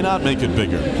response, why not make it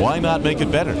bigger? Why not make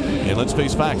it better? And let's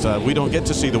face facts, we don't get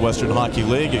to see the Western Hockey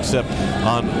League except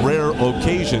on rare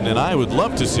occasion, and I would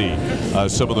love to see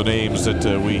some of the names that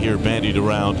we hear bandied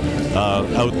around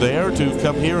out there to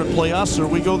come here and play us, or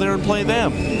we go there and play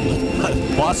them.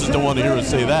 Bosses don't want to hear us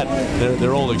say that.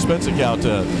 Their old expense account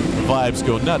vibes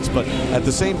go nuts, but at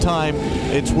the same time,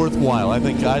 it's worthwhile. I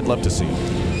think I'd love to see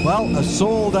it. Well, a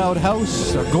sold-out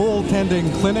house, a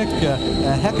goaltending clinic, a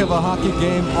heck of a hockey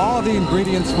game, all the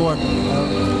ingredients for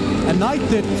a night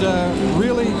that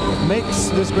really makes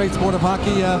this great sport of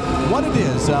hockey what it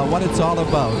is, what it's all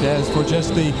about. As for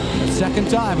just the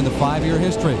second time in the 5-year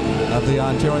history of the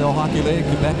Ontario Hockey League,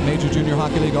 Quebec Major Junior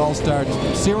Hockey League All-Star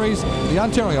Series, the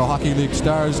Ontario Hockey League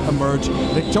Stars emerge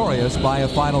victorious by a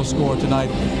final score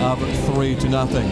tonight of 3-0.